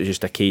suppose it's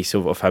just a case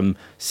of him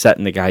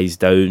sitting the guys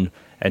down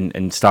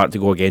and start to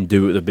go again,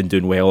 do what they've been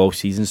doing well all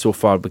season so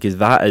far, because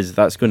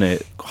that's going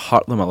to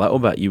hurt them a little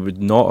bit. You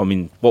would not. I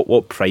mean,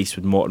 what price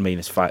would Morton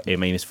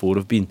 -4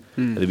 have been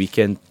at the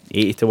weekend?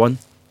 80-1.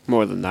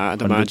 More than that,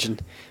 I'd imagine.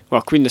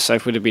 Well, Queen of the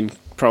South would have been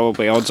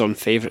probably odds-on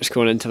favourites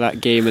going into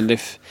that game, and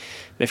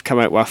they've come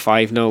out with a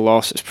 5-0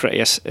 loss.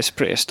 It's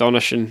pretty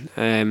astonishing.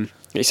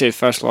 You say the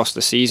first loss of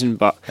the season,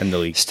 but in the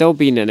league, still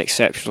been an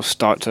exceptional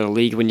start to the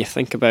league when you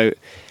think about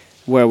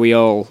where we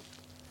all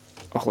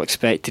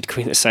expected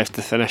Queen of the South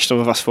to finish. Some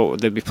of us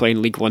thought they'd be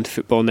playing League One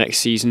football next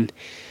season.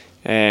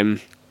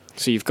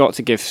 So you've got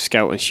to give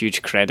Skelton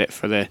huge credit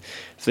for the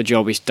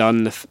job he's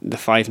done. The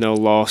 5-0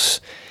 loss.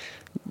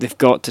 They've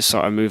got to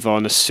sort of move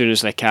on as soon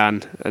as they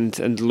can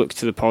and look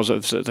to the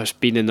positives that there's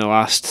been in the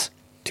last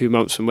 2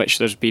 months, in which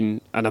there's been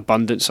an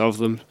abundance of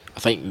them. I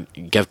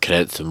think give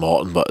credit to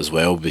Morton, but as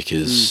well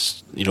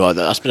because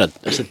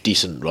that's a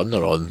decent run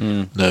they're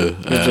on now.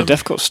 It was a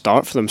difficult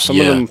start for them.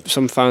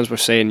 Some fans were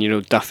saying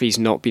Duffy's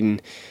not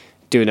been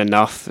doing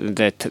enough,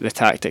 the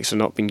tactics have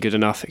not been good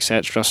enough,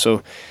 etc.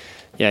 So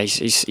yeah,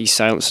 he's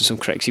silencing some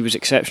critics. He was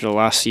exceptional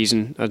last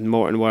season, and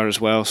Morton were as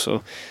well.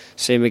 So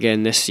same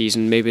again this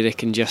season. Maybe they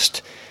can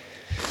just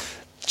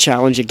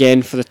challenge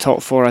again for the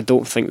top 4. I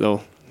don't think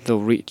they'll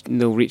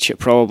reach it,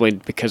 probably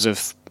because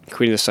of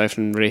Queen of the South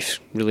and Wraith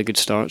really good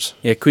starts.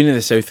 Yeah, Queen of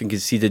the South and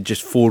conceded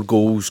just 4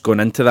 goals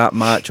going into that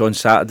match on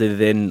Saturday.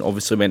 Then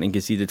obviously went and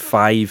conceded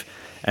 5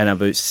 in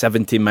about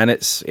 70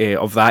 minutes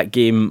of that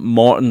game.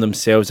 Morton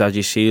themselves, as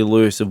you say,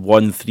 Lewis, have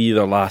won 3 of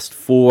their last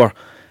 4.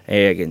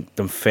 Again,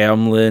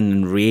 Dunfermline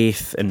and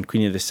Wraith and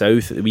Queen of the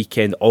South at the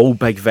weekend, all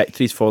big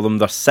victories for them.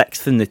 They're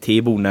 6th in the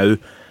table now,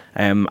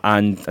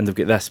 and they've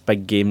got this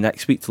big game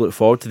next week to look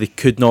forward to. They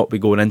could not be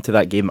going into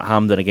that game at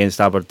Hampden against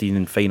Aberdeen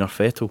and Finer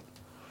Fettle.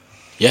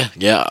 Yeah.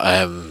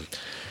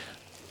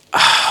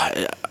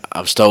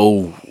 I'm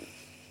still.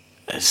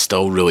 It's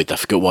still really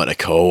difficult one to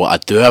call. I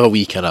do have a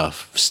wee kind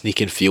of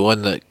sneaking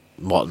feeling that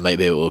Morton might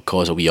be able to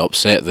cause a wee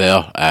upset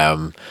there.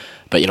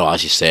 But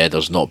as you said,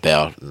 there's not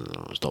better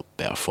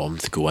form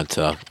to go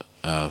into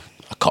a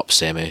cup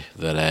semi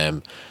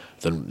than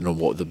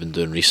what they've been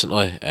doing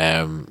recently.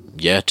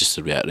 Just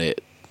to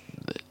reiterate,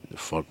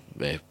 for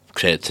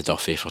credit to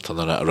Duffy for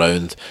turning it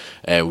around.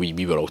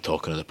 We were all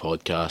talking on the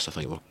podcast. I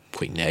think we're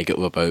quite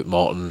negative about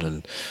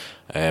Morton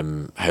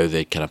and how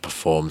they kind of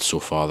performed so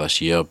far this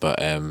year. But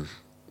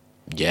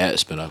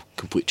it's been a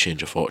complete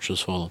change of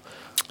fortunes for them.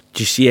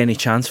 Do you see any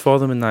chance for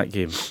them in that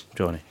game,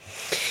 Jonny?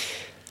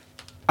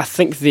 I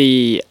think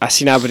I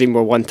seen Aberdeen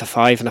were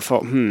 1-5, and I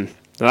thought,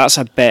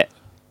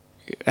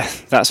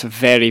 that's a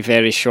very,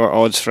 very short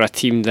odds for a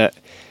team that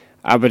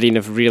Aberdeen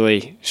have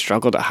really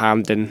struggled at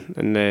Hampden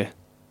in the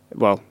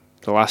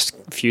last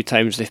few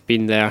times they've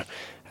been there.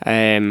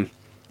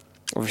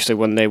 Obviously,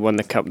 when they won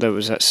the cup, that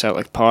was at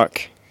Celtic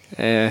Park.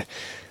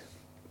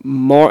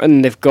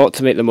 Morton, they've got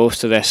to make the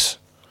most of this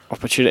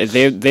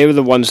opportunity. They were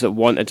the ones that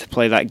wanted to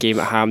play that game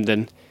at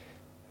Hampden,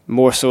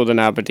 more so than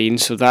Aberdeen,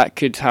 so that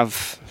could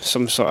have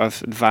some sort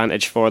of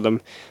advantage for them.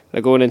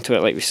 They're going into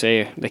it, like we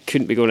say, they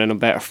couldn't be going in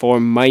better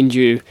form. Mind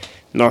you,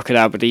 nor could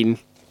Aberdeen,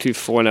 2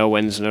 4-0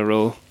 wins in a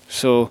row.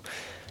 So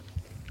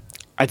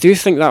I do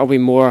think that'll be a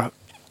more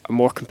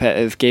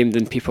competitive game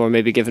than people are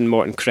maybe giving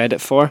Morton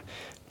credit for,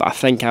 but I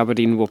think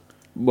Aberdeen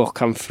will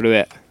come through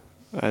it,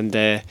 and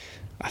I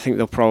think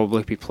they'll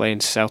probably be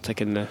playing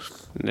Celtic in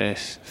the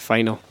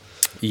final.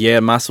 Yeah,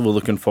 massively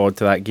looking forward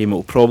to that game.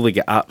 It'll probably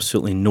get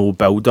absolutely no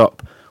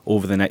build-up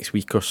over the next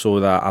week or so,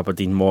 that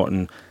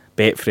Aberdeen-Morton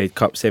Betfred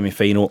Cup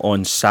semi-final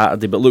on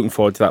Saturday, but looking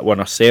forward to that one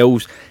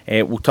ourselves.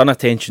 We'll turn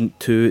attention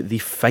to the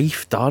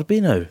Fife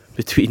derby now,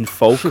 between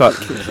Falkirk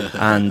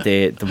and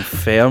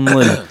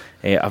Dunfermline.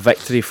 A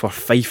victory for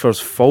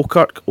Fifers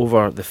Falkirk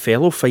over the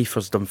fellow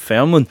Fifers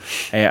Dunfermline,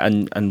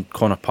 and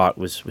Connor Park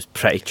was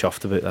pretty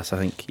chuffed about this. I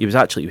think he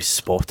was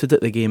spotted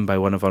at the game by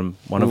one of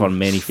our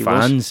many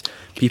fans.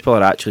 People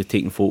are actually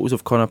taking photos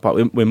of Connor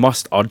Park. We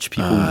must urge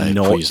people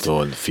not please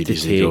don't feed to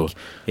his take. ego.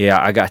 Yeah,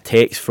 I got a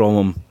text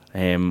from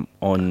him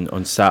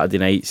on Saturday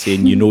night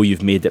saying,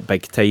 you've made it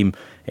big time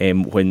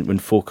when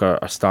folk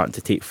are starting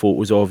to take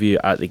photos of you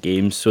at the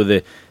games. So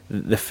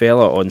the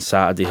fella on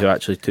Saturday who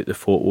actually took the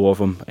photo of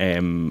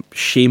him,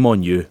 shame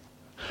on you.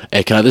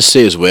 Can I just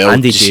say as well,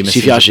 Andy see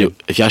Jameson,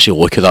 if you actually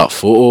look at that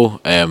photo,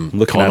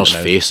 Connor's at it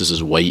now. face is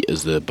as white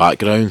as the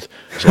background.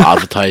 So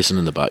advertising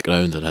in the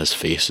background, and his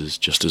face is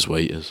just as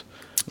white as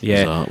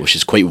that, which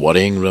is quite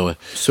worrying, really.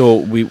 So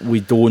we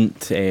don't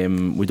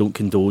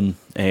condone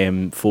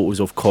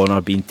photos of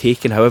Connor being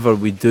taken. However,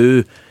 we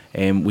do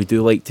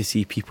like to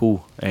see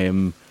people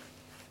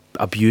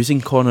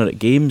abusing Connor at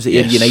games.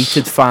 Ayr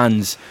United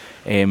fans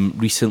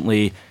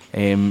recently,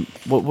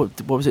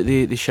 what was it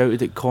they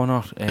shouted at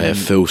Connor?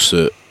 Full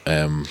suit.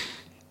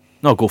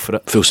 No, go for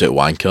it. Full suit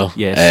wanker.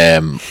 Yes.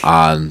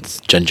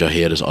 And ginger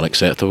hair is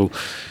unacceptable.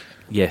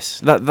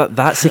 Yes,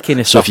 that's the kind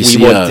of So stuff if you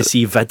we see want to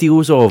see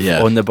videos of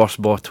on the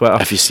Burstball Twitter.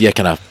 If you see a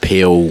kind of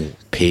pale,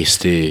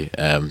 pasty,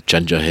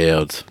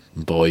 ginger-haired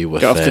boy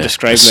with don't have to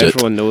describe him,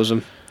 everyone knows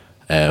him.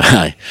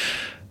 Hurl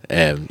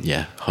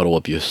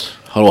abuse,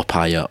 hurl a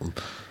pie at him.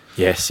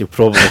 Yes, you'll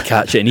probably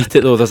catch it and eat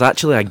it though. There's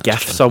actually a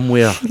gif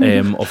somewhere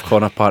of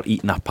Connor Park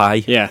eating a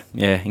pie. Yeah,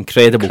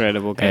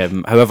 incredible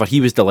gif. However, he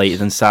was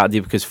delighted on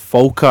Saturday because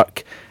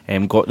Falkirk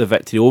got the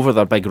victory over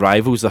their big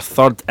rivals. They're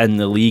third in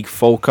the league,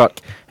 Falkirk.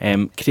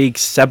 Craig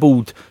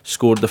Sibbald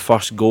scored the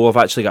first goal. I've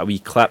actually got a wee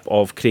clip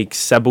of Craig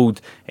Sibbald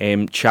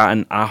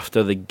chatting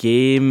after the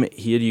game.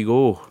 Here you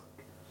go.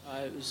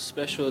 It was a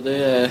special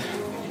day.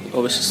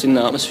 Obviously seen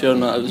the atmosphere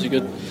and that. It was a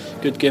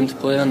good game to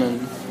play in,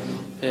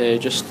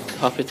 and just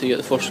happy to get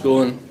the first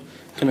goal and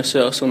kind of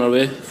set us on our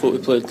way. Thought we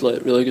played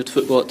really good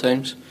football at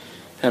times,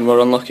 and we're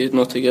unlucky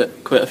not to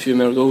get quite a few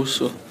more goals.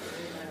 So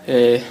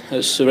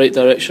it's the right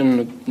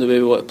direction, the way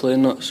we want to play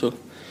in that. So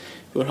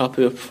we're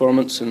happy with the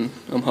performance, and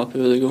I'm happy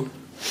with the goal.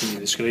 Can you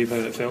describe how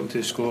it felt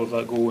to score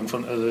that goal in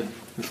front of the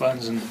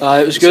fans? And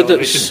it was good. It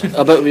was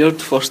a bit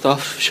weird first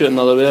half, shooting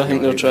the other way. I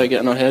think they were trying to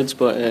get in our heads,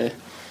 but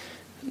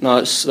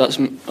that's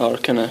our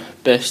kind of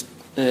best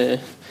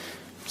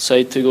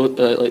side to go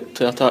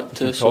to attack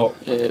to. So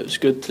it was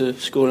good to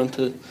score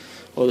into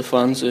all the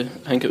fans. I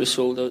think it was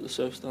sold out the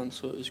south stand,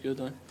 so it was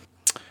good.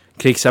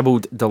 Craig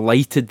Sibbald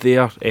delighted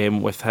there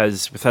with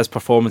his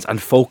performance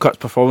and Falkirk's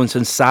performance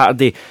on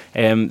Saturday.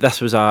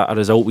 This was a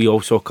result we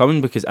all saw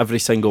coming because every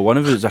single one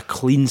of it was a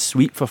clean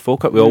sweep for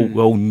Falkirk. We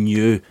all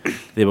knew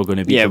they were going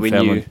to beat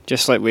Dunfermline. We knew,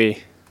 just like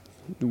we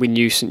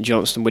knew St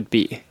Johnstone would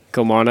beat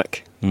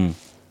Kilmarnock.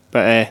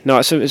 But no,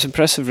 it's an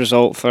impressive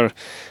result for,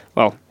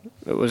 well,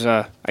 it was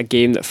a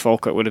game that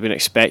Falkirk would have been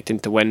expecting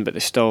to win, but they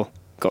still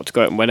got to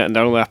go out and win it, and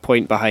they're only a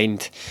point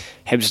behind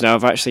Hibs now.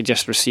 I've actually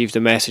just received a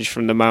message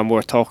from the man we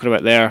were talking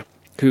about there,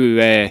 who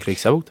Craig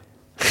Sibbald,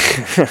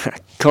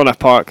 Connor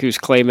Park, who's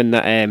claiming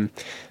that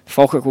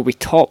Falkirk will be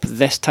top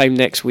this time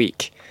next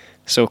week.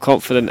 So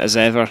confident as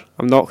ever.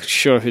 I'm not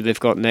sure who they've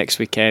got next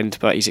weekend,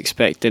 but he's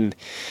expecting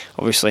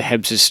obviously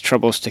Hibs'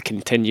 troubles to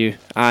continue.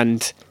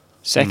 And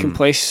second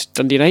place,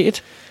 Dundee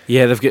United.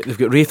 Yeah, they've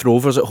got Wraith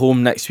Rovers at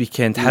home next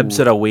weekend.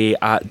 Hibs are away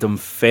at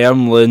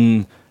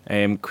Dunfermline.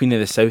 Queen of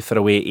the South are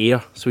away at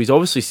Ayr. So he's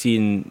obviously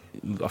seen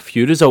a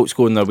few results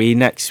going their way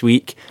next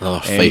week. Another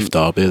Fife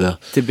derby there.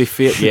 To be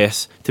fair,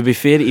 yes. To be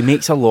fair, he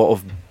makes a lot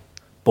of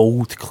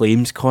bold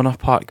claims, Connor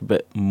Park,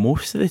 but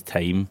most of the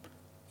time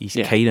he's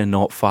kind of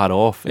not far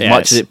off. As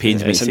much as it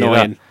pains me to say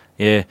that.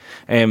 Yeah.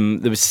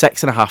 There was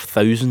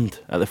 6,500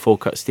 at the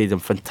Falkirk Stadium.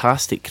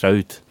 Fantastic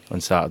crowd on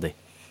Saturday.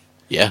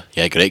 Yeah,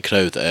 great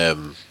crowd.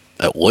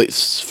 It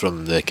looked,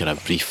 from the kind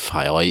of brief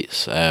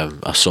highlights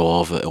I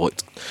saw of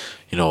it,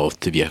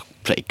 to be a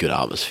pretty good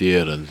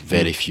atmosphere and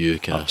very few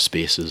kind of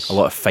spaces. A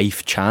lot of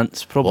Fife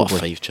chants, probably. A lot of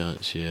Fife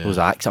chants, yeah.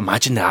 Those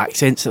imagine the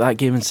accents at that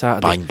game on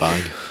Saturday.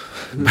 Bang,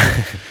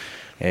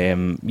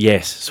 bang.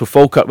 Yes, so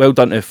Falkirk, well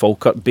done to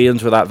Falkirk.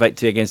 Bairns with that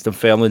victory against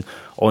Dunfermline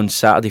on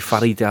Saturday.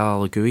 Farid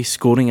El Alagoui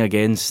scoring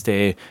against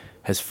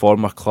his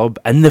former club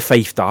in the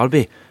Fife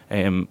derby.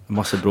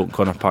 Must have broken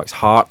Connor Park's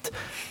heart.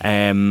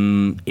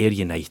 Ayr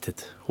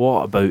United.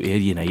 What about Ayr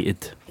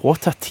United?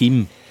 What a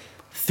team.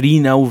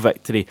 3-0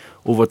 victory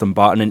over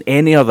Dumbarton. And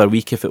any other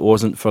week, if it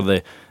wasn't for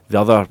the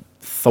other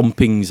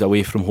thumpings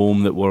away from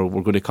home that we're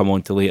going to come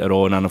on to later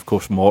on, and of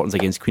course Morton's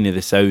against Queen of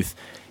the South,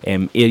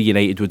 Ayr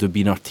United would have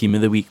been our team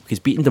of the week, because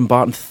beating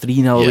Dumbarton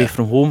 3-0 away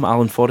from home,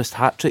 Alan Forrest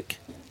hat-trick.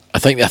 I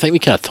think we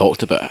kind of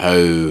talked about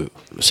how,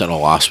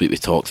 certainly last week we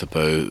talked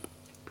about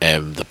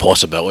the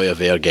possibility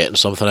of Ayr getting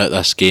something out of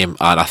this game,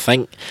 and I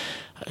think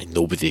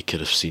nobody could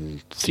have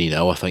seen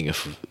 3-0. I think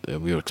if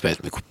we were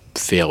expecting to be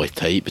fairly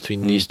tight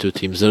between these two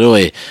teams, they're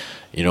really,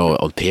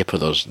 on paper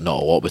there's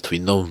not a lot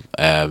between them,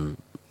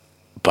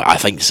 but I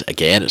think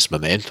it's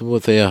momentum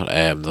with Ayr.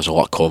 There's a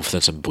lot of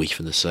confidence and belief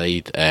in the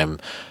side,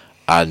 and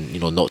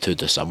not too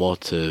dissimilar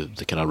to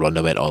the kind of run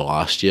they went on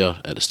last year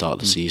at the start of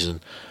the season,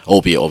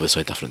 albeit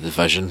obviously a different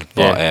division,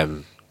 but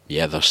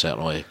they're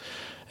certainly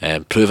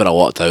proving a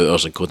lot of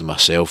doubters, including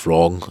myself,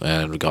 wrong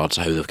in regards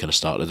to how they've kind of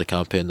started the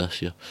campaign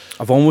this year.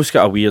 I've almost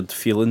got a weird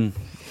feeling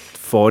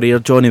for Ayr,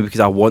 Jonny, because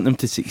I want them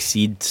to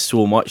succeed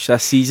so much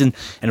this season,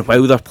 and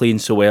while they're playing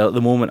so well at the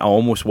moment, I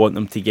almost want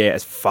them to get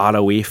as far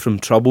away from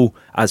trouble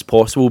as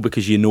possible,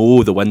 because the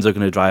wins are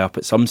going to dry up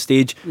at some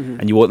stage,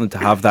 and you want them to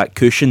have that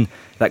cushion.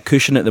 That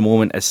cushion at the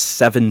moment is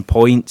 7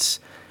 points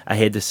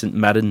ahead of St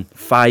Mirren,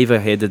 5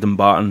 ahead of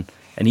Dumbarton,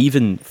 and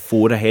even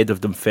 4 ahead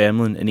of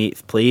Dunfermline in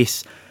 8th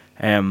place.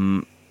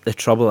 The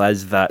trouble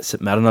is that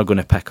St Mirren are going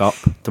to pick up,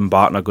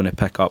 Dumbarton are going to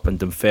pick up, and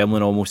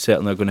Dunfermline almost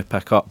certainly are going to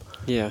pick up.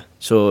 Yeah.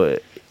 So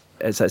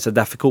it's a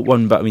difficult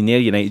one, but I mean, Ayr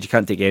United, you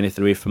can't take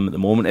anything away from them at the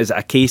moment. Is it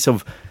a case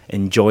of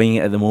enjoying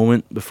it at the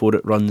moment before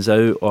it runs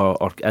out,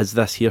 or is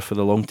this here for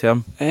the long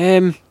term?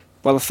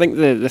 Well, I think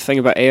the thing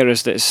about Ayr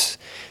is that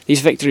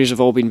these victories have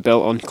all been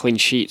built on clean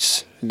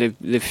sheets.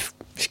 They've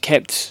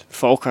kept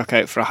Falkirk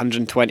out for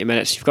 120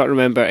 minutes. You've got to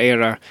remember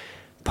Ayr are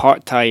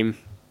part-time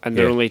and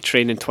they're only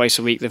training twice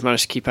a week. They've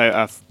managed to keep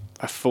out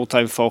a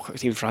full-time Falkirk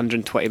team for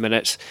 120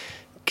 minutes.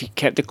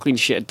 Kept the clean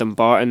sheet at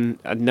Dumbarton,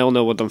 a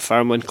 0-0 with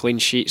Dunfermline clean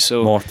sheet.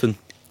 So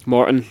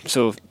Morton.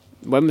 So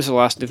when was the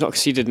last? They've not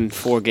conceded in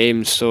 4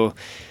 games. So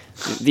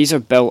these are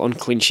built on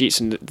clean sheets,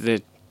 and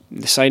the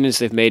signings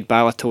they've made.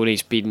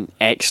 Balatoni's been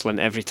excellent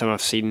every time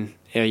I've seen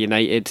Ayr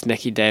United.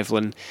 Nicky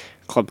Devlin,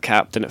 club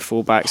captain at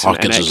fullbacks.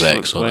 Harkins was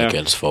excellent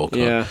against Falkirk.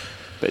 Yeah,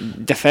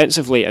 but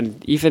defensively,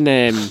 and even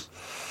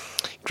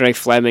Greg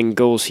Fleming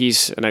goals.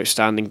 He's an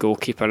outstanding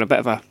goalkeeper and a bit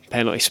of a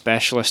penalty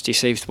specialist. He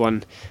saved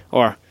one,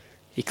 or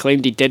he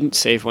claimed he didn't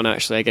save one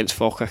actually against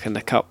Falkirk in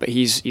the cup, but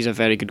he's a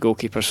very good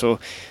goalkeeper. So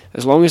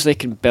as long as they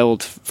can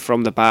build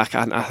from the back,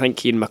 I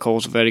think Ian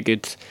McCall's a very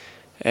good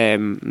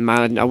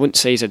man. I wouldn't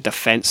say he's a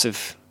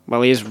defensive.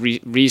 Well, he is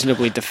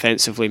reasonably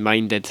defensively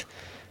minded,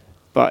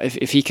 but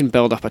if he can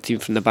build up a team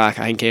from the back,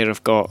 I think Ayr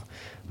have got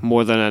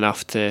more than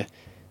enough to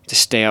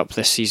stay up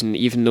this season,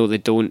 even though they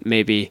don't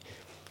maybe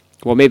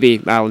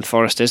Alan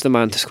Forrest is the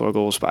man to score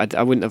goals, but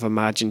I wouldn't have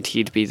imagined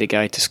he'd be the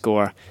guy to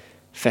score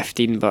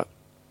 15, but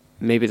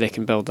maybe they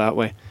can build that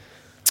way.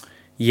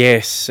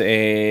 Yes,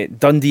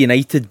 Dundee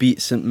United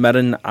beat St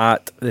Mirren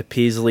at the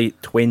Paisley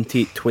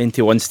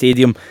 2021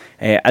 Stadium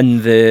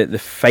in the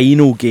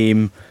final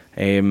game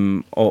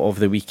of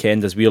the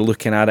weekend. As we are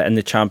looking at it in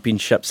the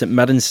Championship, St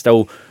Mirren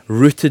still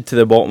rooted to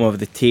the bottom of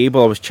the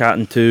table. I was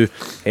chatting to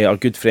our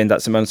good friend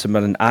at St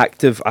Mirren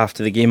Active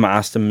after the game. I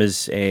asked him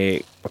his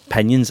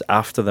opinions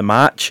after the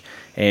match.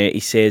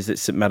 He says that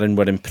St Mirren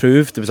were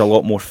improved. There was a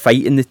lot more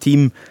fight in the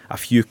team, a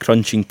few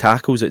crunching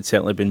tackles that had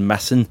certainly been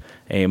missing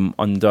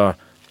under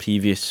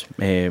previous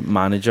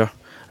manager,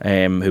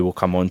 who we'll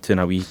come on to in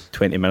a wee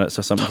 20 minutes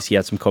or something, because he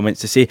had some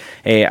comments to say.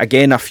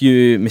 Again, a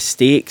few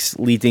mistakes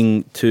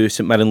leading to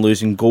St Mirren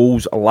losing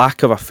goals, a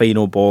lack of a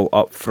final ball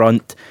up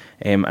front,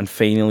 and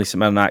finally St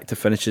Mirren Active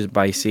finishes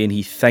by saying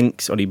he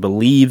thinks, or he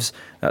believes,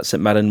 that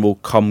St Mirren will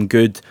come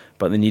good,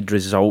 but they need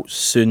results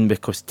soon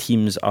because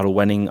teams are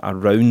winning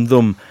around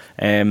them.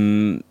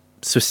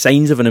 So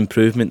signs of an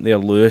improvement there,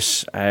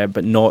 Lewis,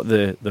 but not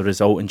the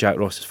result in Jack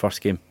Ross's first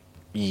game.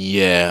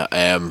 Yeah,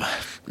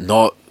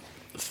 not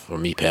for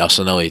me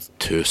personally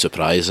too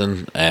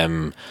surprising.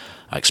 I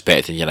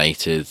expected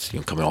United,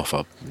 coming off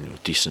a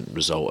decent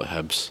result at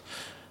Hibs,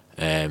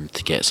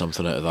 to get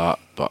something out of that.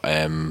 But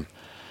I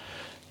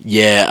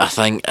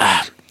think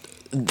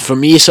for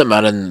me, St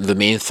Mirren, the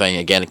main thing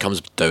again, it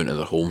comes down to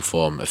their home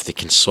form. If they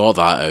can sort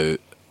that out,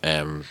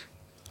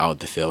 I would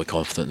be fairly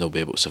confident they'll be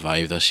able to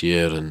survive this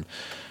year and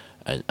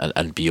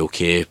be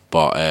okay.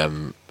 But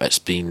it's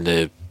been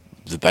the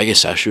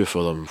biggest issue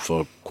for them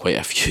for quite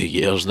a few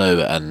years now,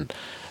 and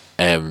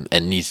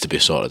it needs to be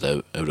sorted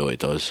out. It really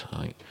does,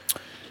 I think.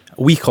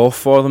 A week off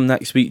for them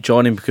next week,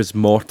 Jonny, because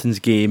Morton's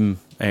game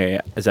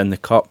is in the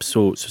cup,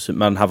 so St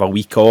Mirren have a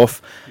week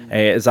off.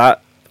 Is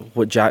that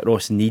what Jack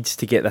Ross needs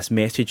to get this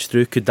message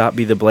through? Could that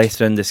be the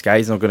blessing in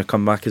disguise and they're going to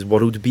come back as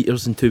world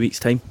beaters in 2 weeks'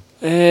 time?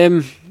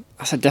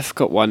 That's a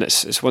difficult one.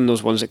 It's one of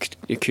those ones that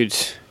could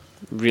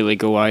really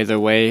go either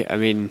way. I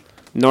mean,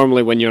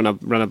 normally when you're on a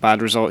run of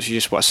bad results, you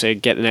just want to say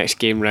get the next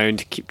game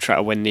round, keep trying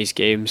to win these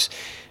games.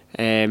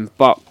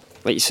 But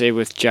like you say,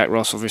 with Jack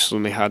Ross, obviously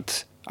only had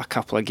a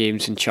couple of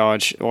games in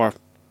charge, or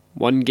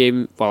one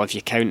game, well, if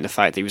you count the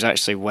fact that he was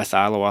actually with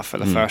Alloa for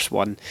the first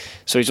one,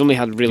 so he's only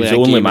had really he's the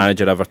only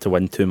manager ever to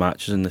win 2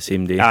 matches in the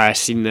same day. I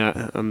seen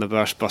that on the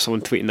burst bus,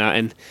 someone tweeting that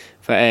in,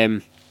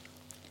 but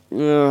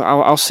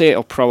I'll say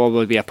it'll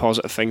probably be a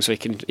positive thing, so he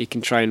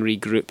can try and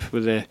regroup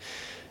with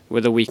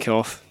a week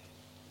off.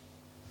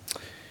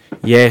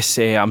 Yes,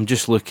 I'm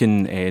just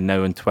looking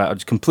now on Twitter,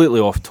 just completely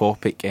off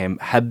topic.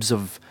 Hibs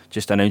have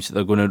just announced that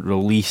they're going to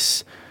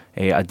release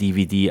a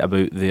DVD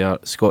about their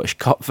Scottish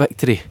Cup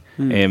victory.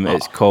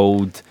 It's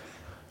called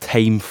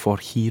Time for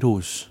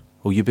Heroes.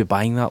 Will you be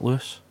buying that,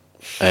 Lewis?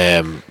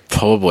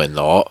 Probably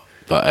not,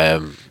 but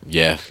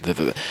yeah,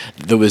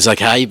 there was a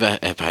guy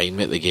behind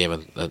me at the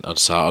game on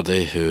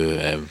Saturday who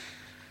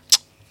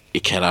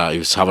he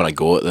was having a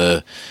go at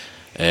the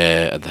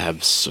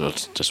Hibs, or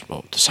just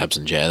Hibs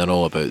in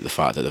general, about the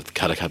fact that they've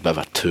kind of had a bit of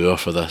a tour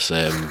for this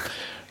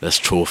this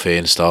trophy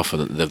and stuff,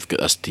 and they've got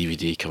this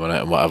DVD coming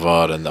out and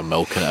whatever, and they're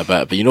milking it a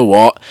bit. But you know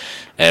what?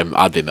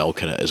 I'd be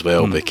milking it as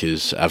well,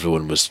 because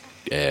everyone was,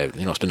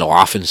 it's been a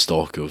laughing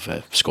stock of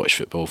Scottish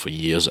football for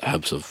years that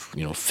Hibs have,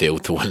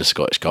 failed to win the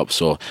Scottish Cup.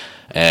 So,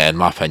 in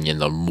my opinion,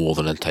 they're more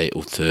than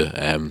entitled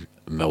to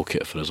milk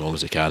it for as long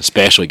as they can,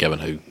 especially given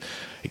how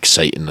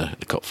exciting the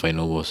cup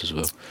final was as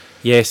well.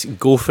 Yes,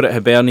 go for it,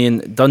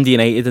 Hibernian. Dundee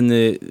United in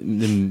the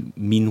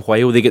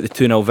meanwhile, they get the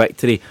 2-0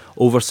 victory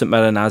over St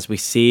Mirren, as we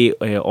say,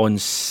 on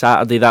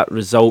Saturday. That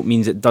result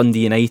means that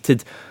Dundee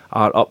United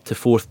are up to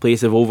 4th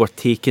place. They've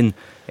overtaken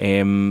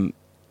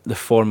the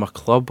former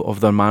club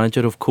of their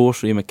manager, of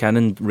course, Ray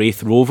McKinnon,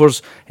 Raith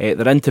Rovers.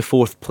 They're into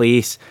 4th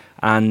place,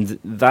 and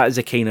that is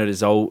the kind of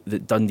result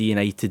that Dundee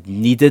United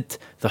needed.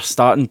 They're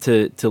starting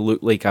to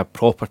look like a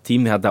proper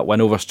team. They had that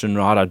win over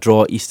Stranraer, a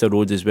draw at Easter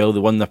Road as well. They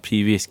won their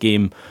previous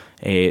game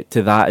to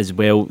that as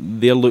well.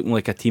 They're looking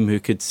like a team who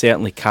could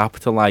certainly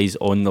capitalise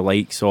on the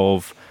likes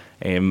of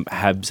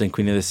Hibs and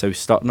Queen of the South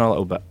Sutton a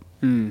little bit.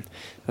 I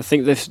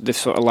think they've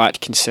sort of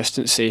lacked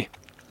consistency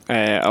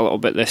a little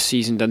bit this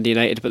season, Dundee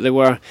United, but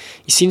you've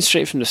seen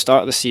straight from the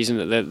start of the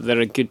season that they're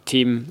a good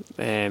team,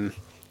 a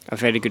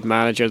very good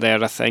manager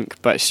there, I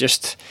think, but it's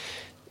just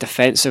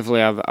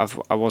defensively I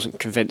wasn't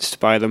convinced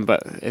by them.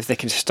 But if they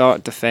can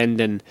start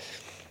defending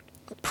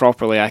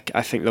properly, I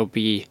think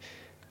they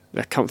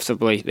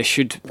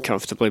should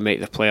comfortably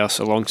make the playoffs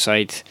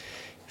alongside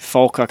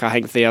Falkirk. I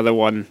think the other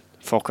one,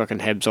 Falkirk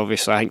and Hibs,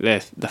 obviously, I think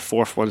the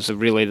 4th one's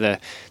really the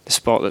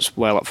spot that's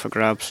well up for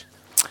grabs.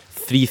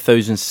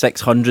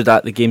 3,600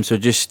 at the game, so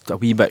just a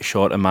wee bit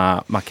short of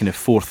my kind of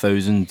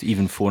 4,000,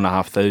 even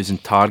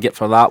 4,500 target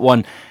for that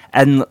one.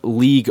 In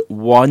League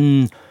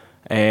One,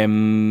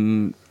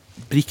 Brecon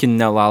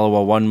 0,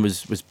 Alloa 1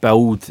 was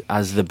billed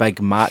as the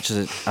big match,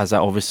 as it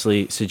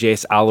obviously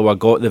suggests. Alloa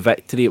got the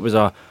victory. It was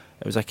a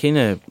kind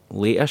of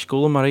late-ish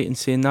goal, am I right in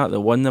saying that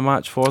won the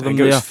match for them? I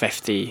think it was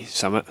 50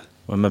 something.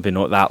 Well, maybe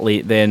not that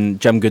late then.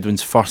 Jim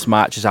Goodwin's first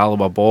match as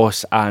Alloa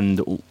boss,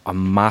 and a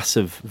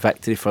massive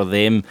victory for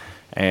them.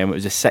 It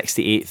was the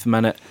 68th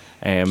minute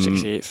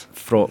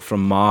 68th.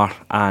 from Mar,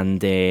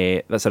 and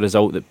that's a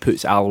result that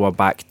puts Alloa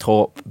back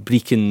top.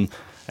 Brecon,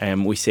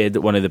 we said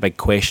that one of the big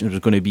questions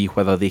was going to be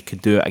whether they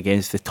could do it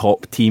against the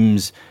top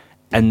teams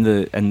in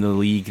the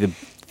league,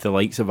 the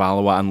likes of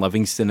Alloa and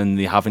Livingston, and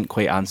they haven't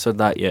quite answered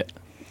that yet.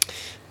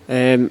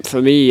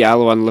 For me,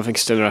 Alloa and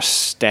Livingston are a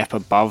step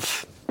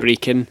above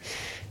Brecon,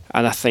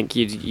 and I think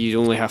you'd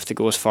only have to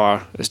go as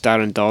far as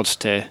Darren Dodds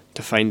to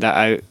find that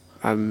out.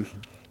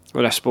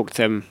 When I spoke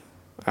to him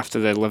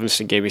after the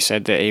Livingston game, he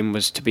said the aim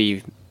was to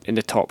be in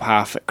the top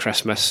half at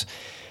Christmas.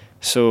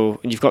 So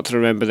you've got to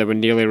remember they were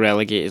nearly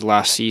relegated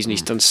last season.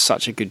 He's done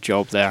such a good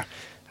job there.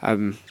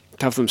 To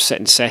have them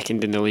sitting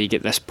second in the league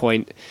at this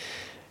point,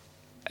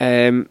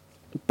 but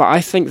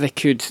I think they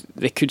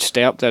could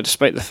stay up there,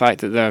 despite the fact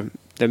that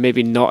they're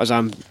maybe not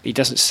as he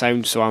doesn't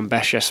sound so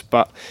ambitious,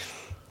 but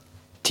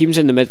teams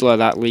in the middle of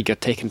that league are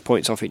taking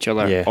points off each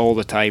other all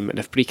the time, and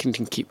if Brecon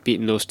can keep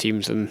beating those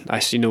teams, then I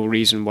see no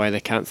reason why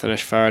they can't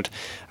finish third.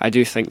 I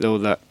do think though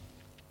that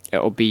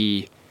it'll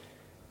be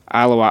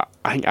Alloa.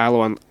 I think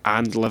Alloa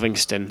and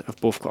Livingston have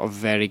both got a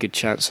very good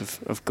chance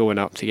of going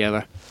up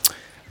together.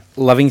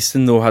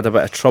 Livingston though had a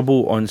bit of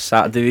trouble on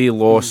Saturday. They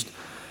lost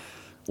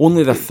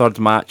only their 3rd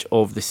match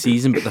of the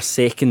season, but their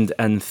 2nd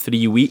in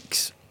 3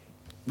 weeks,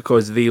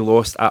 because they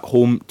lost at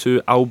home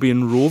to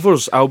Albion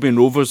Rovers. Albion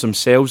Rovers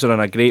themselves are on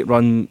a great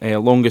run,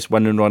 longest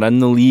winning run in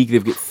the league.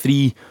 They've got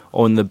 3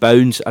 on the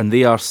bounce, and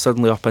they are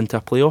suddenly up into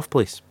a playoff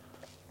place.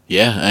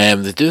 Yeah,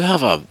 they do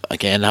have a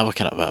kind of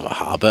bit of a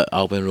habit,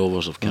 Albion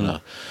Rovers, of kind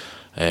of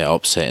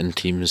upsetting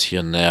teams here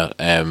and there.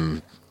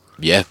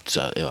 It's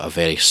a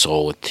very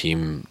solid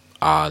team,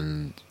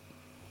 and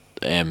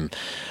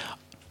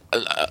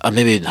I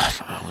maybe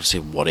I would say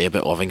worry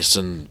about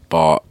Livingston,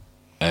 but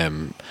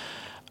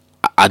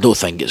I don't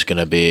think it's going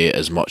to be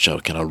as much a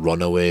kind of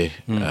runaway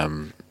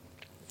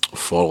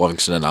for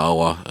Livingston and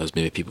Alloa as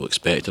maybe people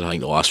expected. I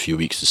think the last few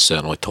weeks has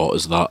certainly taught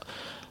us that.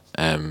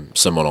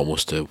 Similar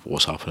almost to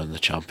what's happening in the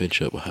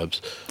Championship with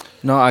Hibs.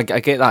 No, I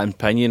get that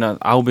opinion.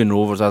 Albion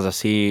Rovers, as I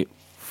say,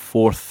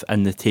 4th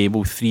in the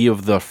table. 3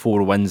 of their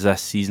 4 wins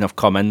this season have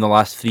come in the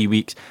last 3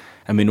 weeks,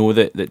 and we know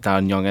that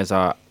Darren Young is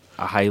a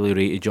highly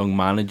rated young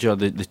manager.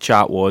 The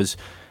chat was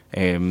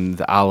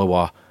that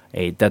Alloa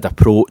did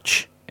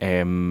approach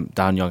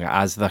Darren Young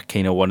as their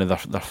kind of one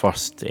of their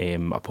first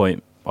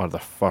appointment or their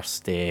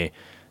first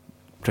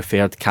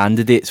preferred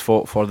candidates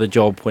for the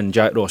job when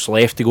Jack Ross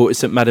left to go to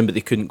St Mirren, but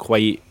they couldn't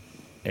quite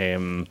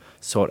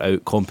sort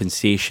out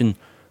compensation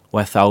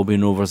with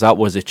Albion Rovers. That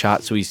was the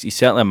chat. So he's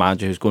certainly a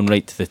manager who's going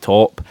right to the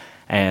top,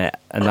 and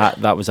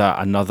that was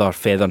another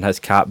feather in his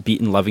cap,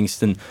 beating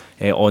Livingston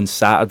on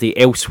Saturday.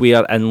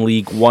 Elsewhere in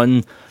League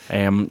One,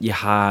 you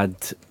had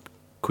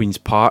Queen's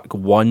Park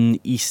 1,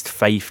 East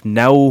Fife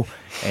 0.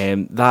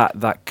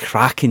 That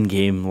cracking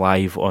game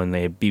live on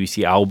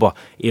BBC Alba.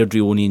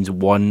 Airdrieonians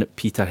 1,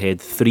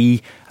 Peterhead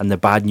 3, and the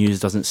bad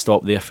news doesn't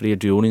stop there for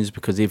Airdrieonians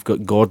because they've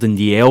got Gordon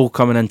Dalziel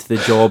coming into the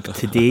job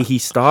today. He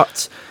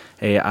starts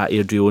at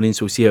Airdrieonians,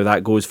 so we'll see how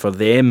that goes for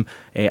them.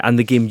 And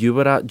the game you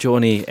were at,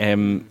 Jonny,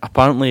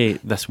 apparently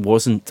this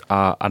wasn't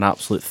an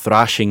absolute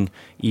thrashing,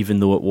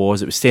 even though it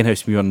was. It was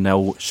Stenhousemuir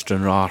 0,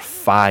 Stranraer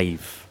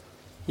 5.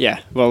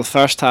 Yeah, well, the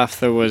first half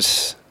there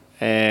was,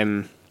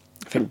 I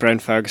think Brown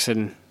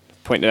Ferguson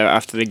pointed out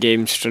after the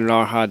game,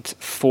 Stranraer had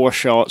 4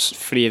 shots,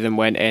 3 of them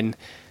went in.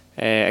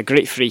 A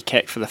great free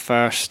kick for the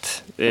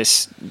first.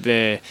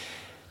 The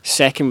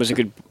second was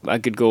a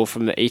good goal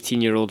from the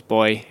 18-year-old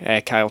boy,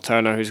 Kyle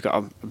Turner, who's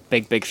got a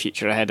big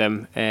future ahead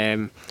of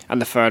him.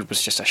 And the third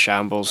was just a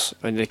shambles.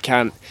 When they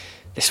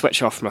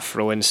switch off from a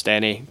throw-in,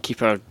 Stenny,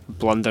 keeper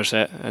blunders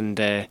it, and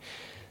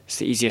it's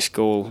the easiest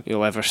goal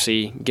you'll ever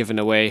see given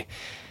away.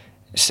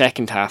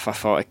 Second half, I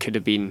thought it could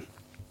have ended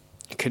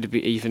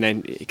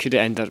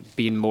up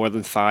being more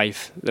than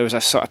 5. There was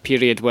a sort of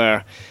period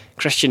where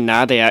Christian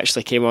Nadi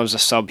actually came on as a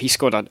sub. He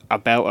scored a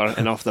belter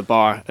and off the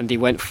bar, and he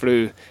went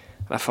through.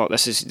 And I thought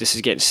this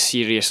is getting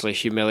seriously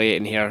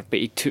humiliating here. But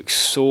he took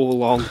so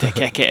long to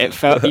kick it. It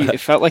felt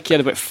like he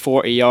had about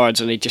 40 yards,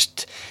 and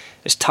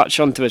his touch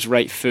onto his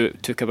right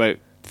foot took about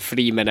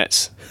 3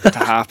 minutes to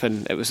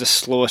happen. It was the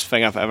slowest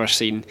thing I've ever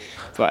seen.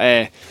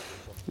 But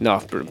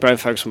no, Brown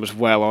Ferguson was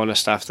well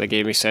honest after the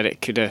game. He said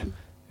it could have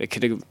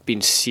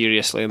been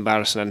seriously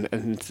embarrassing,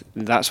 and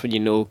that's when you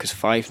know, because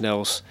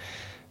 5-0's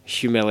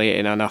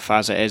humiliating enough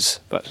as it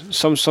is. But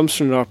some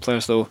Stranraer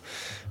players though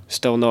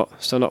still not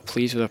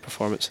pleased with their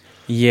performance.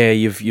 Yeah,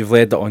 you've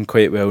led that on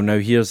quite well. Now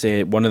here's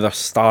one of their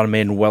star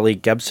men, Willie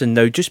Gibson.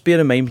 Now just bear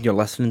in mind when you're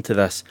listening to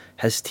this,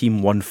 his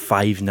team won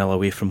 5-0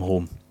 away from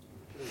home.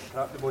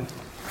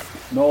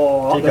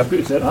 No, I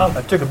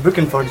took a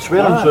booking for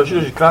swearing, so I should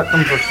have just cracked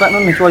them for spitting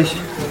on me twice.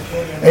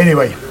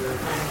 Anyway,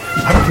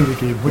 how do you think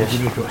the game? What did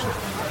you make of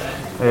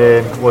it?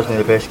 It wasn't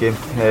the best game.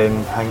 I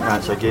think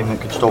that's a game that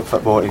could stop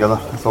football altogether.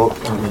 I thought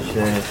it was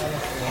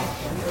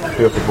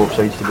poor for both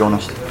sides, to be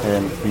honest.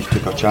 We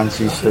took our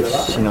chances.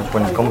 It's seen us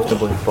winning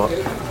comfortably, but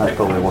that's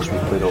probably the worst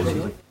we've played all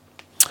season.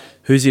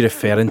 Who's he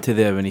referring to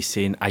there when he's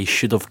saying, I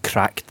should have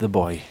cracked the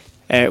boy?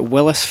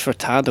 Willis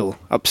Furtado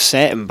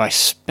upset him by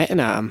spitting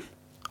at him.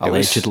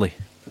 Allegedly.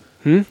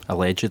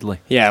 Allegedly.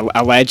 Yeah,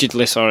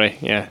 allegedly, sorry.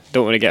 Yeah,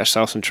 don't want to get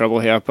ourselves in trouble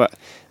here, but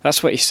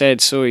that's what he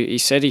said. So he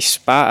said he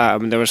spat at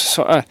him, and there was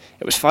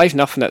it was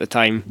 5-0 at the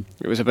time.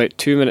 It was about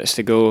 2 minutes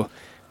to go,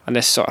 and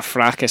this sort of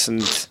fracas,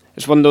 and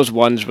it's one of those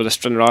ones where the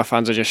Stranraer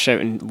fans are just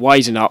shouting,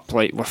 wisen up,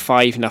 like, we're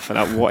 5-0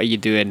 up, what are you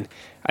doing?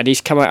 And he's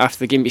come out after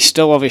the game, he's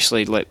still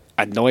obviously like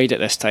annoyed at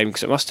this time,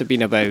 because it must have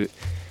been about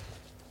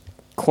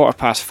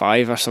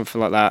 5:15 or something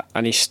like that,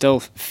 and he's still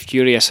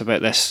furious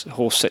about this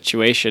whole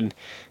situation,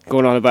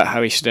 going on about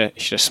how he should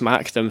have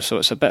smacked them. So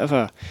it's a bit of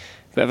a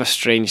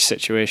strange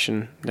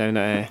situation down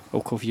at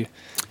Oakleview.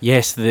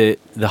 Yes, the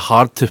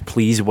hard to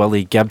please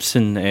Willie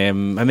Gibson.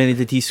 How many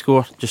did he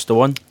score? Just the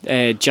one?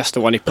 Just the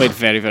one. He played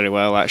very, very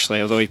well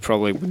actually, although he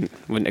probably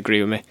wouldn't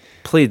agree with me.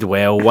 Played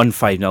well, won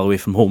 5-0 away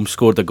from home,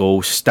 scored a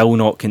goal, still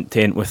not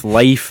content with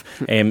life.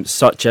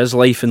 Such is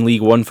life in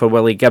League 1 for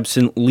Willie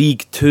Gibson.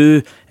 League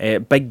 2,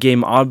 big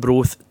game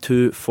Arbroath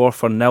 2-4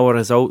 for nil, a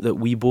result that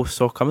we both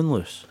saw coming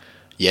loose.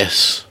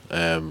 Yes, we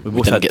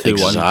both didn't had get the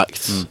 2-1.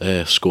 exact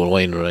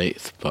scoreline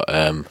right, but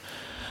I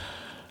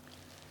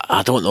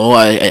don't know.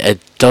 It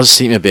does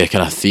seem to be a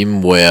kind of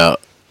theme where,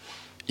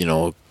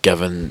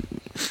 given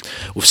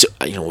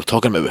we're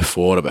talking about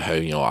before about how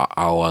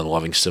Alloa and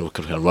Livingston were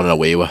kind of running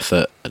away with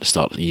it at the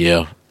start of the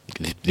year.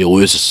 They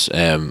lose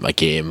a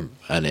game,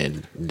 and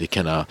then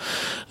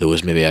there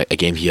was maybe a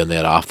game here and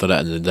there after it,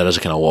 and there is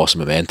a kind of loss of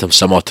momentum,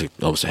 similar to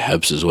obviously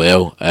Hibs as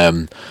well.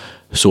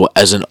 So it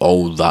isn't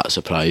all that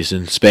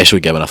surprising, especially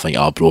given I think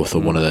Arbroath are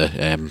one of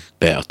the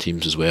better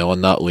teams as well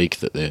in that league,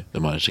 that they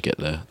managed to get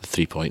the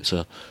 3 points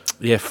there.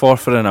 Yeah,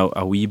 forfeiting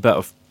a wee bit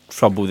of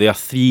trouble there.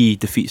 3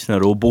 defeats in a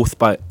row,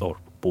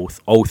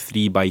 all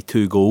 3 by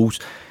 2 goals.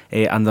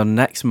 And their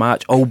next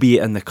match,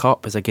 albeit in the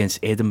Cup, is against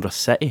Edinburgh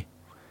City.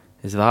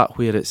 Is that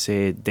where it's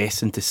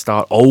destined to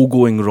start all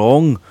going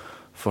wrong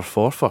for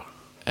Forfar?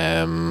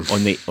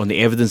 On the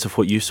evidence of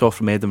what you saw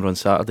from Edinburgh on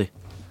Saturday.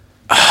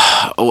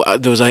 I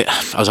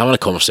was having a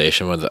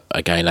conversation with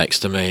a guy next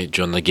to me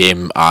during the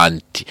game,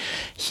 and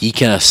he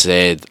kind of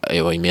said,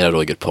 he made a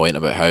really good point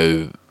about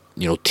how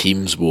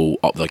teams will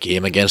up their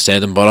game against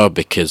Edinburgh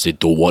because they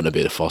don't want to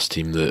be the first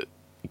team that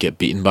get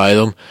beaten by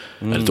them,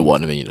 and they don't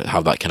want to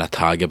have that kind of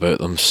tag about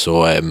them.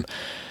 So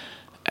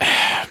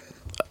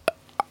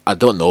I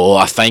don't know.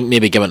 I think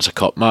maybe given it's a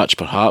cup match,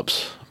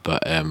 perhaps,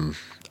 but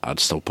I'd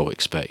still probably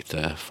expect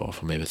for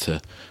maybe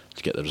to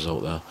get the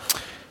result there.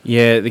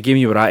 Yeah, the game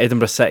you were at,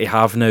 Edinburgh City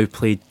have now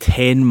played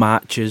 10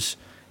 matches.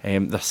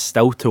 They're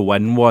still to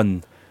win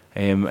one.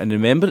 And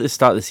remember at the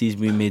start of the season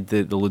we made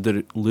the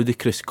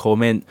ludicrous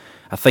comment,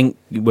 I think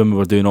when we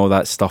were doing all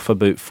that stuff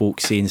about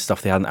folks saying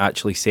stuff they hadn't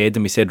actually said,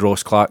 and we said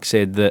Ross Clark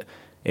said that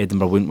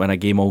Edinburgh wouldn't win a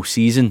game all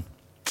season.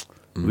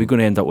 Are we going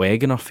to end up with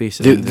egg in our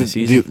faces in the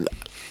season?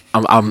 I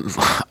don't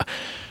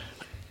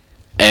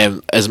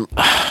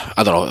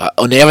know.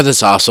 On the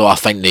evidence also, I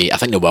think they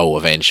will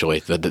eventually.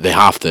 They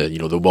have to.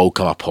 There will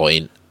come a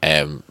point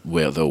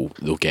where they'll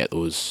get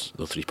those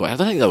 3 points. I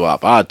don't think they're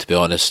that bad, to be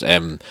honest.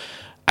 I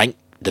think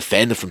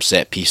defending from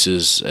set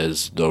pieces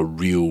is their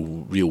real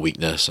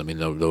weakness. I mean,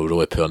 they're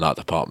really poor in that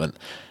department.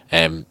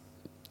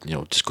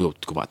 Just go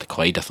back to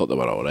Clyde. I thought they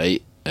were all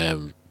right.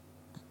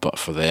 But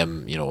for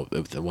them,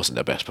 it wasn't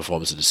their best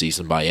performance of the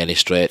season by any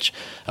stretch.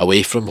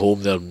 Away from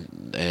home,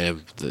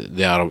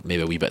 they are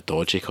maybe a wee bit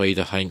dodgy, Clyde,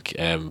 I think.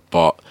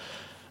 But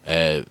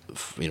be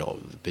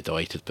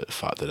delighted about the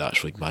fact that they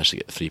actually managed to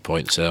get the 3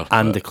 points there.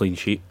 And the clean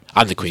sheet.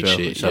 And the clean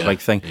sheet, it's a big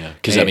thing.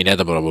 Because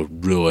Edinburgh were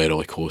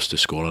really close to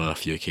scoring on a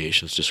few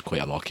occasions, just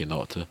quite unlucky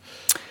not to.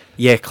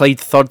 Yeah, Clyde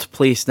 3rd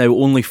place now,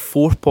 only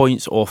 4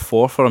 points off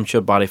Forfar. I'm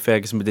sure Barry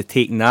Ferguson would have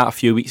taken that a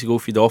few weeks ago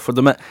if he'd offered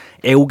them it.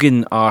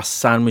 Elgin are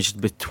sandwiched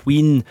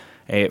between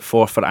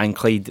Forfar and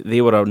Clyde.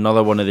 They were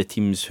another one of the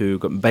teams who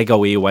got big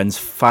away wins,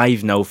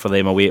 5-0 for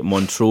them away at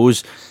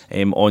Montrose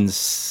on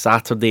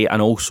Saturday,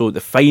 and also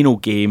the final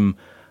game,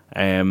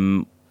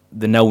 the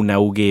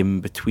 0-0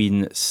 game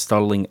between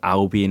Stirling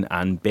Albion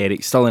and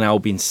Berwick. Stirling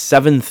Albion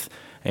 7th.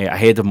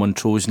 Ahead of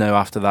Montrose now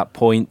after that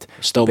point.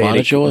 Still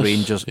Berwick, managerless.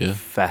 Rangers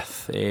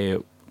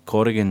 5th.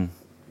 Corrigan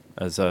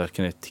as a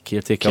kind of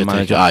caretaker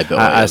manager.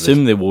 I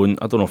assume they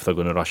won't. I don't know if they're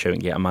going to rush out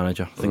and get a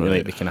manager. I think they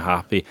might be kind of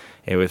happy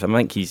with him. I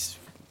think he's,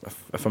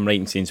 if I'm right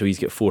in saying so, he's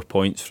got 4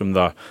 points from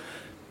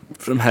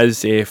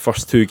his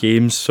first 2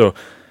 games. So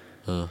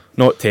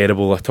not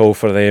terrible at all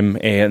for them.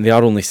 And they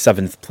are only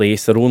 7th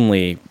place. They're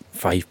only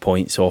 5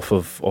 points off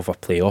of a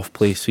playoff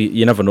place, so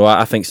you never know.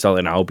 I think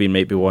Stirling Albion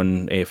might be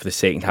one for the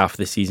second half of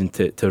the season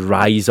to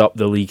rise up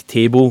the league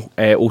table.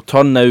 We'll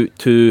turn now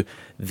to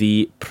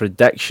the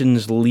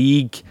Predictions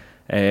League,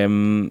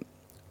 and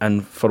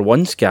for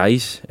once,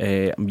 guys,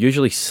 I'm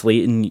usually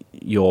slating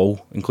you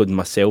all, including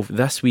myself.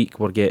 This week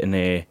we're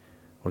getting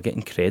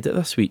credit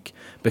this week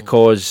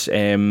because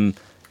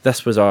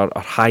this was our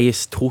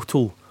highest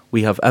total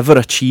we have ever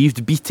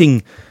achieved,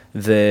 beating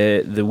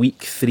the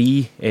week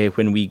 3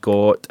 when we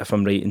got, if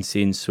I'm right in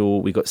saying so,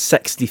 we got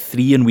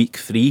 63 in week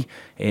 3,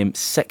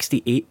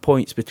 68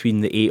 points between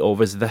the 8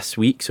 of us this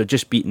week, so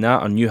just beating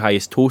that, our new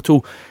highest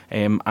total.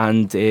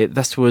 And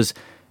this was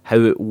how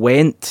it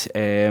went.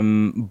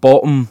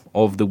 Bottom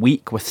of the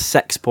week with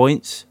 6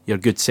 points, your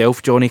good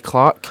self, Jonny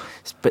Clark,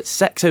 but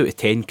 6 out of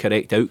 10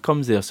 correct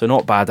outcomes there, so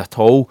not bad at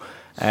all.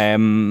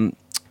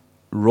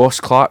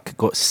 Ross Clark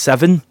got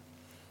 7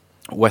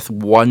 with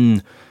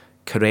 1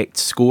 correct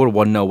score,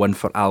 1-0 win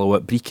for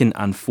Alloa Brecon,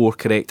 and 4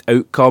 correct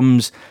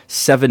outcomes.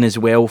 7 as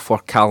well for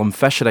Callum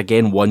Fisher,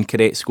 again 1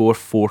 correct score,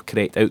 4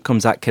 correct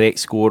outcomes. That correct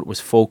score was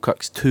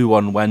Falkirk's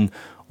 2-1 win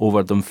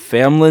over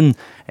Dunfermline.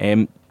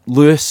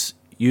 Lewis,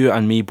 you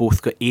and me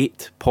both got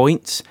 8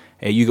 points.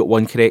 You got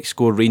 1 correct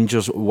score,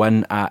 Rangers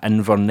win at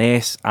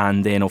Inverness,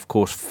 and then of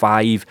course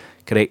 5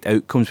 correct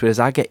outcomes, whereas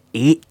I get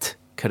 8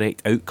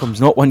 correct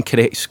outcomes, not 1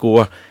 correct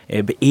score,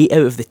 but 8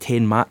 out of the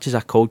 10 matches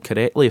I called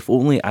correctly. If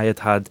only I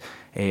had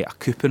a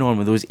coupon on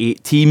with those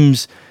 8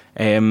 teams.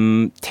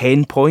 10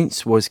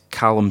 points was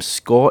Callum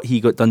Scott. He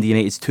got Dundee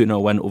United's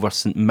 2-0 win over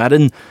St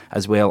Mirren,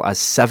 as well as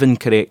 7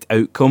 correct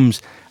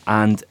outcomes.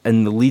 And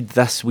in the lead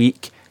this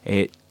week,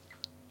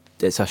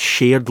 it's a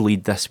shared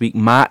lead this week.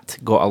 Matt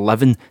got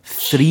 11,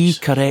 3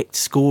 correct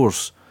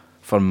scores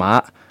for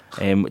Matt,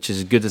 which is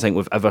as good as I think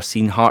we've ever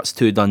seen. Hearts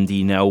 2,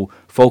 Dundee 0,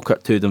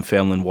 Falkirk 2,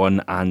 Dunfermline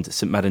 1, and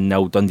St Mirren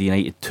 0, Dundee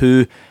United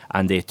 2,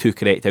 and 2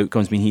 correct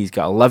outcomes mean he's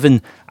got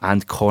 11.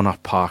 And Connor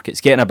Park,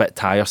 it's getting a bit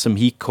tiresome.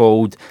 He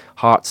called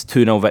Hearts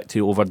 2-0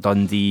 victory over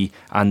Dundee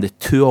and the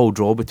 2-2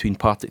 draw between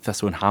Partick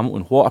Thistle and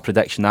Hamilton. What a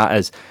prediction that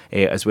is,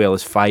 as well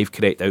as 5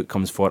 correct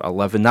outcomes for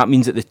 11. That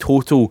means that the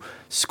total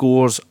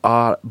scores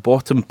are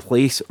bottom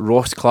place,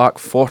 Ross Clark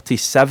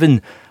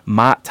 47,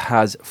 Matt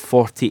has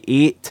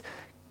 48,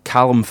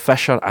 Callum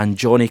Fisher and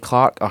Jonny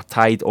Clark are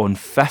tied on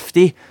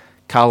 50.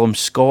 Callum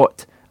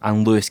Scott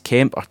and Lewis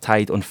Kemp are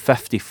tied on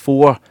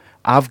 54.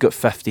 I've got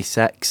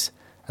 56,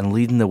 and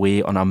leading the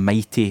way on a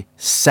mighty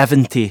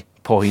 70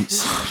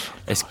 points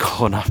is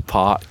Connor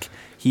Park.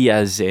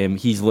 He's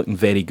looking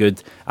very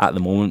good at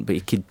the moment, but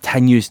he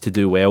continues to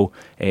do well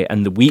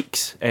in the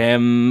weeks.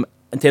 In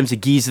terms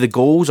of Geese of the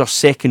goals, our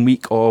second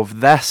week of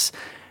this,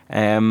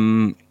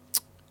 I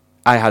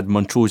had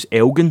Montrose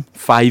Elgin,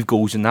 5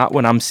 goals in that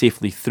one. I'm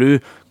safely through.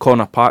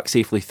 Connor Park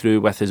safely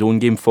through with his own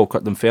game.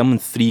 Falkirk Dunfermline,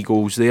 3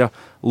 goals there.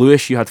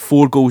 Lewis, you had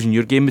 4 goals in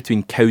your game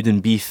between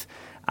Cowdenbeath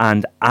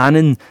and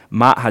Annan.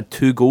 Matt had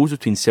 2 goals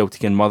between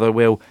Celtic and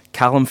Motherwell.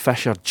 Callum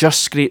Fisher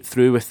just scraped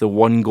through with the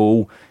 1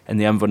 goal in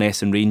the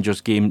Inverness and Rangers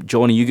game.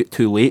 Jonny, you got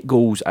 2 late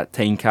goals at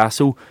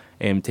Tynecastle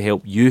to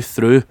help you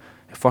through.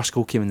 The first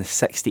goal came in the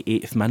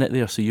 68th minute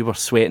there, so you were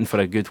sweating for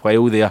a good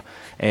while there.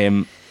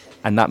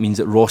 And that means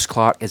that Ross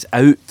Clark is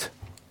out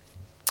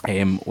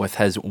with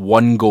his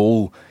 1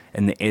 goal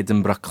in the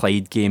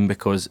Edinburgh-Clyde game,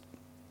 because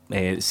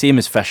same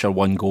as Fisher,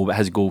 1 goal, but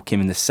his goal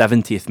came in the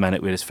 70th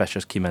minute, whereas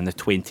Fisher's came in the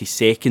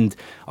 22nd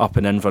up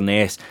in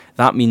Inverness.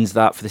 That means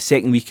that for the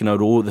second week in a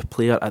row, the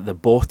player at the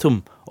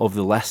bottom of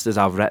the list, as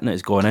I've written it,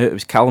 has gone out. It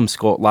was Callum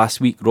Scott last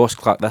week, Ross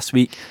Clark this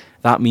week.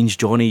 That means,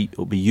 Jonny,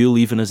 it'll be you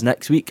leaving us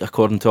next week,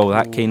 according to all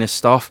that kind of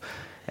stuff.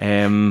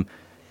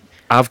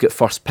 I've got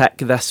first pick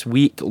this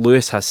week.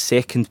 Lewis has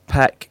second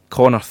pick.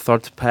 Connor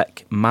third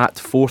pick. Matt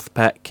fourth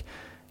pick.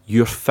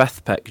 Your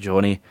fifth pick,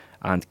 Jonny.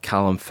 And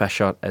Callum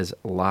Fisher is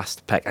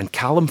last pick. And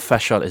Callum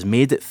Fisher has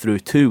made it through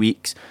 2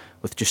 weeks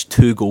with just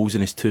 2 goals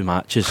in his 2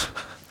 matches.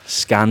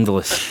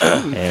 Scandalous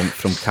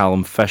from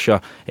Callum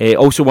Fisher.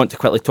 Also want to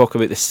quickly talk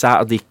about the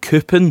Saturday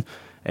coupon,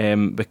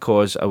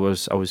 because I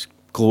was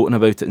gloating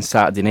about it on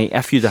Saturday night.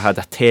 If you'd have had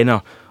a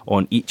tenner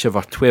on each of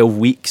our 12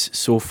 weeks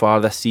so far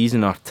this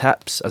season, our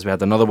tips, as we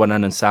had another one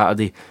in on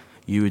Saturday,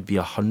 you would be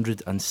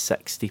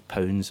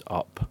 £160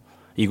 up. Are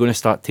you going to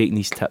start taking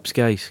these tips,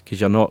 guys? Because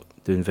you're not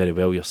doing very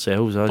well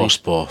yourselves, are you?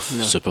 Boss,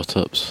 no. Super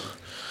tips.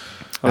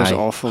 That was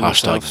awful.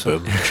 Hashtag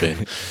boom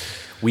train.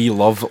 We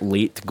love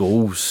late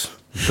goals.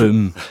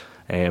 Boom.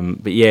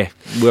 But yeah,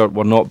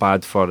 we're not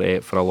bad for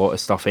a lot of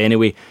stuff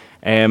anyway.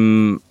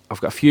 I've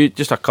got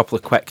just a couple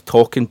of quick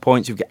talking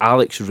points. You've got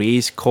Alex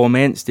Ray's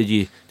comments. Did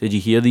you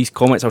hear these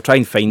comments? I'll try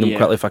and find them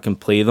quickly if I can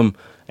play them.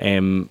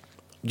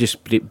 Just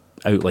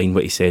outline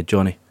what he said,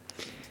 Jonny.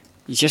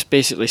 He just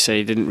basically said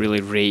he didn't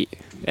really rate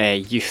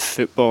youth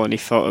football, and he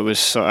thought it was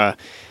sort of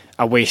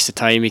a waste of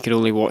time. He could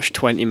only watch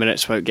 20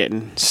 minutes without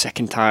getting sick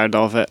and tired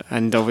of it.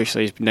 And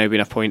obviously he's now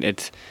been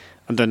appointed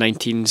under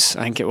 19s,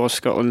 I think it was,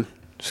 Scotland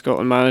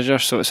manager.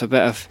 So it's a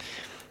bit of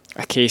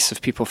a case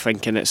of people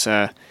thinking it's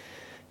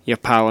you're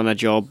palling a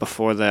job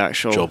before the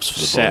actual jobs for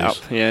the setup.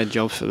 boys. Yeah,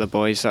 jobs for the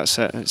boys. That's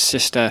it. It's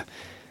just I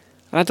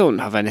don't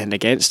have anything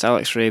against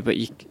Alex Ray, but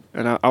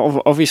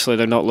obviously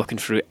they're not looking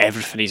through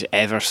everything he's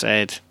ever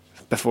said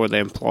before they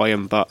employ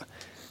him. But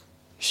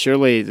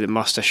surely they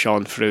must have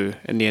shone through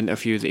in the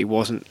interview that he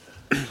wasn't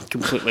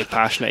completely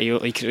passionate.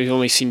 He's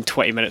only seen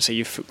 20 minutes of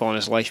youth football in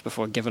his life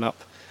before giving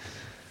up.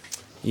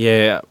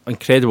 Yeah,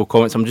 incredible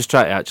comments. I'm just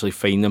trying to actually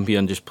find them here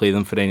and just play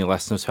them for any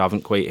listeners who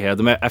haven't quite heard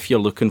them. If you're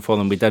looking for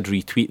them, we did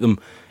retweet them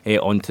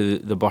onto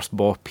the Burst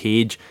Ball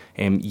page.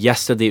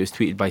 Yesterday it was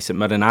tweeted by St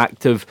Mirren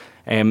Active.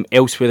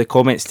 Elsewhere, the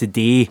comments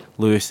today,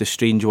 Lewis, the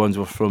strange ones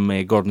were from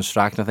Gordon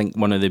Strachan, I think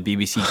one of the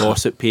BBC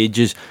gossip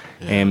pages,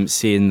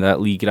 saying that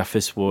Lee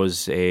Griffiths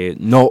was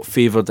not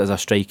favoured as a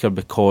striker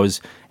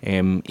because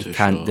he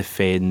can't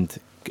defend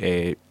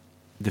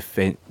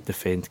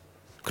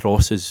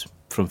crosses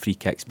from free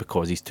kicks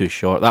because he's too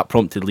short. That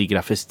prompted Lee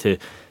Griffiths to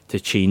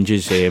change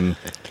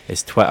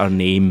his Twitter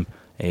name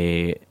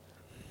to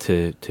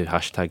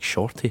hashtag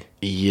Shorty.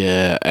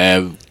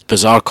 Yeah,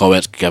 bizarre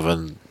comments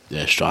given.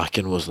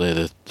 Strachan was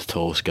the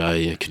tallest guy.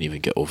 You couldn't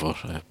even get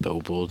over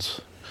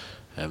billboards.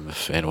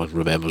 If anyone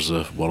remembers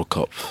the World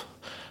Cup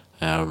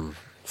from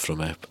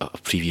a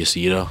previous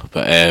era,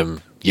 but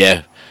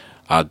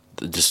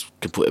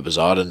just completely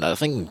bizarre. And I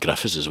think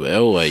Griffiths as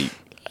well. I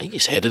think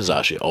his heading's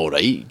actually all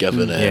right,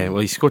 given.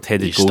 Well, he scored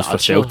headed goals for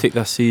Celtic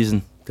this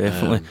season,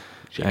 definitely.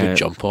 A good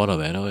jump on him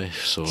anyway.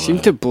 So seem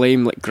to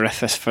blame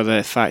Griffiths for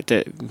the fact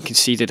that he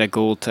conceded a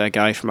goal to a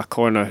guy from a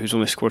corner who's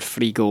only scored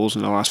 3 goals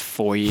in the last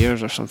 4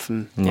 years or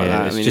something like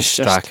that. It's just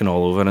Strachan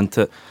all over, isn't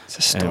it? It's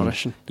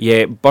astonishing.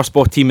 Burst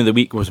Ball team of the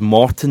week was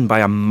Morton by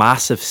a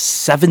massive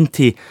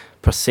 70%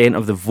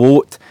 of the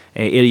vote.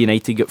 Ayr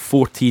United got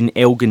 14,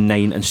 Elgin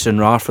 9, and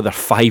Stranraer for their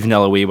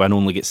 5-0 away win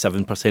only get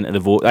 7% of the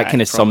vote. That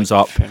kind of sums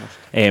up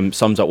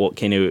what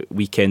kind of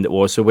weekend it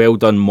was. So well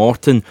done,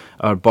 Morton,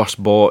 our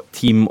Burst Ball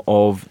team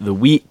of the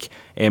week.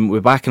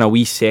 We're back in a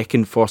wee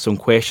second for some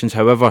questions.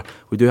 However,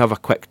 we do have a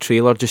quick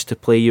trailer just to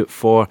play you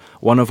for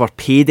one of our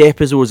paid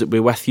episodes that will be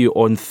with you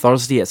on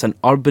Thursday. It's an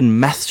urban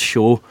myth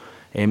show.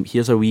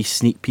 Here's a wee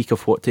sneak peek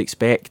of what to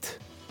expect.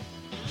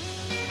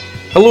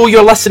 Hello,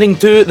 you're listening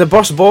to the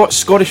Bus Bot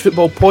Scottish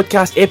Football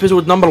Podcast,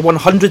 episode number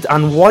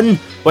 101,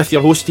 with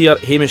your host here,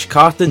 Hamish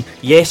Carton.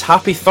 Yes,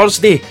 happy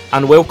Thursday,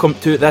 and welcome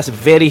to this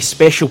very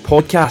special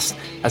podcast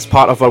as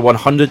part of our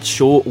 100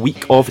 show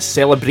week of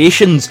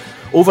celebrations.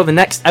 Over the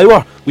next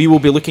hour, we will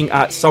be looking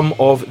at some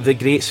of the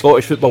great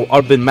Scottish football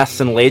urban myths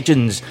and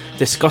legends,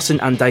 discussing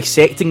and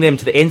dissecting them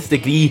to the nth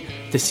degree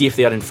to see if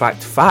they are in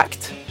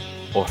fact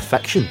or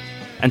fiction.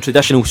 In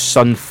traditional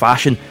Sun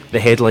fashion, the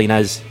headline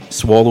is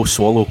 "Swallow,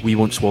 swallow, we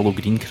won't swallow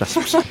green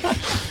crisps."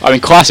 I mean,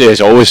 classy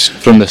as always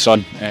from the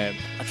Sun.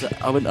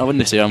 I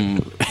wouldn't say I'm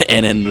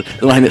anything.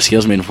 The only thing that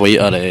scares me in white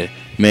are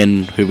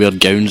men who wear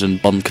gowns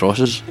and burn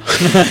crosses.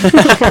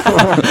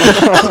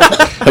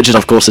 Which is,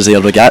 of course, is their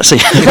ragazzi.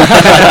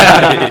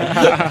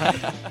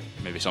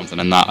 Maybe something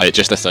in that. It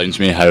just astounds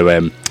me how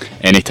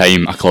any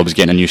time a club is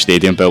getting a new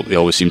stadium built, they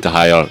always seem to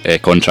hire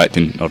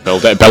contracting or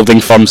building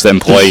firms that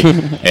employ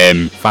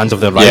fans of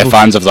their rivals. Yeah,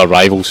 fans of their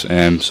rivals.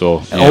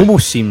 It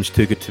almost seems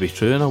too good to be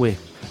true in a way.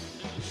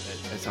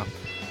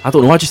 I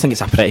don't know. I just think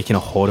it's a pretty kind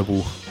of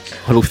horrible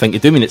thing to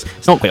do. I mean, it's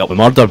not quite up with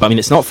murder, but I mean,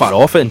 it's not far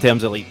off it in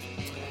terms of like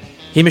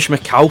Hamish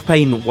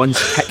McAlpine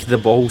once kicked the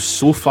ball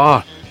so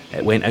far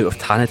it went out of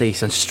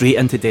Tannadice and straight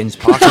into Dens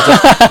Park. Is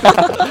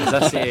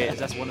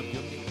this one of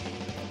your?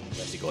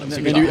 And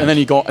then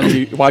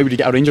why would he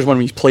get a Rangers one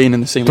when he's playing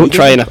in the same Don't league?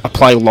 try and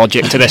apply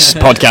logic to this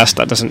podcast.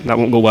 That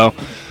won't go well.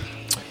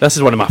 This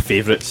is one of my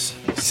favourites.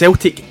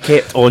 Celtic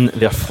kept on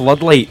their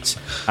floodlights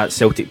at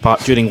Celtic Park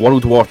during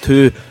World War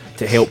II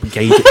to help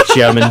guide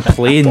German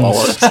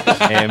planes.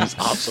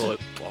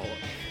 Absolute.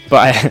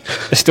 But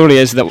the story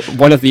is that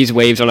one of these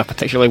waves on a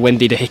particularly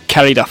windy day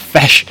carried a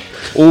fish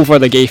over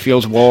the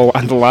Gayfields wall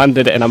and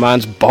landed it in a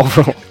man's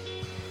ballroom.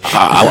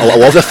 I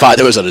love the fact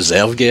that it was a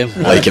reserve game.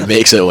 Like, it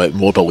makes it like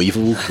more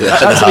believable.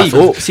 That's how you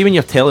go. See, when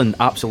you're telling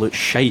absolute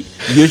shite,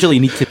 you usually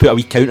need to put a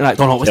wee counter act.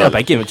 No, it wasn't a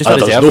big game. It was just a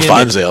reserve game. There was no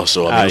fans there,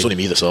 so I mean, it was only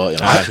me that saw it. You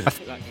know?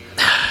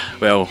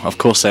 Well, of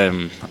course, I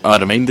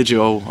reminded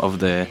you all of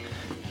the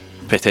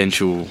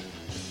potential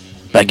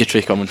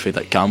bigotry coming from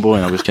Dick Campbell,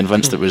 and I was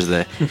convinced it was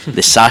the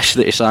sash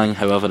that he sang.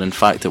 However, in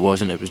fact, it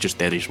wasn't. It was just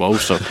Derry's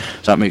Walls, so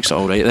that makes it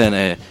all right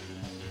then.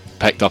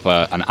 Picked up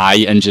an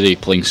eye injury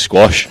playing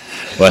squash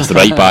with the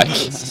right back.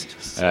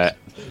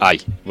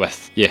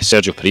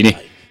 Sergio Perini.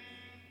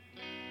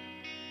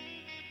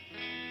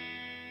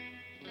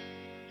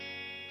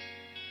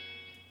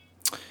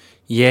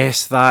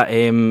 Yes,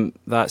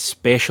 that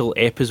special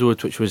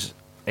episode, which was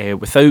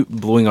without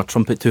blowing our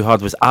trumpet too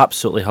hard, was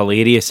absolutely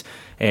hilarious.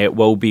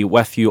 Will be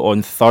with you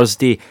on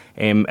Thursday.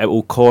 It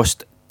will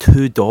cost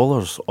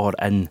 $2 or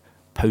in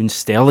pounds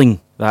sterling.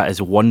 That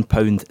is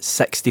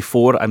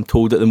 £1.64, I'm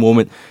told at the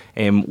moment.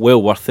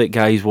 Well worth it,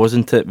 guys,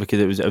 wasn't it? Because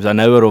it was an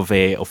hour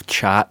of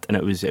chat, and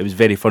it was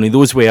very funny.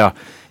 Those were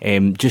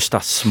just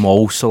a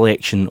small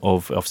selection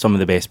of some of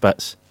the best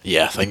bits.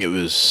 Yeah, I think it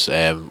was.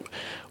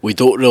 We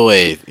don't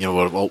really,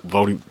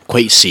 we're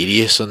quite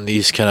serious on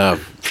these kind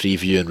of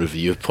preview and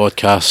review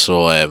podcasts,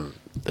 so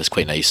it's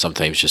quite nice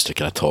sometimes just to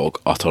kind of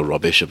talk utter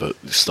rubbish about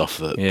stuff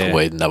that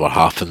probably never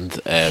happened.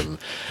 And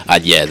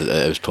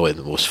it was probably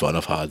the most fun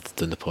I've had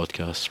doing the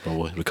podcast,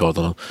 probably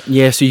recording them.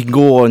 Yeah, so you can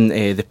go on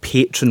the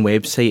Patreon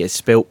website. It's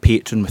spelt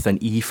Patreon with an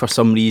E for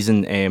some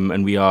reason,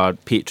 and we are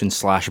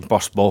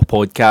Patreon/Busball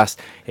Podcast.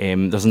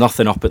 There's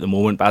nothing up at the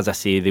moment, but as I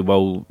say,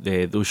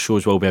 those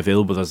shows will be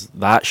available. There's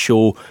that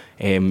show.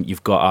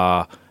 You've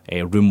got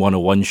a Room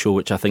 101 show,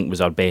 which I think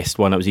was our best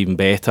one. It was even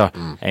better.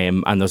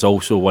 And there's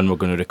also one we're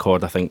going to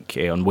record, I think,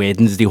 on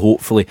Wednesday,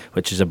 hopefully,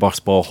 which is a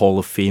Busball Hall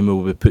of Fame, where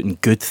we'll be putting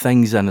good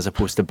things in as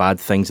opposed to bad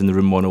things in the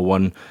Room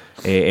 101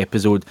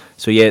 episode.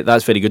 So yeah,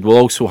 that's very good. We'll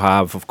also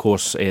have, of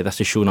course,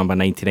 this is show number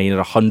 99, or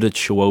 100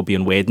 show will be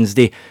on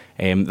Wednesday.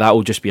 That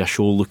will just be a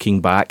show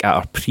looking back at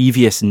our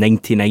previous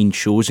 99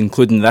 shows,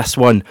 including this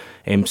one.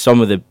 Some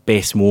of the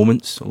best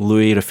moments.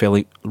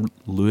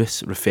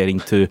 Lewis referring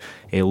to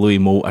Louis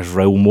Moult as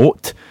Raoul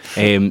Moat.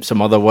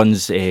 Some other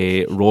ones,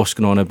 Ross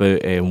going on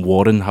about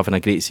Warren having a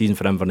great season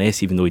for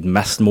Inverness, even though he'd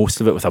missed most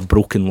of it with a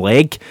broken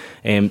leg.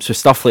 So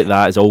stuff like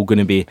that is all going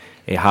to be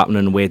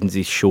happening on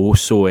Wednesday's show.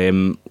 So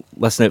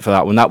listen out for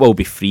that one. That will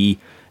be free,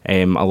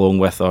 along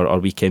with our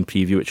weekend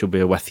preview, which will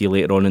be with you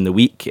later on in the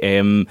week.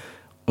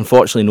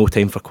 Unfortunately, no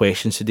time for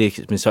questions today because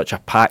it's been such a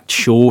packed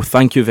show.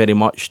 Thank you very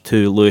much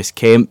to Lewis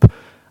Kemp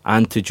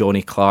and to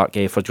Jonny Clark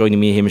for joining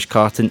me, Hamish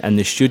Carton, in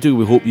the studio.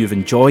 We hope you've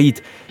enjoyed,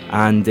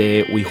 and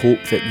we hope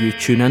that you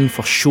tune in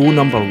for show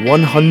number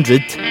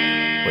 100,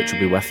 which will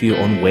be with you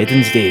on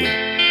Wednesday.